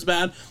games with his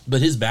bad, but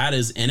his bad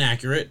is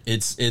inaccurate.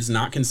 It's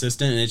not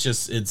consistent, and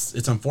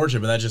it's unfortunate.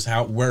 But that's just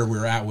where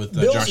we're at with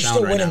Bills Josh are Allen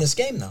still right winning now. this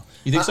game, though.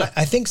 You think so?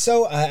 I think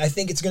so. I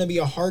think it's going to be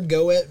a hard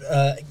go at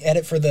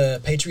it for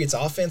the Patriots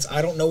offense.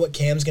 I don't know what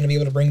Cam's going to be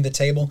able to bring to the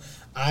table.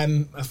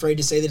 I'm afraid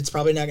to say that it's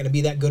probably not going to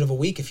be that good of a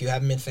week if you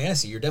have him in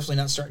fantasy. You're definitely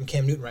not starting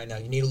Cam Newton right now.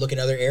 You need to look in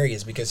other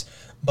areas because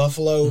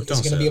Buffalo is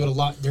going to be able to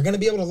lock. They're going to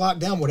be able to lock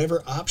down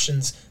whatever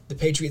options the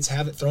Patriots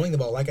have at throwing the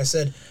ball. Like I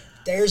said,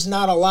 there's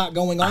not a lot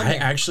going on. I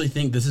actually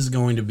think this is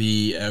going to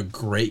be a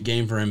great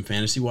game for him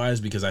fantasy wise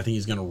because I think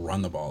he's going to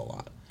run the ball a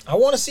lot. I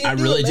want to see him I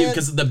really do man.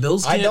 because the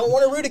Bills can't. I don't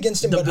want to root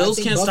against him, the but Bills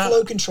I think can't Buffalo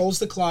stop. controls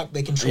the clock.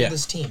 They control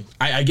this team.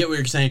 I get what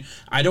you're saying.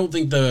 I don't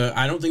think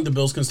the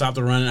Bills can stop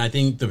the run. And I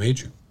think the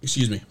Patriots.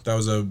 Excuse me, that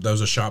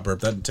was a shot burp.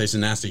 That tasted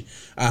nasty.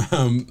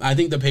 I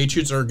think the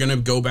Patriots are going to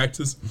go back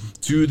to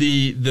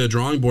the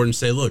drawing board and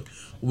say, look,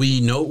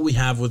 we know what we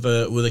have with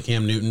a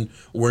Cam Newton.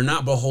 We're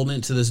not beholden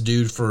to this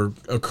dude for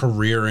a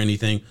career or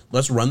anything.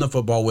 Let's run the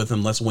football with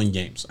him. Let's win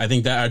games. I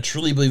think that I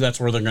truly believe that's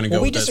where they're going to go.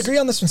 We with disagree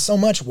on this one so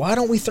much. Why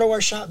don't we throw our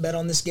shot bet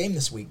on this game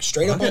this week?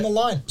 Straight up on the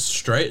line.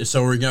 Straight.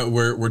 So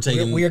we're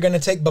taking. We are going to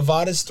take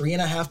Bovada's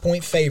 3.5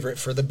 point favorite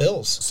for the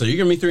Bills. So you're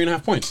giving me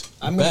 3.5 points.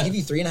 I'm going to give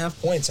you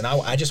 3.5 points, and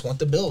I just want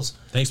the Bills.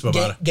 Thanks,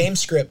 Bovada. Game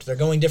script. They're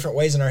going different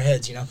ways in our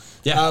heads, you know.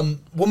 Yeah.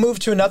 We'll move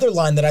to another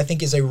line that I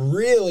think is a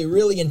really,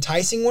 really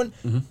enticing one.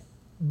 Mm-hmm.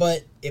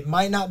 But it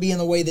might not be in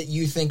the way that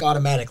you think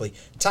automatically.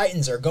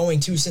 Titans are going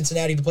to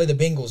Cincinnati to play the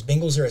Bengals.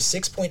 Bengals are a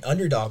 6-point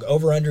underdog.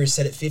 Over-under is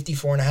set at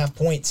 54.5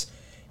 points.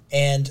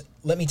 And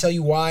let me tell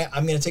you why.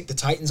 I'm going to take the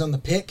Titans on the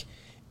pick,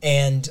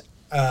 and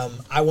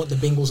I want the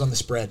Bengals on the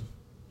spread.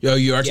 Yo,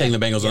 you are taking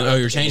the Bengals on. Oh,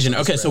 you're changing.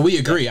 Okay, so we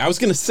agree. I was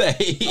going to say.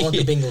 I want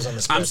the Bengals on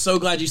the spread. I'm so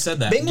glad you said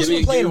that. Bengals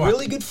are playing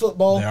really good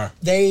football. They are.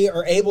 They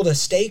are able to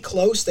stay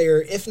close. They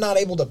are, if not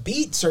able to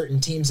beat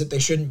certain teams that they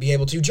shouldn't be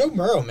able to. Joe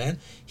Burrow, man,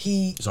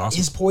 he's awesome.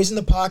 His poise in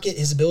the pocket,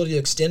 his ability to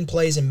extend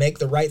plays and make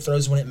the right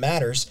throws when it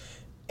matters,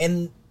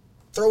 and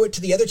throw it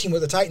to the other team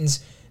with the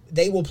Titans.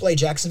 They will play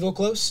Jacksonville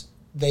close.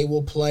 They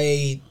will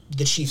play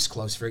the Chiefs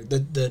close, for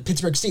the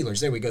Pittsburgh Steelers.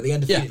 There we go, the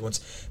undefeated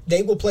ones.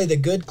 They will play the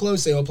good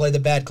close. They will play the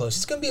bad close.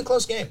 It's going to be a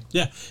close game.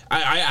 Yeah,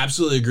 I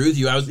absolutely agree with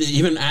you. I was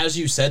even as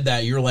you said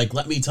that, you were like,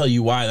 "Let me tell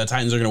you why the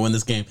Titans are going to win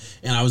this game,"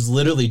 and I was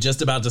literally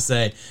just about to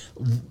say,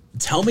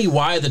 "Tell me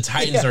why the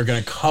Titans are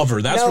going to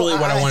cover." That's really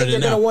what I wanted to know.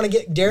 They're going to want to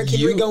get Derrick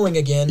Henry going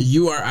again.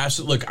 You are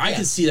absolutely. Look, I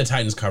can see the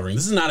Titans covering.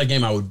 This is not a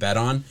game I would bet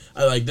on.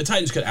 Like the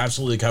Titans could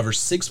absolutely cover.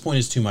 6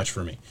 points is too much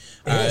for me.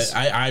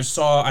 I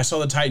saw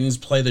the Titans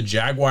play the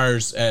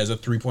Jaguars as a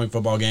 3-point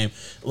football game.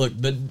 Look,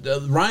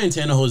 Ryan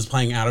Tannehill is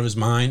playing out of his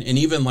mind, and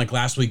even like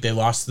last week they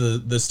lost the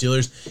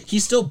Steelers. He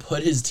still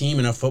put his team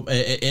in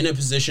a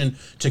position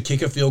to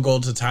kick a field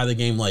goal to tie the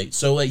game late.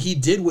 So like he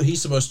did what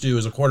he's supposed to do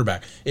as a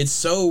quarterback. It's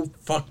so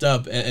fucked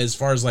up as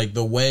far as like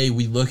the way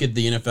we look at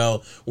the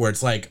NFL, where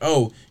it's like,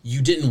 oh,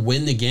 you didn't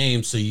win the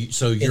game, so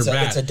you're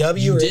bad. It's a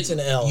W or it's an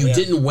L. You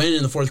didn't win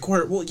in the fourth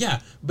quarter. Well,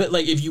 yeah, but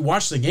like if you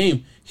watch the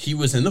game, he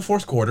was in the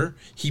fourth quarter.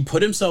 He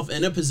put himself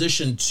in a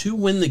position to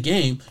win the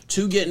game,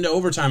 to get into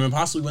overtime and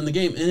possibly win the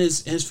game, and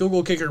his field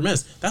goal kicker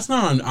missed. That's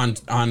not on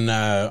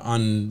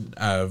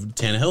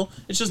Tannehill.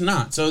 It's just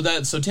not. So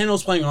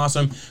Tannehill's playing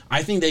awesome.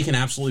 I think they can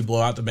absolutely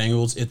blow out the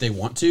Bengals if they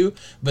want to,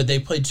 but they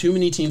played too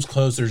many teams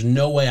close. There's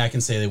no way I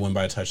can say they win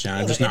by a touchdown.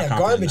 I'm just not confident.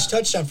 A garbage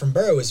touchdown from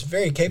Burrow is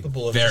very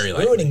capable of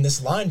ruining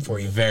this line for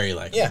you. Very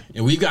likely. Yeah.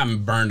 And we've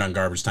gotten burned on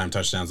garbage time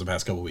touchdowns the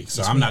past couple of weeks,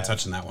 so I'm not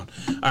touching that one.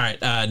 All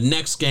right,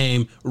 next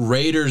game,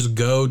 Raiders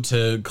go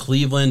to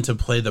Cleveland to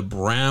play the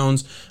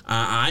Browns.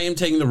 I am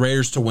taking the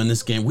Raiders to win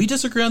this game. We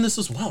disagree on this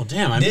as well.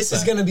 Damn, this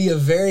is going to be a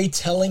very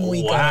telling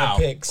week on our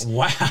picks.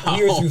 Wow.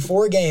 We are through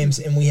 4 games,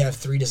 and we have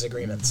 3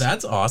 disagreements.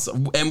 That's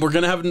awesome. And we're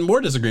going to have more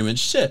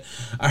disagreements. Shit.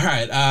 All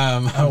right.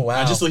 Oh,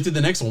 wow. I just looked at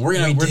the next one.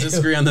 We're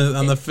disagree on the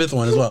 5th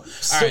one as well.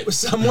 All right.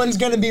 Someone's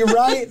going to be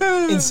right,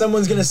 and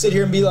someone's going to sit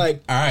here and be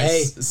like, all right.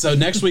 Hey. So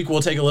next week,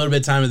 we'll take a little bit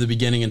of time at the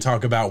beginning and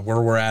talk about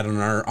where we're at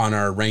on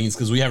our reigns,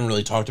 because we haven't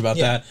really talked about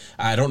that.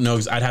 I don't know,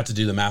 because I'd have to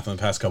do the math on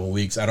the past couple of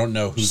weeks. I don't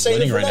know who's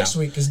winning right next now.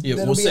 Week,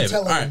 we'll save it.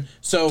 All right.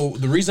 So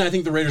the reason I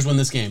think the Raiders win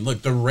this game,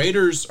 look, the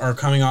Raiders are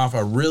coming off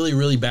a really,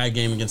 really bad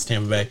game against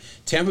Tampa Bay.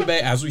 Tampa Bay,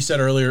 as we said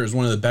earlier, is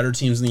one of the better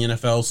teams in the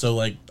NFL. So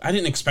like, I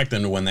didn't expect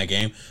them to win that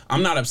game.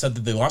 I'm not upset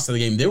that they lost the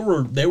game. They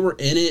were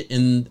in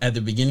it at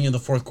the beginning of the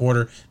fourth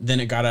quarter. Then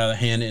it got out of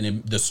hand,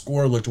 and the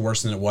score looked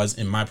worse than it was,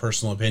 in my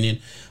personal opinion.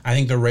 I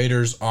think the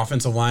Raiders'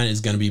 offensive line is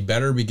going to be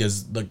better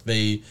because look,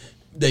 the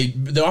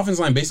offensive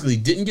line basically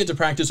didn't get to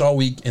practice all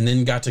week and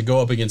then got to go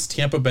up against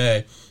Tampa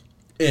Bay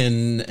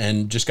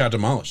and just got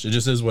demolished. It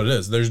just is what it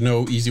is. There's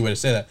no easy way to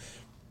say that.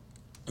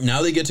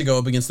 Now they get to go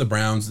up against the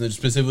Browns,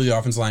 specifically the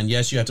offensive line.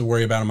 Yes, you have to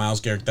worry about a Myles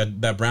Garrett.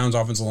 That Browns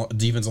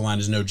defensive line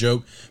is no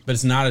joke, but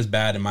it's not as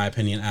bad, in my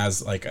opinion,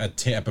 as like a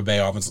Tampa Bay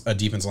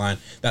defensive line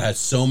that has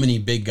so many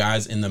big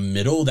guys in the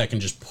middle that can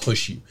just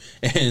push you.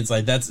 And it's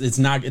like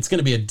it's going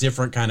to be a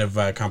different kind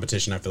of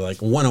competition. I feel like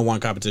one-on-one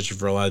competition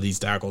for a lot of these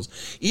tackles.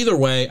 Either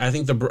way, I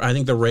think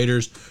the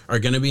Raiders are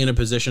going to be in a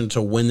position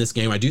to win this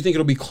game. I do think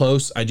it'll be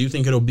close. I do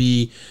think it'll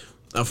be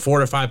a 4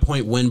 to 5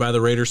 point win by the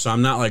Raiders, so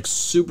I'm not like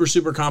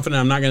super confident.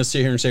 I'm not going to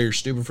sit here and say you're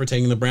stupid for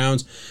taking the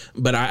Browns,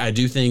 but I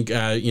do think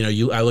I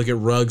look at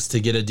Ruggs to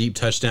get a deep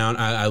touchdown.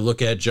 I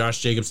look at Josh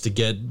Jacobs to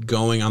get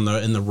going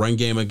in the run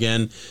game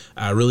again.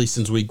 Really,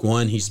 since week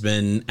 1, he's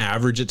been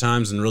average at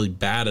times and really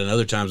bad at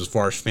other times as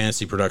far as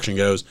fantasy production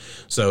goes.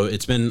 So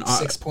it's been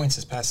 6 points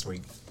this past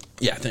week.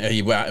 Yeah,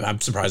 I'm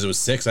surprised it was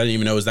 6. I didn't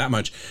even know it was that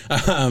much.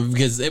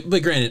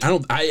 But granted,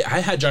 I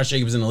had Josh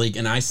Jacobs in the league,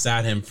 and I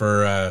sat him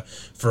for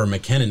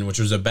McKinnon, which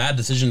was a bad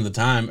decision at the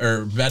time,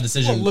 or bad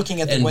decision. Well,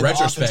 looking at the way the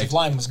offensive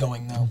line was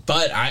going, though.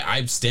 But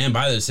I stand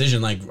by the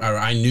decision. Like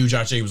I knew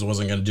Josh Jacobs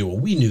wasn't going to do what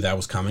we knew that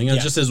was coming. And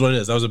It just is what it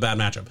is. That was a bad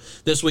matchup.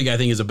 This week, I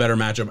think, is a better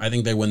matchup. I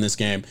think they win this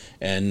game.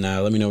 And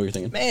let me know what you're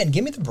thinking. Man,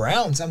 give me the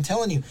Browns. I'm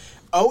telling you,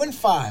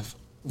 0-5,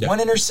 1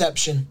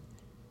 interception.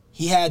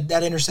 He had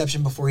that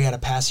interception before he had a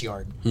pass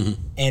yard. Mm-hmm.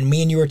 And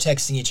me and you were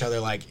texting each other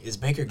like, is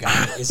Baker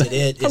got it? Is it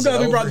it? I'm glad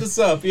we brought this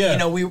up,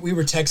 yeah. We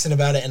were texting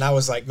about it, and I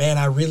was like, man,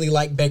 I really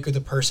like Baker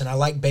the person. I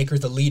like Baker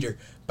the leader.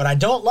 But I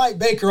don't like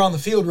Baker on the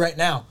field right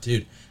now.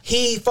 Dude.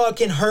 He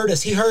fucking hurt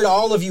us. He hurt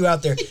all of you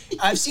out there.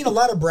 I've seen a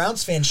lot of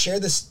Browns fans share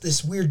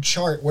this weird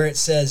chart where it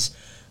says,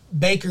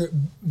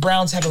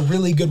 Browns have a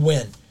really good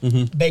win.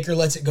 Mm-hmm. Baker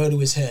lets it go to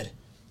his head.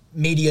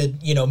 Media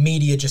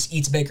just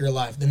eats Baker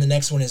alive. Then the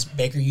next one is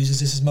Baker uses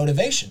this as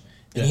motivation.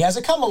 And he has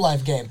a come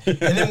alive game. And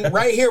then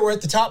right here, we're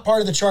at the top part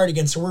of the chart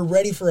again. So we're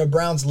ready for a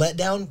Browns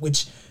letdown,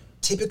 which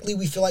typically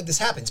we feel like this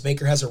happens.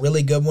 Baker has a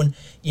really good one.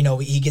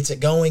 He gets it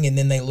going, and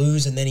then they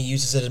lose, and then he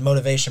uses it as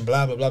motivation,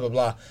 blah, blah, blah, blah,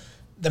 blah.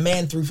 The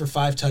man threw for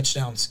 5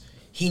 touchdowns.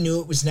 He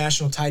knew it was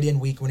National Tight End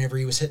Week whenever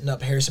he was hitting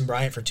up Harrison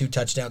Bryant for 2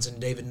 touchdowns and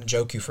David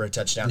Njoku for a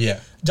touchdown.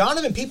 Yeah.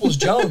 Donovan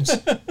Peoples-Jones,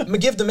 I'm going to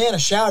give the man a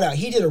shout-out.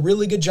 He did a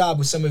really good job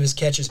with some of his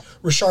catches.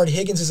 Rashard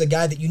Higgins is a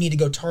guy that you need to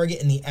go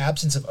target in the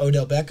absence of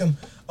Odell Beckham.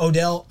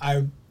 Odell,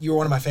 you were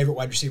one of my favorite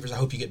wide receivers. I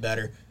hope you get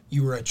better.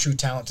 You were a true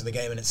talent to the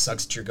game, and it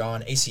sucks that you're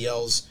gone.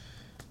 ACLs,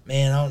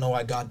 man, I don't know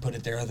why God put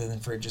it there other than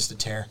for it just to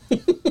tear.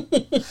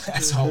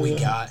 That's all we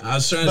got. I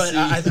was trying to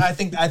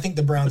see. I think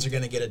the Browns are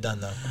going to get it done,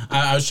 though.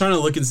 I was trying to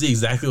look and see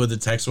exactly what the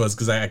text was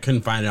because I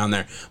couldn't find it on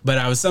there. But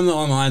I was something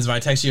along the lines of I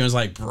texted you and I was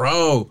like,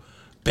 bro,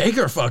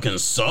 Baker fucking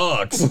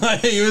sucks.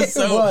 Like it was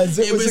so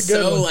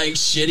like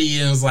shitty,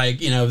 and it was like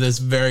this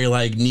very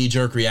like knee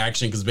jerk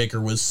reaction because Baker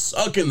was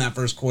sucking that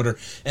first quarter,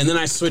 and then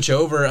I switch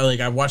over,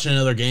 like I watch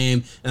another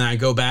game and I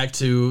go back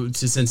to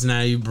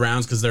Cincinnati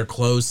Browns because they're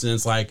close, and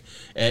it's like,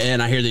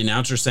 and I hear the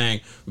announcer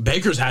saying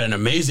Baker's had an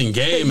amazing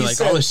game, and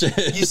like all this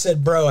shit. You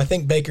said, bro, I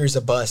think Baker's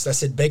a bust. I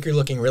said Baker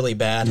looking really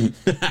bad,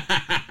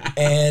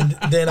 and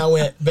then I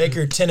went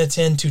Baker 10 of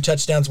 10, 2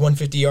 touchdowns,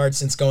 150 yards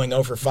since going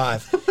 0 for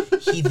 5.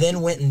 He then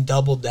went and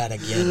doubled that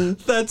again.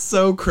 That's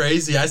so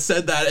crazy. I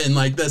said that, and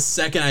like the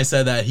second I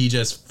said that, he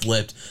just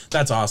flipped.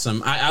 That's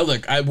awesome.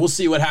 We'll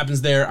see what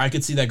happens there. I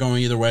could see that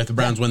going either way. If the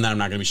Browns win that, I'm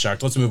not going to be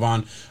shocked. Let's move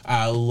on.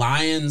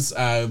 Lions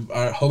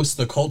host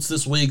the Colts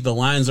this week. The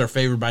Lions are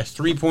favored by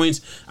 3 points.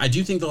 I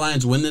do think the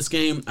Lions win this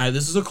game.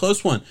 This is a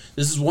close one.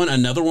 This is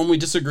another one we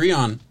disagree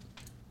on.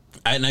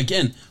 And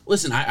again,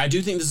 listen, I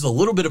do think this is a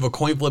little bit of a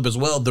coin flip as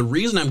well. The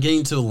reason I'm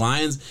getting to the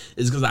Lions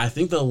is because I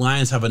think the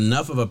Lions have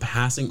enough of a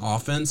passing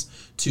offense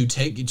to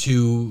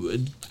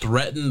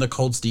threaten the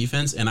Colts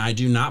defense, and I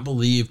do not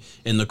believe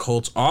in the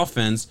Colts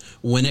offense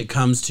when it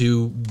comes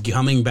to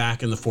coming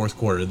back in the fourth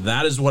quarter.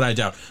 That is what I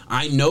doubt.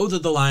 I know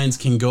that the Lions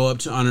can go up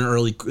to on an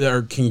early,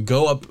 or can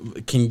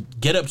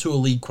get up to a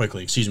lead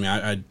quickly. Excuse me,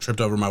 I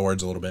tripped over my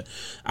words a little bit.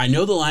 I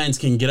know the Lions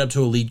can get up to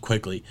a lead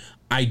quickly.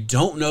 I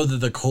don't know that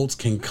the Colts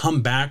can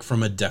come back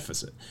from a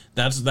deficit.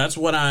 That's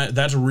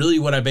really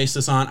what I base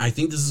this on. I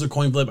think this is a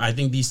coin flip. I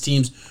think these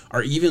teams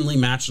are evenly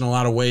matched in a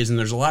lot of ways, and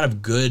there's a lot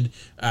of good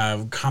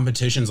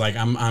competitions. Like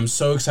I'm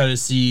so excited to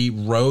see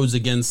Rhodes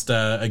against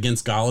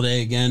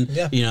Golladay again.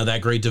 Yeah.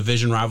 That great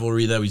division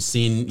rivalry that we've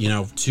seen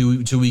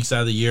 2 weeks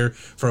out of the year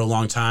for a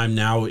long time.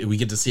 Now we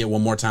get to see it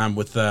one more time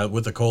with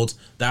the Colts.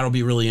 That'll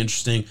be really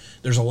interesting.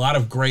 There's a lot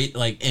of great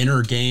like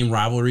inner game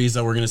rivalries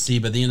that we're going to see,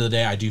 but at the end of the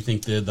day, I do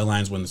think the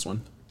Lions win this one.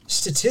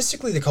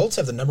 Statistically, the Colts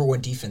have the number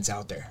 1 defense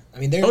out there. I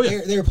mean, they're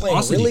playing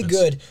awesome really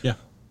defense. good. Yeah.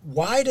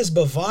 Why does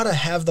Bovada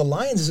have the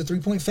Lions as a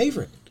 3-point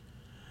favorite?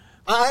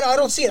 I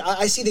don't see it.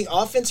 I see the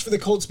offense for the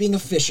Colts being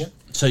efficient.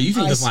 So you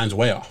think this line's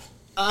way off?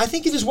 I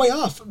think it is way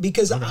off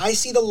because I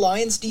see the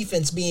Lions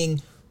defense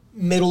being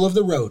middle of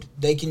the road.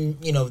 They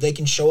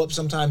can show up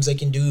sometimes. They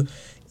can do,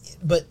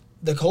 but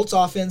the Colts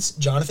offense,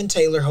 Jonathan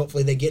Taylor,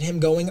 hopefully they get him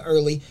going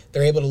early.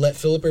 They're able to let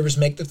Phillip Rivers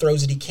make the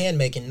throws that he can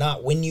make and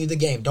not win you the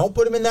game. Don't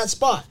put him in that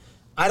spot.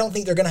 I don't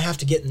think they're going to have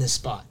to get in this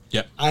spot.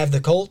 Yep. I have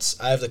the Colts.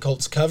 I have the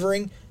Colts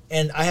covering,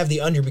 and I have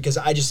the under because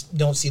I just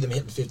don't see them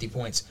hitting 50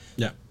 points.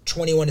 Yeah.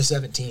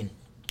 21-17.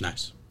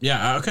 Nice.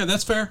 Yeah. Okay,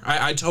 that's fair.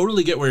 I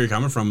totally get where you're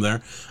coming from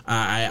there.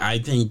 I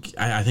think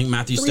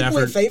Matthew Stafford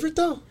 3-point favorite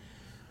though.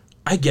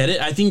 I get it.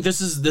 I think this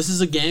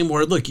is a game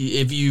where, look,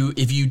 if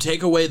you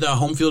take away the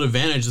home field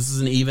advantage, this is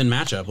an even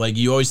matchup. Like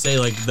you always say,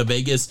 like the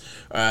Vegas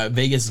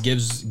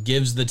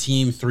gives the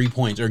team 3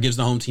 points or gives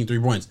the home team 3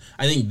 points.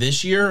 I think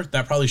this year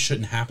that probably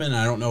shouldn't happen.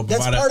 I don't know if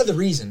That's Bovada, part of the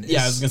reason.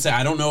 Yeah, I was gonna say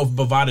I don't know if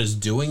Bovada is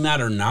doing that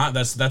or not.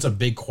 That's a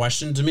big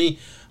question to me.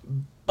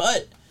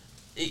 But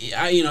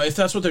if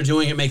that's what they're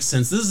doing, it makes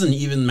sense. This is an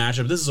even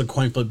matchup. This is a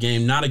coin flip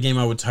game, not a game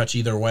I would touch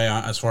either way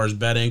as far as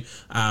betting.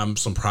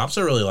 Some props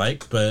I really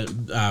like, but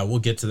we'll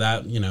get to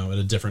that, at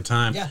a different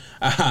time.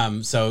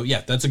 Yeah. So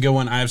yeah, that's a good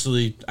one. I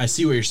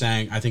see what you're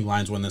saying. I think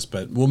Lions win this,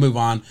 but we'll move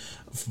on.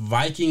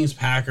 Vikings,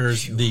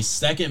 Packers, the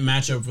second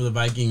matchup for the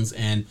Vikings.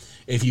 And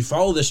if you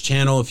follow this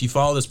channel, if you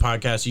follow this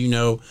podcast, you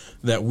know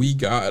that we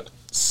got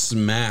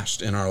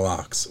smashed in our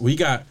locks. We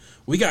got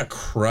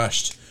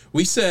crushed.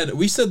 We said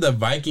the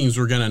Vikings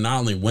were going to not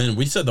only win,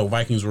 we said the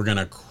Vikings were going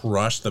to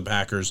crush the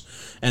Packers,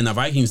 and the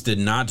Vikings did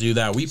not do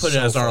that. We put it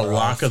as our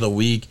lock of the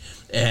week,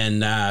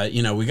 and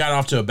we got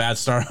off to a bad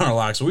start on our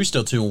lock, so we're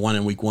still 2-1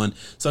 in week 1,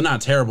 so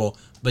not terrible.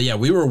 But yeah,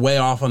 we were way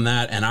off on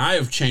that, and I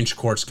have changed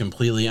course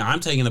completely. I'm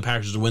taking the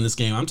Packers to win this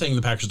game. I'm taking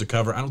the Packers to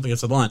cover. I don't think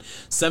it's the line.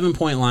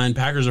 7-point line.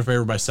 Packers are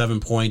favored by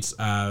 7 points,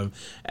 and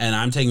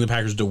I'm taking the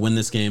Packers to win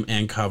this game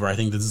and cover. I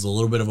think this is a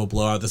little bit of a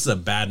blowout. This is a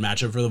bad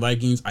matchup for the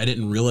Vikings. I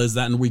didn't realize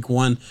that in week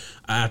 1.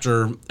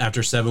 After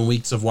 7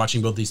 weeks of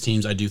watching both these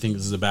teams, I do think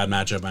this is a bad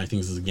matchup, and I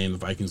think this is a game the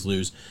Vikings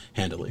lose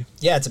handily.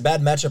 Yeah, it's a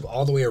bad matchup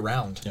all the way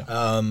around.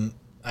 Yeah.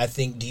 I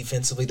think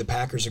defensively the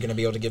Packers are going to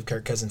be able to give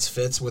Kirk Cousins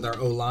fits with our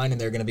O-line, and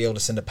they're going to be able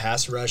to send a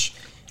pass rush.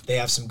 They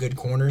have some good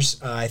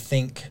corners. I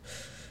think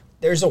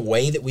there's a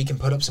way that we can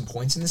put up some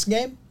points in this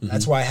game. Mm-hmm.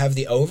 That's why I have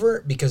the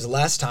over, because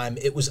last time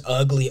it was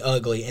ugly,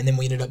 and then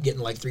we ended up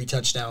getting like 3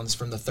 touchdowns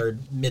from the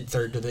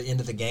mid-third to the end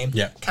of the game.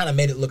 Yeah. Kind of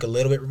made it look a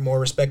little bit more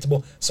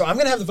respectable. So I'm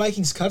going to have the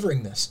Vikings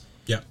covering this.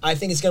 Yeah. I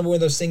think it's going to be one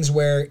of those things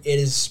where it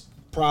is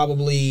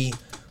probably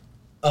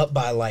up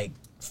by like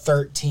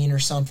 13 or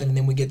something, and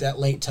then we get that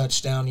late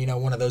touchdown,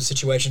 one of those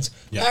situations.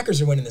 Yeah.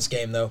 Packers are winning this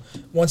game, though.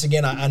 Once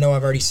again, I know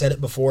I've already said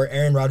it before,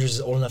 Aaron Rodgers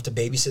is old enough to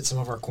babysit some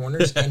of our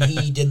corners, and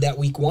he did that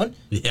week 1.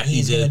 Yeah,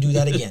 he's going to do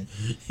that again.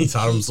 He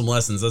taught him some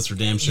lessons, that's for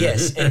damn sure.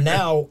 Yes, and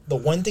now the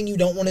one thing you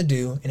don't want to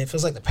do, and it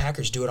feels like the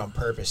Packers do it on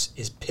purpose,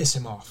 is piss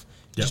him off.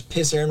 Yep. Just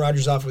piss Aaron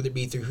Rodgers off, whether it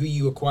be through who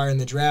you acquire in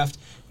the draft,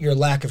 your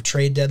lack of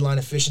trade deadline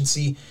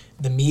efficiency,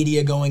 the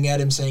media going at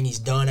him saying he's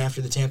done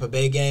after the Tampa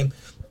Bay game.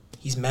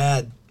 He's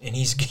mad, and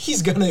he's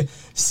going to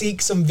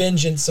seek some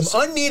vengeance, some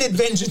unneeded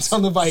vengeance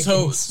on the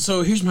Vikings.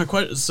 So here's my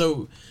question.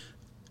 So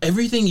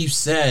everything you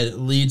said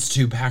leads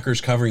to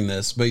Packers covering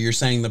this, but you're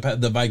saying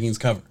the Vikings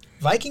cover.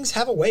 Vikings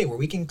have a way where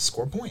we can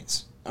score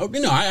points.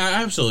 Okay, no,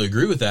 I absolutely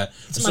agree with that.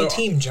 It's my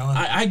team, John.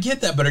 I get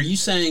that, but are you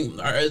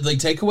saying,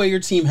 take away your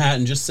team hat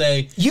and just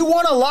say you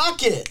want to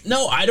lock it?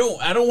 No, I don't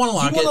want to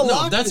lock it.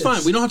 No, that's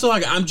fine. We don't have to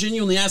lock it. I'm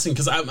genuinely asking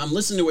because I'm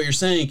listening to what you're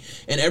saying,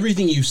 and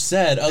everything you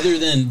said, other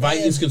than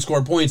Vikings can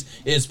score points,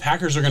 is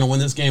Packers are going to win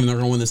this game and they're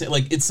going to win this.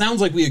 Like it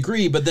sounds like we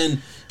agree, but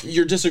then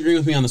you're disagreeing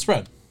with me on the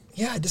sspread.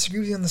 Yeah, I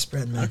disagree with you on the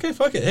spread, man. Okay,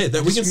 fuck it. Hey,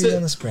 we can sit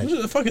on the spread.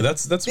 Fuck it.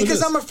 That's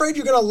because I'm afraid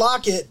you're gonna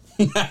lock it.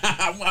 We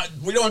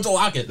don't have to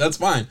lock it. That's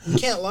fine. We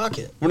can't lock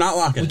it. We're not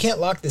locking. We can't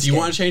lock this. Do you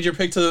want to change your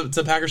pick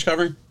to Packers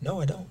covering? No,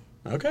 I don't.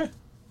 Okay.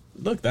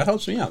 Look, that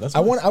helps me out. That's I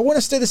want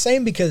to stay the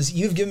same because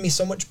you've given me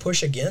so much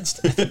push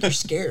against. I think you're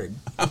scared.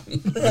 Okay.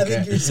 I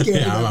think you're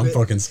scared. Yeah, I'm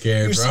fucking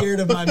scared, You're bro. scared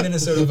of my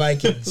Minnesota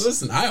Vikings.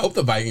 Listen, I hope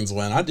the Vikings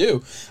win. I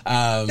do.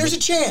 There's a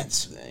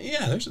chance.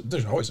 Yeah,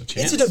 there's always a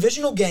chance. It's a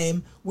divisional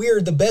game. We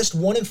are the best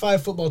 1-5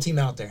 football team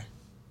out there,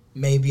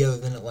 maybe other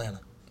than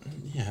Atlanta.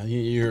 Yeah,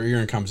 you're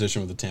in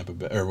competition with the Tampa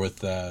Bay or with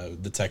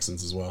the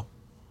Texans as well.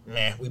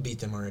 Nah, we beat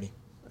them already.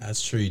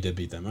 That's true. You did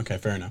beat them. Okay,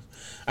 fair enough.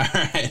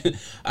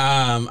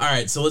 All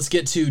right. So let's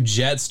get to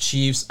Jets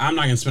Chiefs. I'm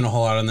not going to spend a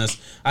whole lot on this.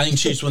 I think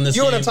Chiefs win this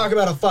game. You want to talk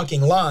about a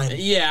fucking line?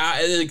 Yeah,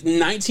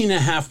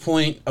 19.5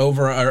 point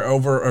over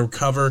or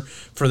cover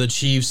for the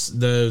Chiefs.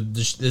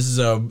 This is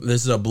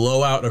a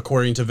blowout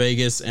according to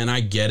Vegas, and I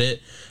get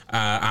it.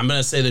 I'm going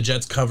to say the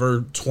Jets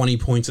cover 20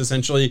 points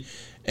essentially.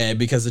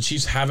 Because the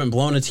Chiefs haven't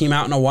blown a team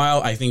out in a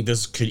while, I think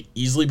this could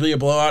easily be a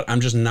blowout.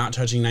 I'm just not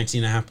touching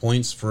 19.5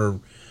 points for.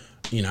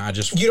 You don't have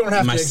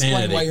to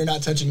explain why you're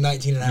not touching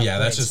 19.5. Yeah,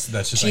 that's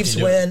just Chiefs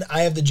win.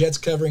 I have the Jets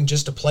covering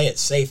just to play it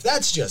safe.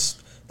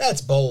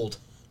 That's bold.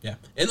 Yeah,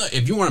 and look,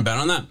 if you want to bet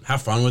on that,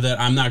 have fun with it.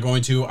 I'm not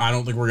going to. I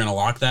don't think we're going to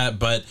lock that,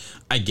 but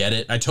I get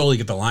it. I totally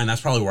get the line.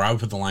 That's probably where I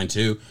would put the line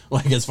too.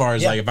 Like as far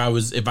as like if I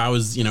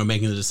was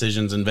making the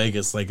decisions in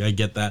Vegas, like I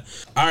get that.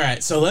 All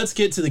right, so let's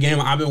get to the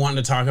game I've been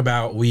wanting to talk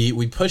about.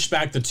 We pushed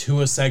back the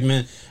Tua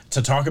segment.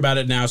 to talk about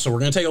it now. So we're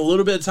going to take a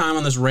little bit of time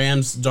on this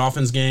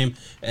Rams-Dolphins game,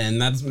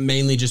 and that's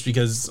mainly just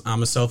because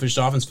I'm a selfish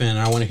Dolphins fan, and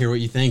I want to hear what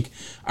you think.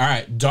 All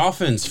right,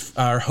 Dolphins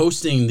are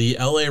hosting the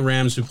LA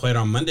Rams, who played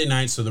on Monday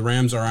night, so the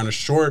Rams are on a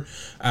short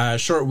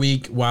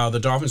week, while the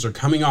Dolphins are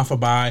coming off a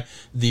bye.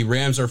 The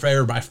Rams are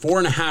favored by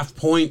 4.5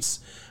 points.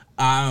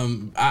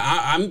 I'm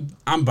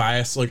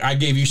biased. Like, I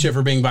gave you shit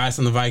for being biased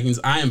on the Vikings.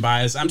 I am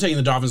biased. I'm taking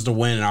the Dolphins to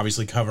win and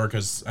obviously cover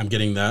because I'm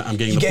getting the You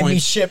points. gave me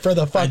shit for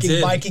the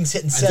fucking Vikings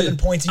hitting 7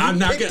 points. You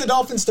picked the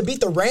Dolphins to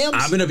beat the Rams?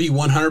 I'm going to be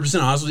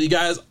 100% honest with you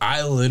guys.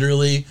 I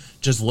literally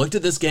just looked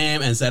at this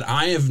game and said,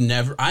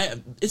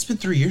 it's been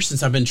 3 years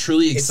since I've been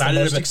truly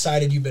excited. It's the most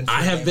excited you've been for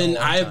I have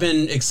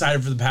been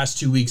excited for the past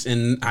 2 weeks,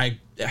 and I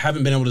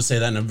haven't been able to say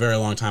that in a very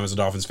long time as a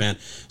Dolphins fan.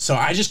 So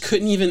I just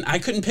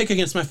couldn't pick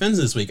against my Fins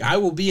this week. I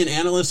will be an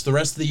analyst the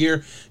rest of the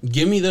year.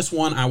 Give me this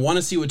one. I want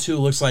to see what Tua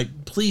looks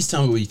like. Please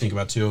tell me what you think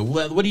about Tua.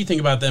 What do you think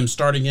about them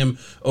starting him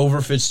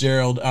over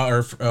Fitzgerald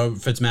or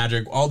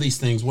Fitzmagic? All these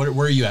things. Where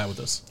are you at with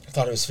this? I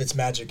thought it was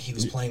Fitzmagic. He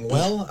was playing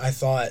well. I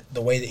thought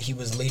the way that he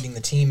was leading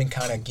the team and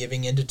kind of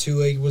giving into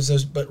Tua was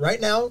those. But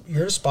right now,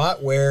 you're at a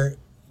spot where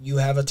you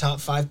have a top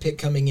 5 pick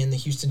coming in, the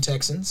Houston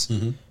Texans.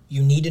 Mm-hmm.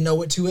 You need to know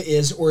what Tua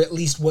is, or at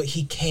least what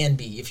he can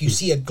be. If you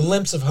see a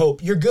glimpse of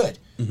hope, you're good.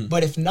 Mm-hmm.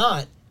 But if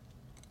not,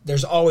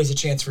 there's always a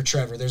chance for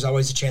Trevor. There's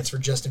always a chance for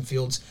Justin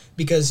Fields,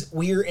 because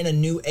we're in a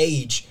new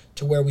age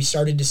to where we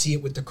started to see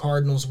it with the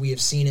Cardinals. We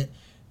have seen it,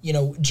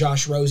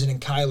 Josh Rosen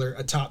and Kyler,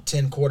 a top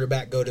 10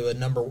 quarterback,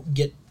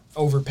 get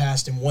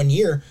overpassed in 1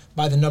 year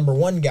by the number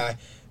 1 guy.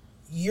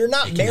 You're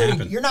not married.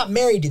 Happen. You're not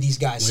married to these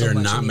guys. We are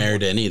not anymore. married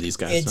to any of these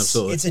guys.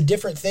 Absolutely, it's a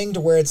different thing to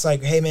where it's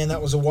like, hey man,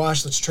 that was a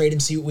wash. Let's trade him,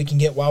 see what we can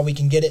get while we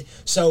can get it.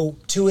 So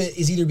Tua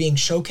is either being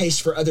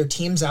showcased for other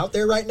teams out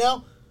there right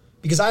now,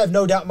 because I have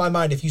no doubt in my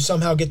mind if you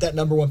somehow get that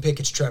number 1 pick,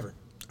 it's Trevor.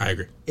 I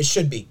agree. It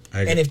should be. I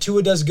agree. And if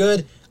Tua does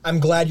good, I'm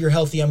glad you're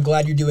healthy. I'm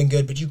glad you're doing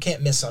good, but you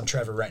can't miss on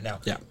Trevor right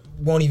now. Yeah.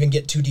 Won't even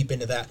get too deep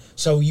into that.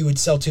 So you would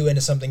sell Tua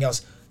into something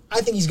else. I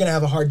think he's going to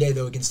have a hard day,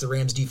 though, against the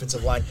Rams'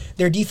 defensive line.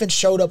 Their defense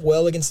showed up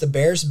well against the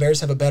Bears. The Bears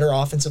have a better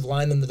offensive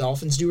line than the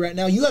Dolphins do right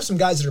now. You have some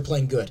guys that are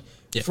playing good.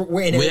 Yeah.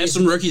 We have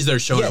some rookies that are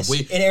showing up.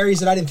 In areas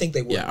that I didn't think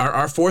they would. Yeah,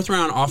 our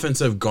 4th-round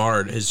offensive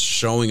guard is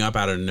showing up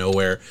out of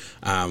nowhere.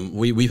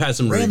 We've had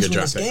some really good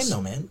draft picks. Rams win this game,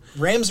 though, man.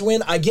 Rams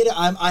win. I get it.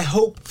 I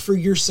hope for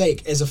your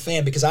sake as a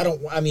fan, because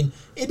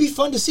it'd be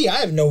fun to see. I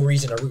have no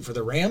reason to root for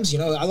the Rams.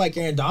 I like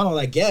Aaron Donald,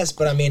 I guess,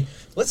 but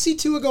let's see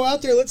Tua go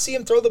out there. Let's see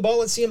him throw the ball.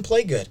 Let's see him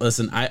play good.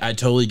 Listen, I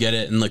totally get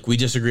it, and look, we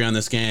disagree on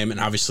this game, and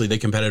obviously the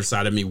competitive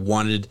side of me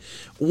wanted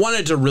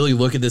to really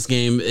look at this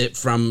game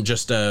from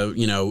just a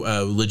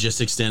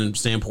logistics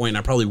standpoint. And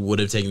I probably would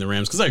have taken the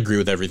Rams because I agree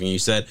with everything you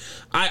said.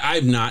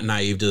 I'm not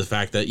naive to the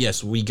fact that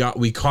yes, we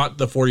caught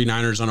the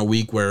 49ers on a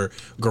week where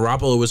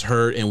Garoppolo was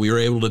hurt and we were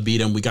able to beat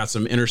them. We got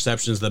some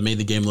interceptions that made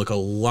the game look a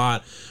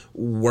lot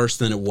worse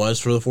than it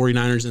was for the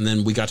 49ers, and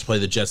then we got to play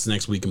the Jets the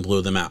next week and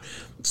blew them out.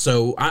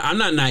 So I'm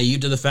not naive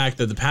to the fact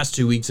that the past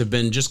 2 weeks have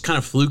been just kind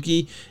of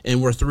fluky,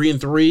 and we're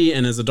 3-3,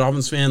 and as a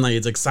Dolphins fan, like,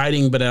 it's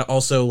exciting, but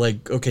also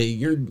like, okay,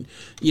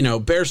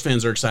 Bears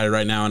fans are excited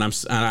right now, and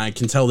I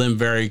can tell them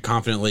very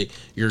confidently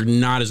you're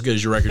not as good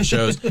as your record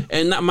shows,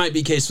 and that might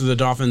be the case for the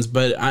Dolphins,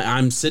 but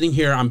I'm sitting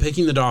here, I'm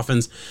picking the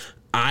Dolphins.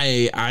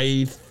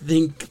 I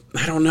think,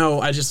 I don't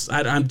know. I just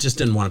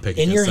didn't want to pick.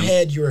 In your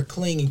head, you were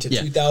clinging to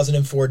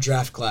 2004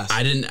 draft class.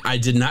 I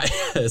did not.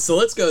 So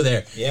let's go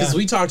there. Because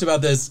we talked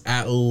about this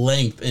at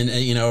length and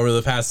over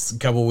the past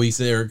couple weeks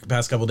or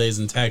past couple days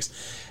in text.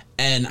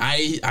 And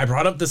I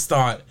brought up this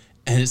thought,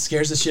 and it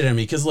scares the shit out of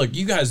me. Because, look,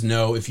 you guys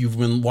know, if you've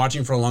been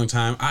watching for a long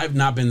time, I've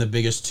not been the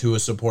biggest Tua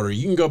supporter.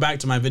 You can go back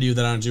to my video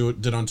that I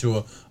did on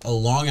Tua a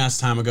long-ass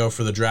time ago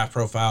for the draft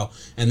profile.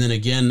 And then,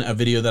 again, a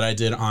video that I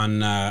did on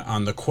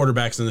the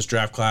quarterbacks in this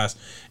draft class.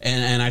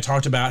 And I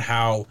talked about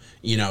how,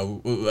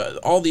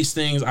 all these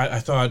things, I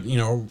thought,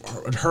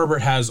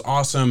 Herbert has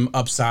awesome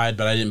upside,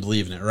 but I didn't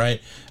believe in it,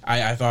 right?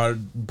 I thought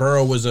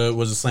Burrow was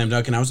a slam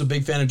dunk, and I was a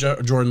big fan of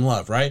Jordan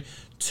Love, right?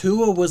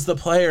 Tua was the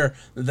player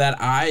that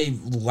I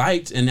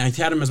liked, and I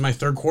had him as my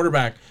 3rd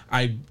quarterback.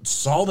 I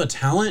saw the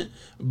talent,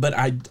 but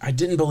I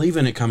didn't believe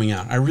in it coming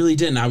out. I really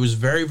didn't. I was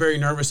very, very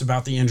nervous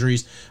about the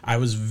injuries. I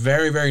was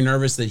very, very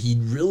nervous that he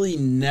really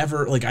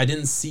never, I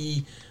didn't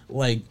see,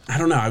 I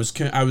don't know.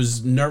 I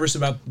was nervous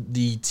about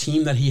the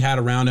team that he had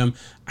around him.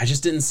 I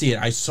just didn't see it.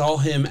 I saw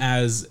him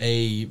as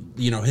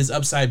his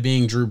upside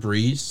being Drew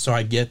Brees, so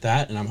I get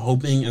that, and I'm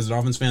hoping as a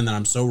Dolphins fan that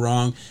I'm so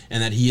wrong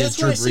and that he is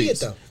Drew Brees. That's where I see it,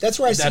 though. That's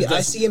where I see it.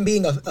 I see him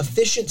being an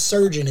efficient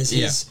surgeon as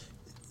his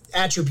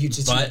attributes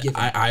that you give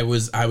him. I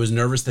was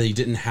nervous that he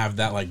didn't have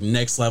that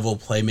next level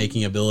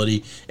playmaking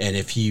ability, and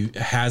if he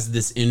has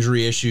this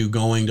injury issue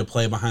going to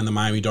play behind the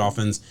Miami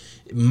Dolphins,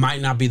 it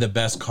might not be the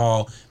best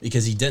call,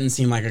 because he didn't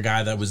seem like a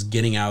guy that was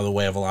getting out of the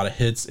way of a lot of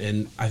hits,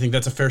 and I think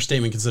that's a fair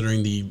statement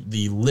considering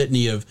the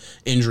litany of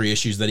injury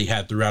issues that he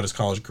had throughout his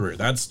college career.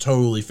 That's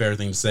totally fair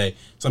thing to say.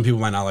 Some people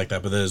might not like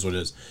that, but that is what it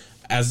is.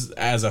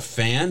 As a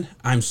fan,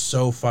 I'm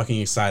so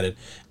fucking excited.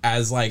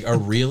 As a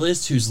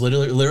realist who's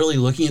literally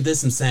looking at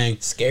this and saying,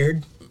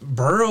 scared.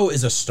 Burrow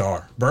is a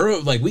star. Burrow,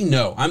 like, we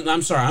know.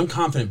 I'm sorry. I'm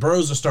confident.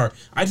 Burrow's a star.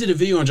 I did a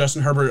video on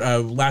Justin Herbert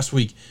last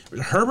week.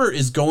 Herbert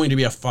is going to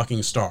be a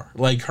fucking star.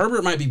 Like,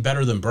 Herbert might be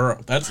better than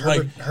Burrow. That's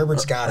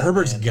Herbert's got it.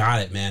 Herbert's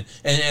got it, man.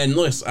 And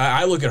listen,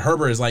 I look at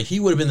Herbert as like he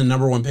would have been the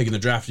number one pick in the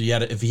draft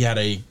if he had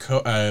a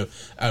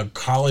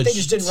college. They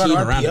just didn't team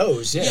run around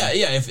RPOs. him.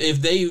 Yeah.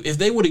 If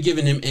they would have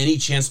given him any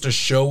chance to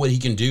show what he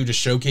can do, to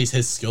showcase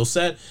his skill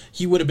set,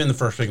 he would have been the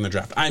first pick in the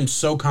draft. I'm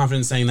so confident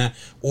in saying that.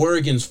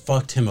 Oregon's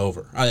fucked him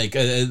over.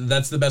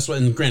 That's the best way.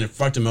 And granted,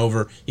 fucked him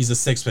over. He's the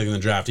sixth pick in the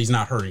draft. He's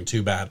not hurting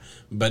too bad.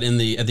 But at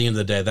the end of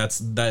the day,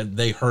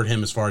 they hurt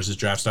him as far as his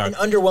draft stock. An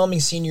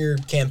underwhelming senior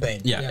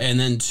campaign. Yeah. And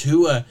then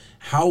Tua,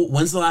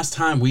 when's the last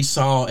time we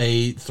saw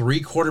 3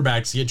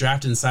 quarterbacks get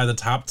drafted inside the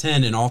top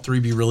 10 and all 3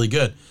 be really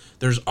good?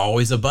 There's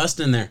always a bust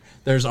in there.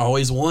 There's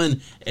always one.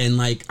 And,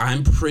 like,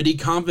 I'm pretty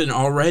confident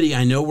already.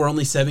 I know we're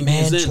only 7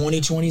 games in.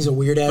 2020 is a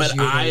weird-ass year.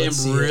 But I am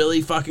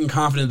really fucking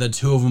confident that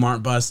 2 of them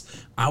aren't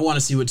busts. I want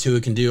to see what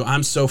Tua can do.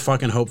 I'm so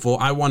fucking hopeful.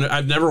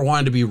 I've never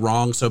wanted to be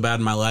wrong so bad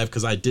in my life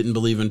because I didn't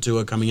believe in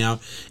Tua coming out.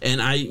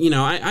 And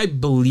I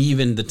believe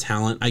in the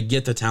talent. I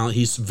get the talent.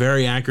 He's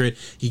very accurate.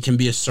 He can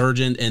be a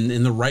surgeon. And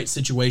in the right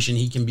situation,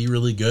 he can be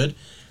really good.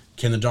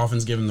 Can the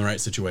Dolphins give him the right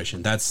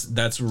situation?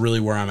 That's really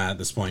where I'm at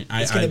this point.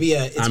 It's going to be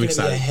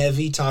a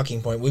heavy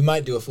talking point. We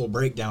might do a full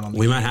breakdown on the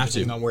game, might have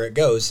to on where it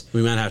goes.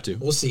 We might have to.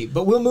 We'll see.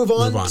 But we'll move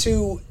on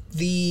to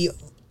the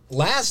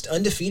last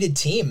undefeated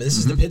team. This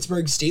is the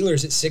Pittsburgh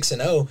Steelers at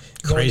 6-0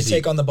 going to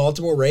take on the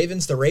Baltimore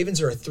Ravens. The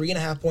Ravens are a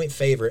 3.5 point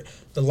favorite.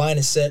 The line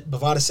is set.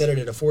 Bovada set it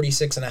at a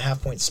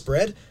 46.5 point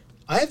spread.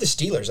 I have the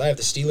Steelers. I have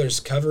the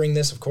Steelers covering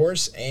this, of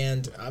course,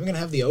 and I'm going to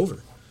have the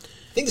over.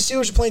 I think the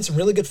Steelers are playing some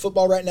really good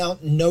football right now.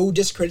 No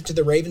discredit to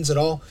the Ravens at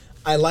all.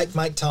 I like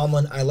Mike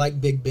Tomlin. I like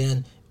Big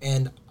Ben,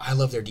 and I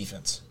love their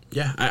defense.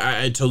 Yeah,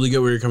 I totally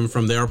get where you're coming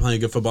from. They are playing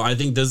good football. I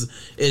think this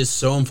is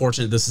so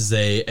unfortunate. This is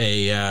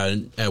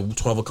a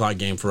 12 o'clock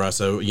game for us,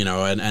 so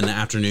an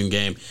afternoon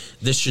game.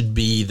 This should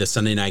be the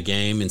Sunday night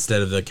game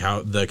instead of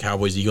the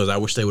Cowboys Eagles. I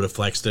wish they would have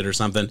flexed it or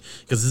something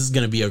because this is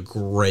going to be a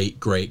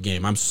great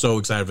game. I'm so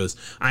excited for this.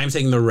 I am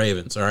taking the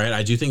Ravens. All right,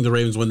 I do think the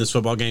Ravens win this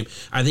football game.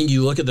 I think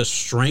you look at the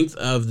strength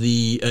of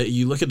the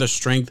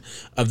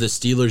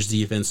Steelers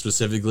defense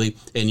specifically,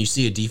 and you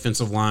see a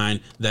defensive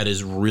line that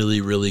is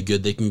really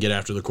good. They can get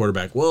after the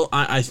quarterback. Well,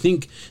 I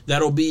think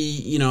that'll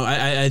be,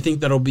 I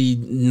think that'll be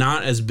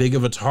not as big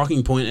of a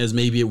talking point as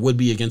maybe it would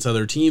be against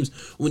other teams.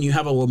 When you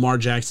have a Lamar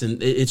Jackson,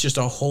 it's just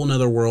a whole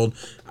nother world.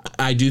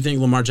 I do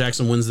think Lamar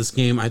Jackson wins this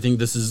game. I think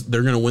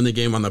they're going to win the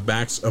game on the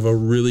backs of a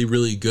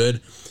really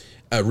good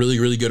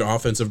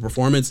offensive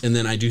performance. And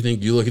then I do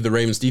think you look at the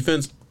Ravens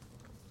defense.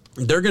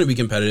 They're going to be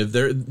competitive.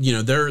 They're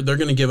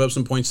going to give up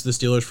some points to the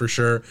Steelers for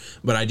sure,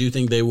 but I do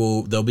think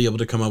they'll be able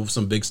to come up with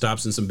some big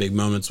stops and some big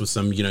moments with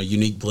some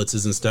unique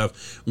blitzes and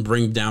stuff.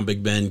 Bring down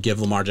Big Ben, give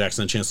Lamar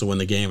Jackson a chance to win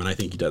the game, and I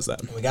think he does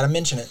that. We got to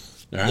mention it.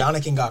 Right.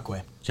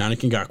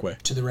 Yannick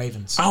Ngakoue to the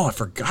Ravens. Oh, I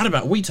forgot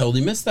about. We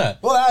totally missed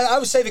that. Well, I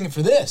was saving it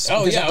for this.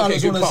 Oh yeah, I thought it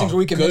was one of those things where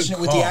we could mention it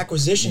with the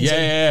acquisitions.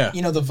 Yeah.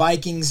 The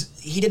Vikings.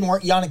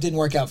 Yannick didn't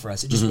work out for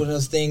us. It just one of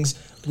those things.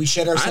 We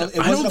shed ourselves. It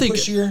wasn't a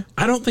push year.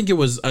 I don't think it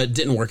was.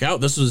 Didn't work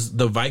out. This was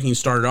the Vikings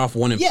started off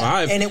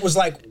 1-5, and it was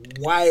like,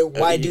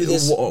 why do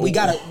this?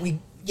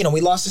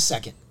 We lost a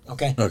second.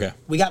 Okay.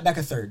 We got back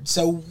a third,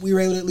 so we were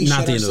able to at least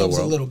shed ourselves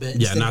a little bit.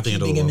 Yeah, not the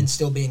end of the world. And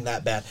still being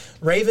that bad.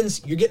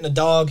 Ravens, you're getting a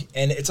dog,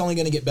 and it's only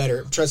going to get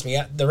better. Trust me.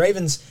 The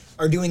Ravens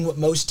are doing what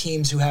most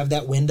teams who have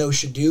that window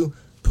should do.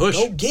 Push.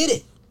 Go get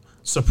it.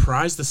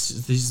 Surprised the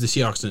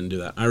Seahawks didn't do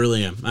that. I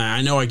really am.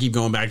 I know I keep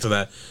going back to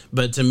that,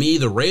 but to me,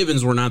 the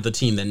Ravens were not the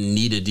team that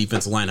needed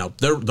defensive line help.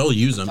 They'll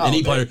use them.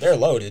 They're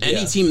loaded.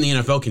 Any team in the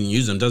NFL can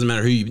use them. Doesn't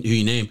matter who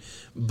you name.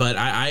 But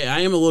I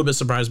am a little bit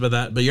surprised by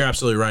that. But you're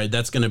absolutely right.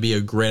 That's going to be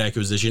a great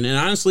acquisition. And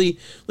honestly,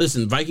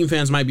 listen, Viking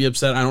fans might be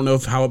upset. I don't know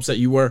how upset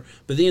you were,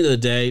 but at the end of the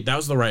day, that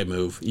was the right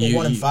move.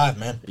 1-5,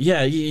 man.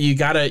 Yeah, you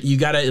gotta at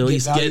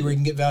least get where you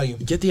can get value.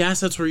 Get the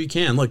assets where you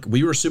can. Look,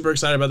 we were super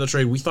excited about the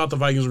trade. We thought the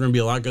Vikings were going to be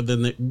a lot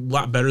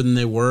better than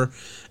they were.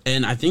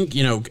 And I think,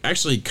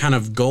 actually kind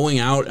of going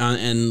out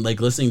and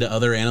like listening to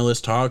other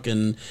analysts talk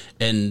and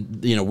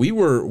we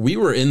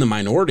were in the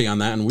minority on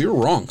that and we were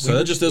wrong. So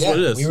that just is what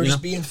it is. We were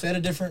just being fed a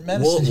different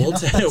medicine. We'll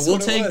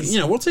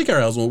take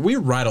our L's. We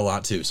ride a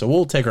lot too. So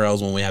we'll take our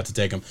L's when we have to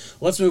take them.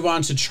 Let's move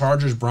on to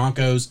Chargers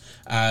Broncos.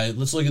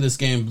 Let's look at this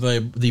game.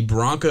 The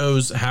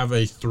Broncos have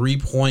a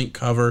 3-point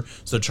cover.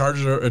 So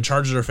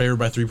Chargers are favored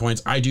by 3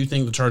 points. I do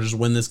think the Chargers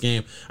win this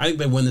game. I think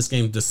they win this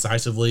game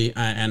decisively.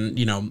 And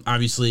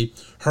obviously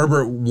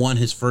Herbert won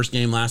his first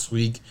game last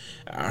week.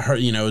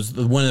 It was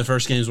one of the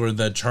first games where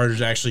the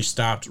Chargers actually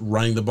stopped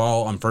running the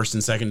ball on first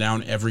and second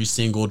down every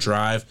single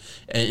drive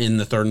in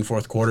the third and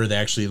fourth quarter. They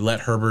actually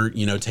let Herbert,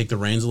 take the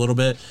reins a little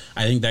bit.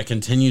 I think that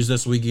continues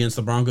this week against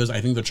the Broncos.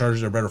 I think the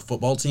Chargers are a better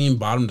football team,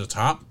 bottom to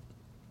top,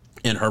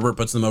 and Herbert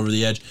puts them over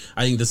the edge.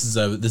 I think this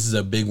is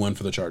a big one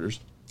for the Chargers.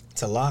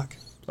 It's a lock.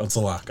 It's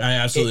a lock. I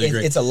absolutely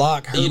agree. It's a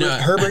lock.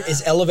 Herbert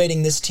is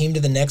elevating this team to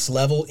the next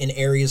level in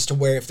areas to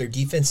where if their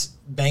defense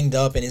banged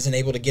up and isn't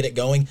able to get it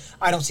going.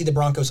 I don't see the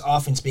Broncos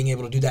offense being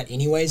able to do that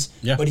anyways.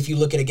 Yeah. But if you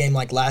look at a game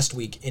like last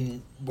week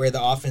in where the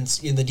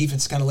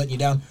defense is kind of letting you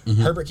down,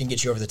 Herbert can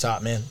get you over the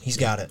top, man. He's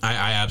got it.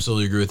 I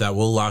absolutely agree with that.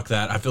 We'll lock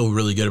that. I feel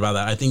really good about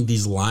that. I think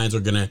these lines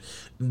are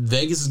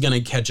Vegas is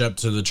gonna catch up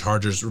to the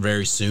Chargers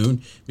very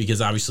soon because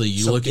obviously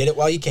you look get it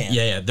while you can.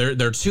 Yeah, they're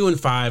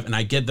 2-5, and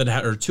I get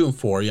that, or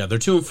 2-4. Yeah, they're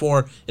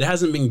 2-4. It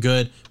hasn't been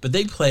good, but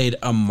they played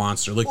a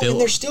monster. Look, and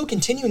they're still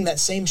continuing that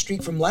same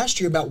streak from last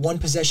year about one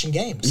possession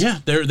games. Yeah,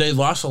 they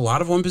lost a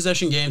lot of one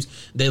possession games.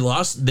 They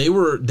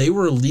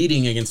were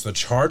leading against the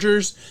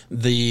Chargers.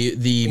 You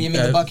mean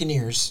the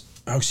Buccaneers?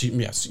 Oh,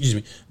 excuse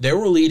me. They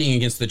were leading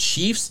against the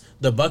Chiefs,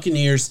 the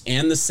Buccaneers,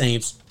 and the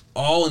Saints.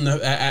 All in the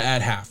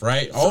at half,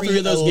 right? All three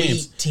of those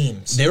games.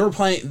 Teams. They were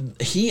playing.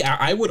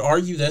 I would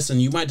argue this,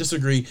 and you might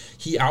disagree.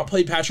 He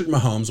outplayed Patrick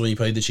Mahomes when he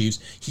played the Chiefs.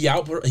 He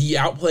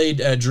outplayed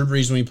Drew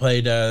Brees when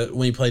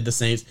he played the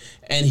Saints,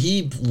 and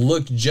he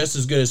looked just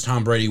as good as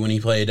Tom Brady when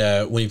he played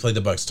the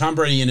Bucs. Tom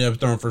Brady ended up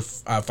throwing for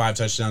 5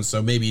 touchdowns, so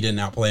maybe he didn't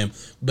outplay him,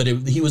 but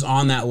he was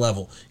on that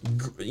level.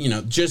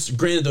 Just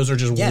granted, those are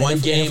just one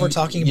game. If we're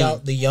talking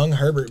about the young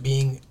Herbert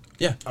being.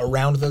 Yeah,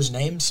 around those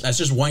names. That's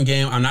just one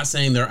game. I'm not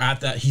saying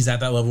he's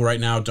at that level right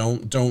now.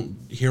 Don't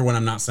hear what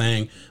I'm not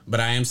saying, but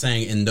I am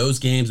saying in those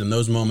games, in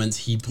those moments,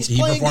 he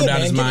performed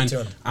out his mind.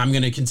 I'm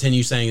going to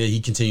continue saying that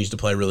he continues to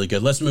play really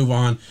good. Let's move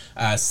on.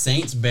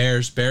 Saints,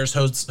 Bears. Bears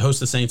host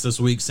the Saints this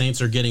week.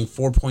 Saints are getting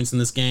 4 points in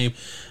this game.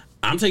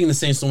 I'm taking the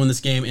Saints to win this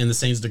game and the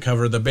Saints to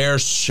cover. The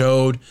Bears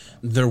showed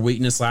their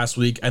weakness last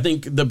week. I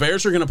think the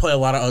Bears are going to play a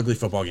lot of ugly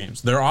football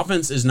games. Their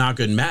offense is not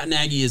good. Matt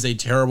Nagy is a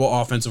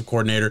terrible offensive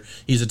coordinator.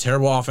 He's a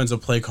terrible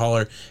offensive play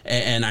caller,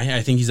 and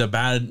I think he's a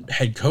bad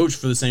head coach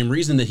for the same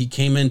reason that he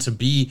came in to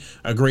be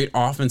a great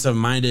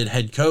offensive-minded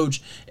head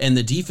coach, and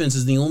the defense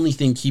is the only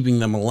thing keeping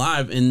them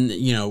alive in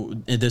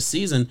this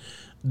season.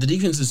 The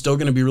defense is still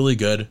going to be really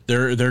good.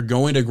 They're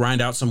going to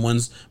grind out some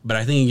wins, but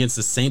I think against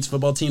the Saints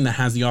football team that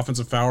has the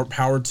offensive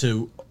power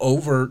to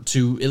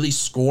at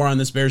least score on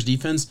this Bears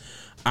defense,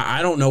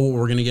 I don't know what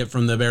we're going to get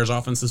from the Bears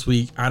offense this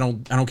week. I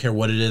don't care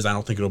what it is. I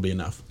don't think it'll be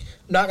enough.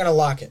 I'm not going to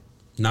lock it.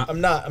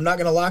 I'm not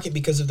going to lock it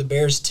because of the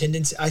Bears'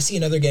 tendency. I see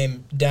another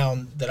game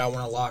down that I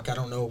want to lock. I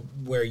don't know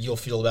where you'll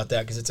feel about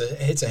that because it's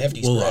a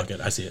hefty spread. We'll lock it.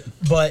 I see it.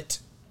 But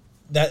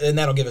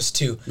that'll give us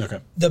 2. Okay.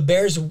 The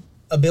Bears'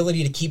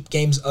 ability to keep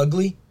games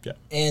ugly, yeah,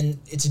 and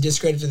it's a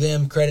discredit to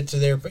them, credit to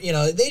their,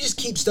 they just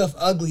keep stuff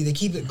ugly. They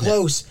keep it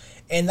close,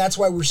 and that's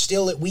why we're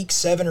still at week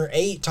 7 or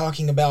 8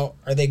 talking about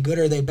are they good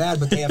or are they bad,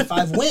 but they have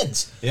 5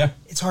 wins. Yeah.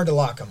 It's hard to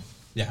lock them.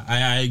 Yeah,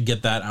 I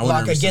get that. I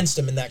lock against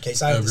them in that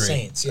case. I have the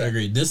Saints. Yeah. I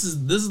agree. This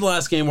is the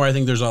last game where I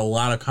think there's a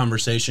lot of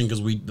conversation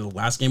because the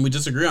last game we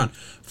disagree on.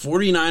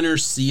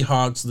 49ers,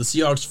 Seahawks. The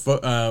Seahawks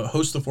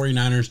host the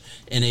 49ers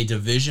in a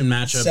division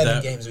matchup.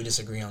 7 games we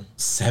disagree on.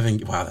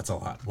 7. Wow, that's a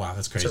lot. Wow,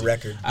 that's crazy. It's a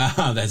record.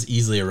 That's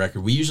easily a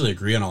record. We usually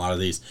agree on a lot of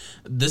these.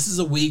 This is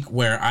a week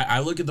where I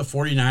look at the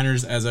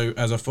 49ers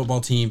as a football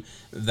team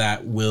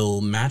that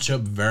will match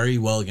up very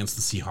well against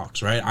the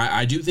Seahawks, right?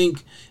 I do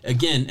think,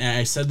 again,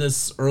 I said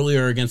this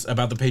earlier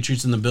about the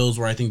Patriots and the Bills,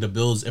 where I think the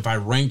Bills, if I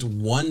ranked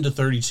 1 to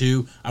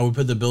 32, I would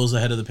put the Bills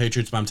ahead of the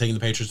Patriots, but I'm taking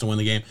the Patriots to win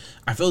the game.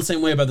 I feel the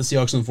same way about the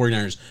Seahawks and the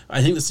 49ers.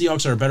 I think the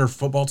Seahawks are a better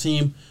football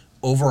team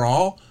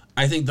overall.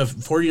 I think the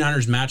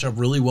 49ers match up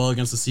really well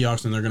against the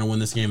Seahawks, and they're going to win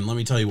this game. And let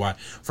me tell you why.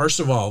 First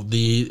of all,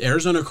 the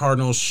Arizona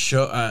Cardinals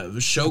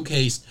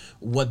showcased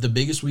what the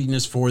biggest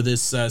weakness for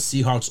this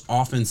Seahawks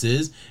offense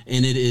is,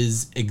 and it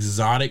is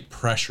exotic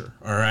pressure,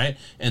 all right?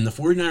 And the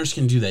 49ers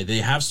can do that. They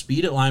have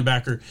speed at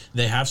linebacker.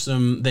 They have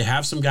some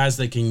guys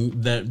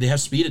they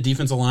have speed at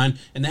defensive line,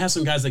 and they have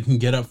some guys that can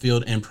get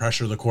upfield and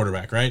pressure the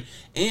quarterback, right?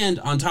 And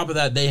on top of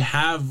that, they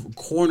have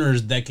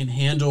corners that can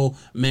handle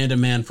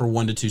man-to-man for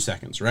 1 to 2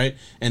 seconds, right?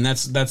 And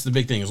that's the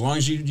big thing. As long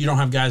as you don't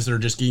have guys that are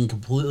just getting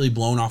completely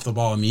blown off the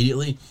ball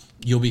immediately,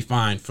 you'll be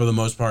fine for the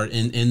most part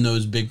in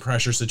those big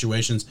pressure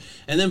situations.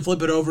 And then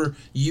flip it over,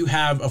 you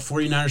have a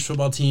 49ers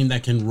football team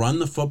that can run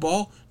the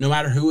football no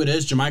matter who it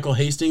is. JaMychal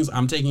Hastings,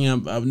 I'm taking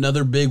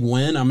another big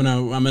win. I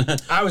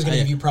was gonna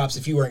give you props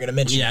if you weren't gonna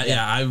mention it.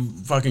 Yeah, I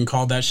fucking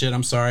called that shit.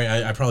 I'm sorry.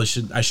 I probably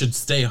should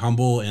stay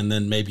humble and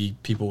then maybe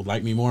people would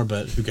like me more,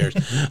 but who cares?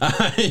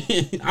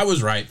 I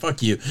was right.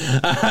 Fuck you.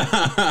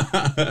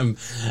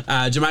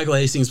 JaMychal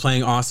Hastings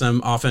playing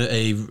awesome off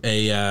a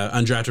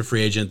undrafted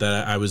free agent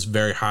that I was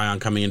very high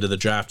on coming into the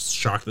draft.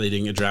 Shocked that they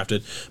didn't get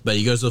drafted, but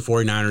he goes to the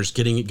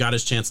 49ers, got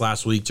his chance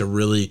last week to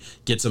really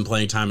get some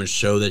playing time and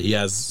show that he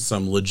has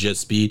some legit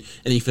speed,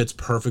 and he fits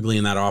perfectly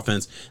in that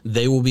offense.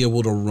 They will be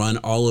able to run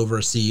all over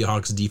a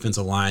Seahawks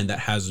defensive line that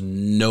has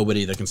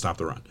nobody that can stop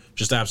the run.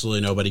 Just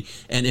absolutely nobody.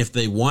 And if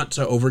they want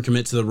to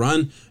overcommit to the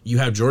run, you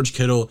have George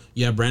Kittle,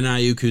 you have Brandon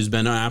Ayuk, who's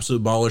been an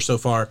absolute baller so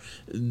far.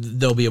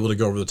 They'll be able to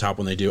go over the top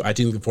when they do. I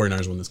think the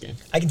 49ers win this game.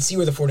 I can see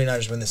where the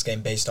 49ers win this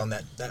game based on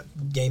that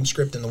game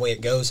script and the way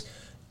it goes.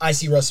 I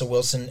see Russell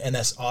Wilson and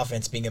this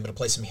offense being able to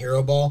play some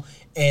hero ball,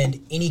 and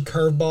any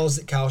curveballs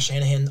that Kyle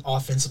Shanahan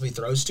offensively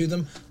throws to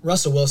them,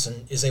 Russell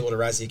Wilson is able to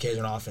rise to the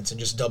occasion on offense and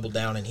just double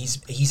down, and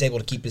he's able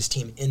to keep his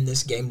team in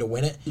this game to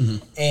win it.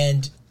 Mm-hmm.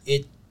 And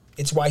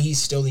it's why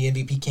he's still the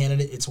MVP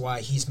candidate. It's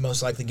why he's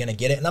most likely going to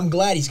get it, and I'm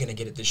glad he's going to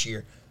get it this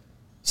year.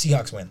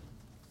 Seahawks win.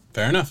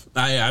 Fair enough.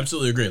 I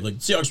absolutely agree. Like,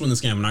 Seahawks win this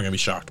game, I'm not going to be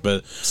shocked.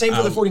 But same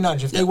for the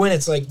 49ers. If they win,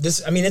 it's like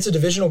this. I mean, it's a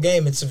divisional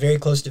game. It's a very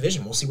close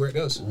division. We'll see where it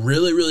goes.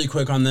 Really, really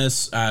quick on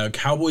this.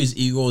 Cowboys,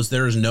 Eagles,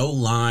 there is no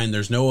line.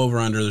 There's no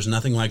over-under. There's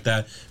nothing like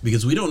that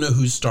because we don't know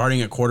who's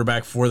starting at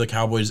quarterback for the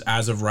Cowboys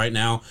as of right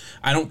now.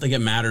 I don't think it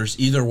matters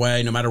either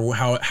way. No matter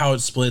how it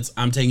splits,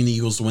 I'm taking the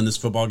Eagles to win this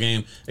football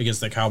game against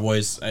the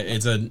Cowboys.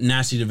 It's a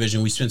nasty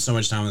division. We spent so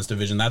much time in this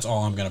division. That's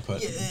all I'm going to put.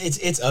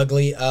 It's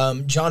ugly.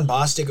 John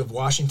Bostic of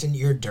Washington,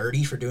 you're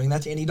dirty for doing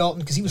that to Andy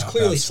Dalton because he was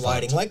clearly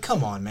sliding. Fucked. Like,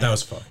 come on, man. That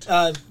was fucked.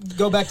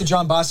 Go back to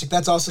John Bostic.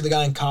 That's also the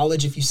guy in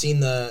college. If you've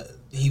seen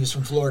he was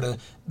from Florida,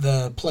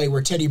 the play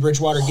where Teddy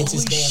Bridgewater gets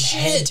his damn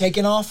head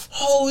taken off.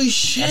 Holy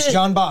shit. That's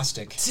John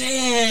Bostic.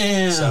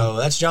 Damn. So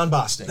that's John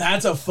Bostic.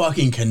 That's a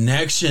fucking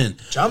connection.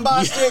 John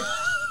Bostic,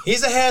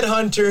 he's a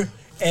headhunter,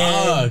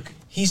 and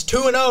he's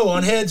 2-0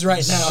 on heads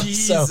right now.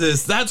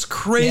 Jesus, that's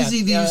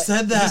crazy that you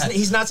said that.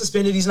 He's not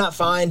suspended. He's not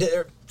fined.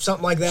 Or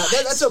something like that.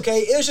 That's okay.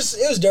 It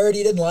was dirty.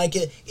 He didn't like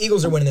it.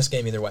 Eagles are winning this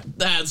game either way.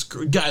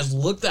 Guys,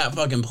 look that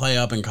fucking play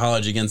up in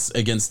college against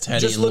Teddy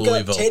Just in look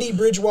Louisville. Up Teddy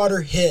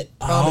Bridgewater hit.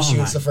 Promise you,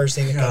 it's the first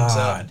thing that comes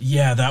up.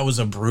 Yeah, that was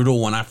a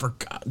brutal one. I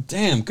forgot.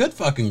 Damn, good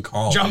fucking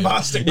call, John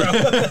Bostic, bro.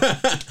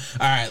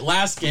 All right,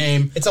 last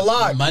game. It's a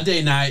lock.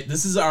 Monday night.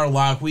 This is our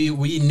lock. We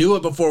knew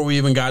it before we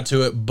even got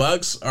to it.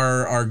 Bucks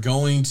are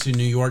going to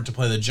New York to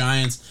play the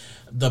Giants.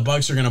 The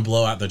Bucks are going to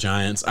blow out the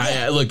Giants.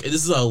 Yeah. Look, this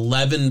is an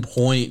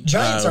 11-point.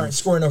 Giants aren't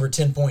scoring over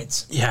 10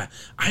 points. Yeah,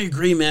 I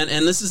agree, man.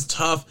 And this is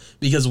tough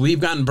because we've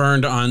gotten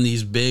burned on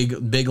these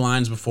big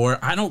lines before.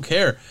 I don't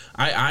care.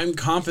 I'm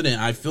confident.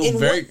 I feel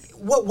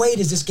What way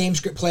does this game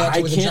script play out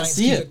to where the Giants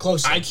keep it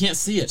closer? I can't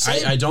see it.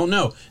 I don't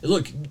know.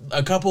 Look,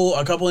 a couple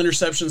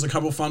interceptions, a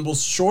couple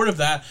fumbles. Short of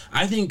that,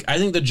 I think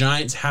the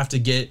Giants have to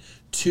get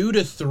 2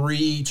 to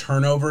 3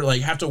 turnover,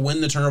 have to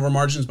win the turnover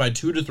margins by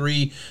 2 to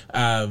 3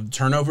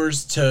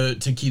 turnovers to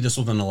keep this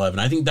within 11.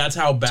 I think that's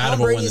how bad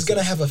of a win this is. Tom Brady's going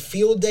to have a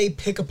field day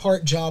pick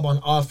apart job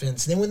on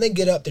offense. And then when they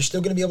get up, they're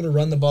still going to be able to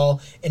run the ball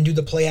and do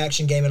the play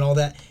action game and all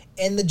that.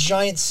 And the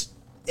Giants,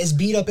 as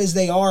beat up as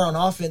they are on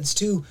offense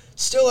too,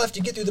 still have to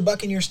get through the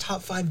Buccaneers'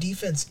 top 5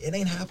 defense. It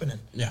ain't happening.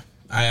 Yeah,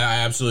 I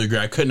absolutely agree.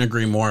 I couldn't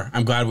agree more.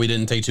 I'm glad we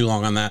didn't take too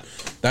long on that.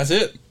 That's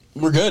it.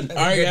 We're good. All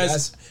right,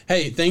 guys.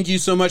 Hey, thank you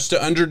so much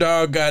to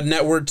Underdog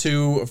Network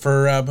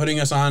for putting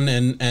us on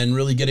and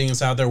really getting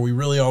us out there. We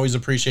really always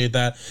appreciate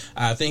that.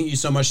 Thank you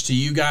so much to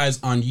you guys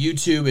on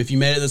YouTube. If you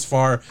made it this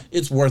far,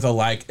 it's worth a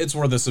like. It's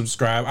worth a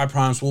subscribe. I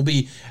promise we'll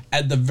be,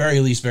 at the very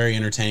least, very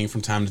entertaining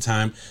from time to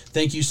time.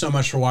 Thank you so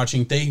much for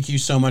watching. Thank you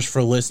so much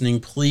for listening.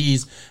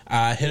 Please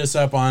hit us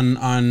up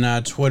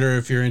on Twitter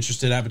if you're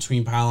interested at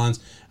Between Pylons.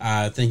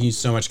 Thank you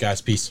so much,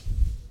 guys. Peace.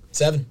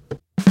 7.